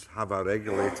organisations have a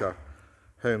regulator.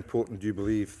 How important do you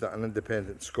believe that an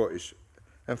independent Scottish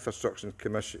Infrastructure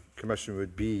Commission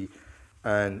would be,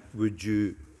 and would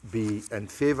you be in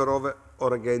favour of it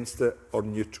or against it or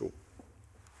neutral?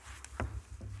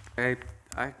 I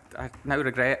now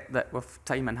regret that with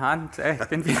time in hand,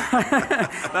 that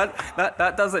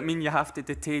doesn't mean you have to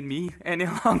detain me any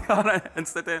longer,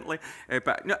 incidentally.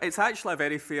 But no, it's actually a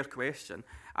very fair question.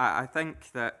 I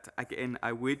think that, again,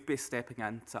 I would be stepping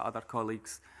into other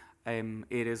colleagues'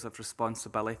 areas of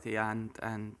responsibility and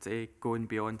going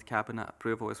beyond Cabinet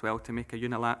approval as well to make a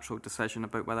unilateral decision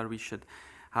about whether we should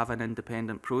have an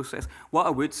independent process. What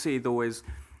I would say, though, is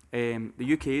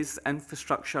the UK's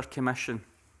Infrastructure Commission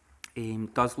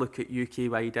does look at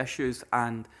UK-wide issues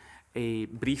and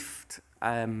briefed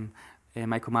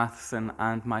Michael Matheson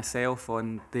and myself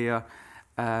on their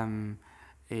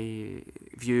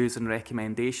views and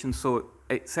recommendations. So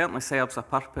it certainly serves a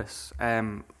purpose.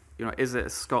 You know, is it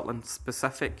Scotland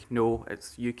specific? No,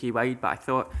 it's UK-wide, but I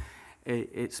thought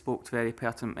it spoke to very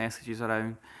pertinent messages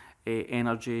around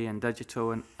energy and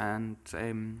digital and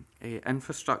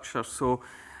infrastructure. So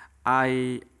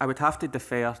I would have to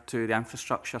defer to the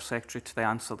Infrastructure Secretary to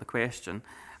answer the question.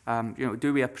 You know,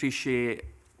 do we appreciate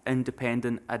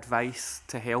independent advice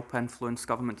to help influence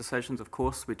government decisions? Of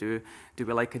course we do. Do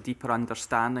we like a deeper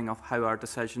understanding of how our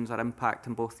decisions are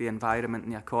impacting both the environment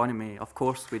and the economy? Of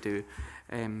course we do.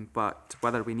 But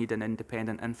whether we need an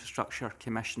independent Infrastructure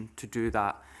Commission to do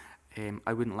that,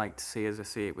 I wouldn't like to say, as I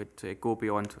say, it would go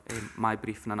beyond my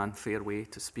brief in an unfair way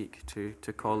to speak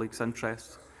to colleagues'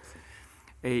 interests.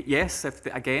 Yes, if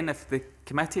the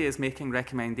committee is making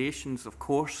recommendations, of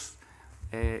course,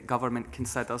 government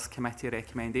considers committee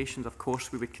recommendations. Of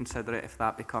course, we would consider it if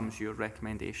that becomes your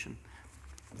recommendation.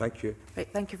 Thank you. Right,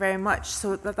 thank you very much.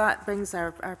 So that brings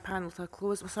our panel to a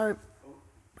close. Well, sorry,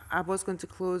 I was going to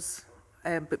close,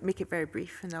 but make it very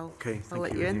brief, and I'll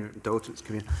let you in. Your indulgence,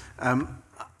 come in.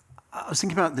 I was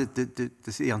thinking about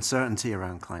the uncertainty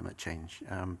around climate change,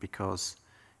 because,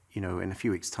 you know, in a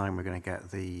few weeks' time, we're going to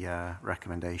get the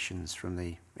recommendations from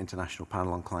the International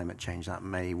Panel on Climate Change that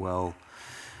may well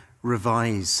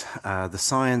revise the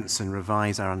science and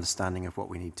revise our understanding of what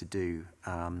we need to do.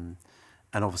 And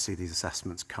obviously, these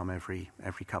assessments come every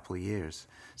couple of years.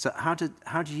 So how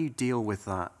do you deal with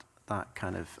that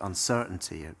kind of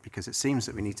uncertainty? Because it seems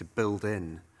that we need to build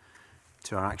in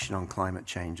to our action on climate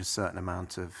change a certain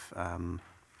amount of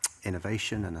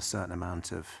innovation and a certain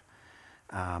amount of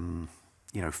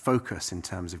focus in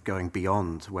terms of going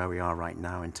beyond where we are right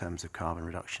now in terms of carbon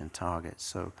reduction targets.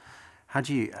 So how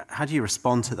do you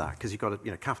respond to that? Because you've got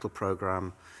a capital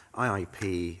program,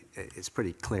 IIP. It's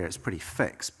pretty clear, it's pretty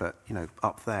fixed, but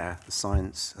up there the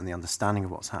science and the understanding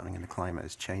of what's happening in the climate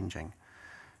is changing.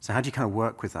 So how do you kind of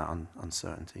work with that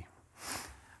uncertainty?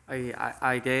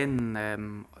 Again,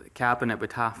 the Cabinet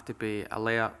would have to be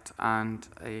alert and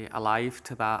alive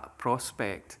to that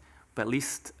prospect. But at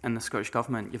least in the Scottish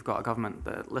Government, you've got a government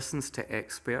that listens to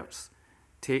experts,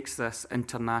 takes this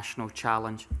international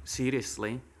challenge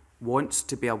seriously, wants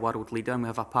to be a world leader, and we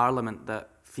have a Parliament that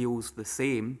feels the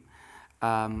same,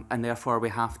 and therefore we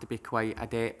have to be quite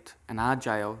adept and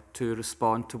agile to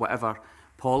respond to whatever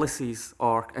policies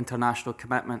or international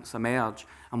commitments emerge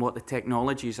and what the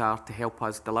technologies are to help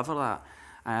us deliver that.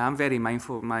 I'm very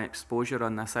mindful of my exposure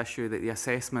on this issue, that the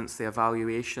assessments, the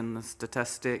evaluation, the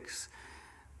statistics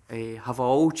have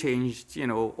all changed,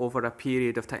 over a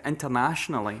period of time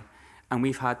internationally, and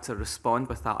we've had to respond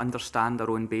with that, understand our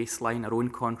own baseline, our own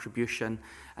contribution,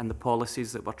 and the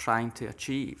policies that we're trying to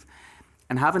achieve.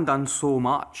 And having done so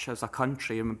much as a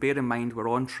country, and bear in mind we're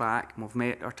on track, and we've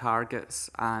met our targets,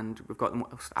 and we've got,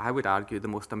 I would argue, the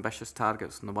most ambitious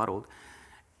targets in the world,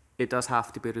 it does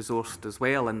have to be resourced as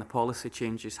well, and the policy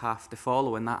changes have to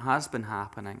follow, and that has been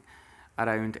happening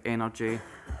around energy,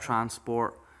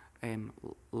 transport,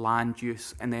 land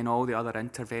use, and then all the other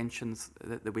interventions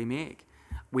that we make.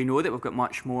 We know that we've got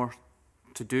much more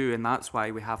to do, and that's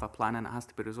why we have a plan, and it has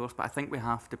to be resourced. But I think we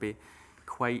have to be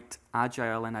quite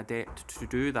agile and adept to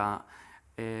do that.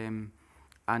 And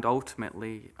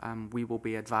ultimately, we will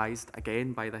be advised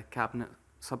again by the Cabinet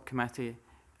Subcommittee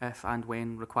if and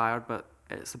when required, but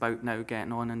it's about now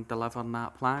getting on and delivering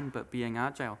that plan, but being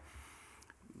agile.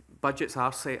 Budgets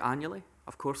are set annually,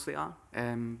 of course they are,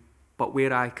 but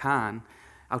where I can,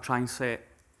 I'll try and set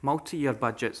multi-year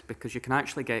budgets because you can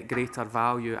actually get greater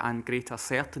value and greater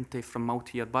certainty from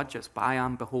multi-year budgets, but I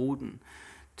am beholden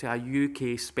to a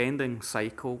UK spending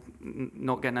cycle,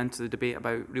 not getting into the debate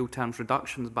about real terms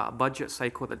reductions, but a budget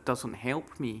cycle that doesn't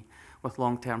help me with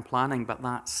long-term planning. But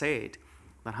that said,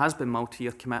 there has been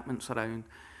multi-year commitments around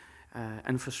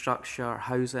infrastructure,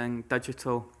 housing,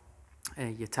 digital,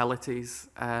 utilities,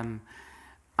 and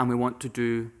we want to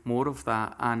do more of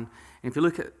that. And if you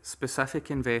look at specific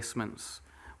investments,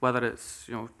 whether it's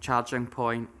charging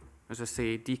point, as I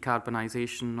say,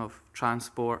 decarbonisation of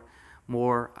transport,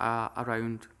 more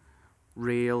around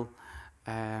rail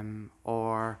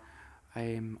or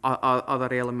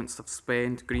other elements of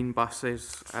spend, green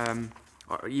buses,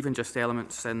 or even just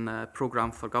elements in the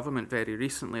programme for government very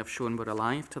recently have shown we're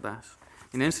alive to this.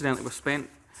 And incidentally, we're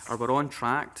on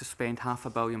track to spend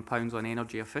 £500 million on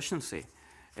energy efficiency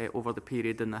over the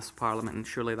period in this Parliament, and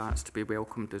surely that's to be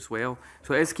welcomed as well.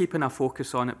 So it is keeping a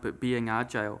focus on it, but being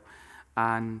agile.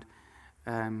 And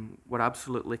we're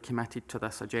absolutely committed to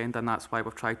this agenda, and that's why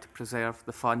we've tried to preserve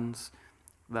the funds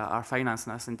that are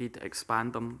financing this, indeed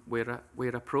expand them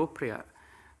where appropriate.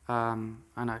 And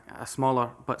a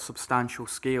smaller but substantial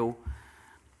scale,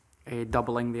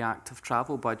 doubling the active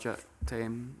travel budget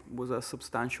was a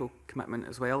substantial commitment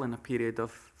as well in a period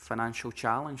of financial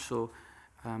challenge. So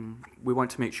we want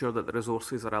to make sure that the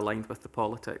resources are aligned with the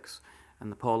politics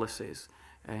and the policies.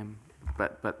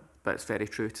 But it's very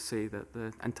true to say that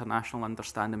the international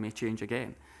understanding may change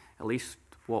again. At least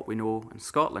what we know in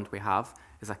Scotland we have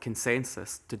is a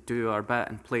consensus to do our bit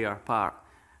and play our part,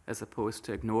 as opposed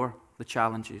to ignore the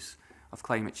challenges of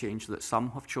climate change that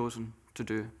some have chosen to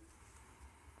do.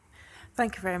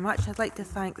 Thank you very much. I'd like to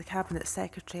thank the Cabinet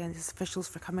Secretary and his officials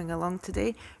for coming along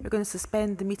today. We're going to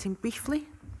suspend the meeting briefly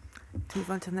to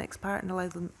move on to the next part and allow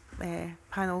the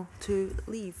panel to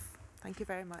leave. Thank you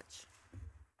very much.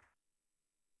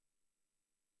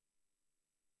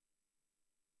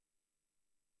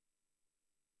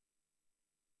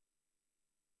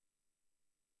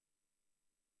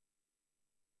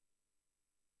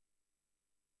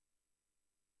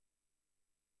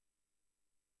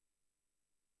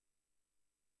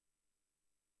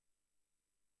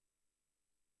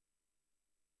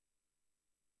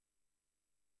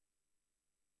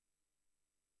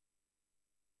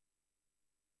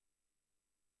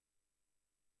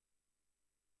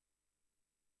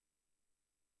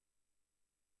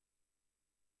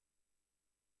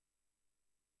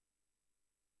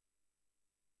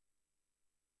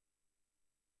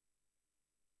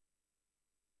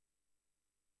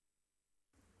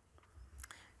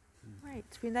 Right,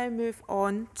 we now move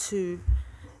on to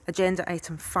agenda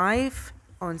item 5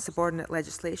 on subordinate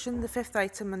legislation. The fifth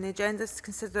item on the agenda is to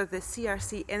consider the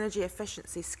CRC Energy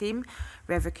Efficiency Scheme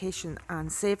Revocation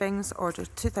and Savings Order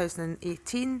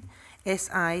 2018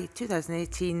 SI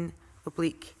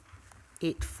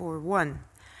 2018/841.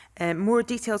 More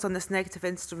details on this negative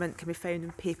instrument can be found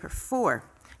in paper 4.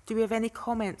 Do we have any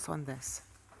comments on this?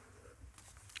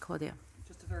 Claudia.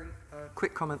 Just a very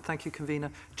quick comment, thank you,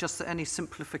 Convener. Just that any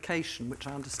simplification, which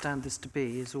I understand this to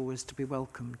be, is always to be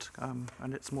welcomed,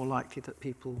 and it's more likely that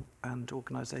people and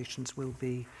organisations will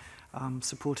be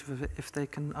supportive of it if they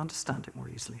can understand it more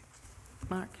easily.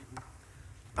 Mark?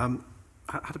 I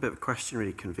had a bit of a question,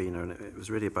 really, Convener, and it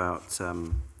was really about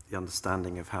the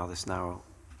understanding of how this now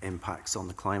impacts on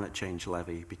the climate change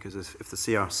levy, because if the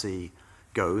CRC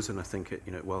goes, and I think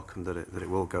it welcome that it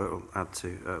will go, it will add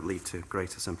to lead to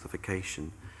greater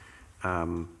simplification,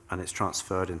 and it's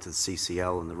transferred into the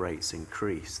CCL and the rates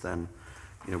increase, then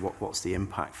what's the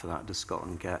impact for that? Does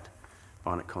Scotland get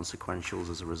Barnett consequentials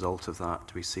as a result of that?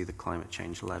 Do we see the climate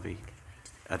change levy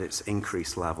at its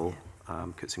increased level,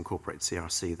 because it's incorporated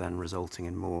CRC, then resulting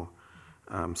in more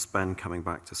spend coming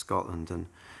back to Scotland? And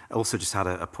I also just had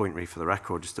a point really for the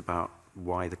record just about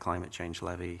why the climate change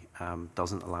levy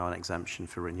doesn't allow an exemption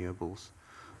for renewables,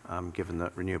 given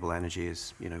that renewable energy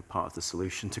is part of the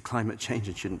solution to climate change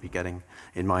and shouldn't be getting,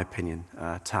 in my opinion,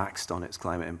 taxed on its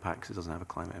climate impact because it doesn't have a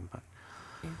climate impact.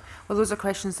 Yeah. Well, those are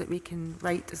questions that we can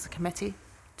write as a committee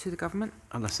to the government.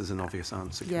 Unless there's an obvious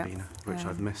answer, Convener, which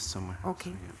I've missed somewhere.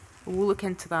 Okay. So, yeah. We'll look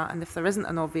into that, and if there isn't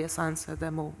an obvious answer,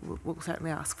 then we'll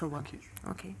certainly ask for one.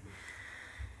 Okay.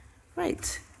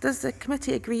 Right. Does the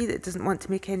committee agree that it doesn't want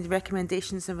to make any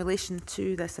recommendations in relation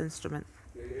to this instrument?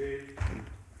 Okay.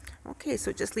 Okay, so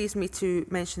it just leaves me to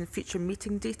mention future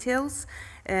meeting details.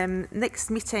 Next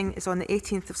meeting is on the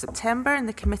 18th of September, and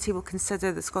the committee will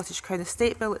consider the Scottish Crown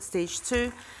Estate Bill at stage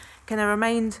 2. Can I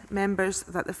remind members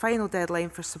that the final deadline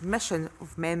for submission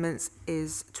of amendments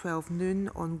is 12 noon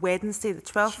on Wednesday, the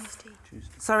 12th?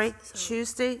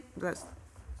 Tuesday.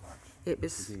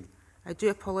 I do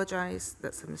apologise,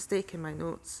 that's a mistake in my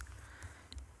notes.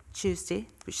 Tuesday,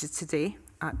 which is today,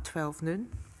 at 12 noon.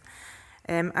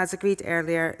 As agreed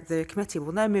earlier, the committee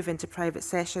will now move into private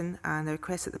session, and the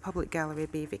request that the public gallery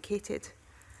be vacated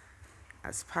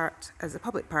as the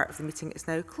public part of the meeting is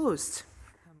now closed.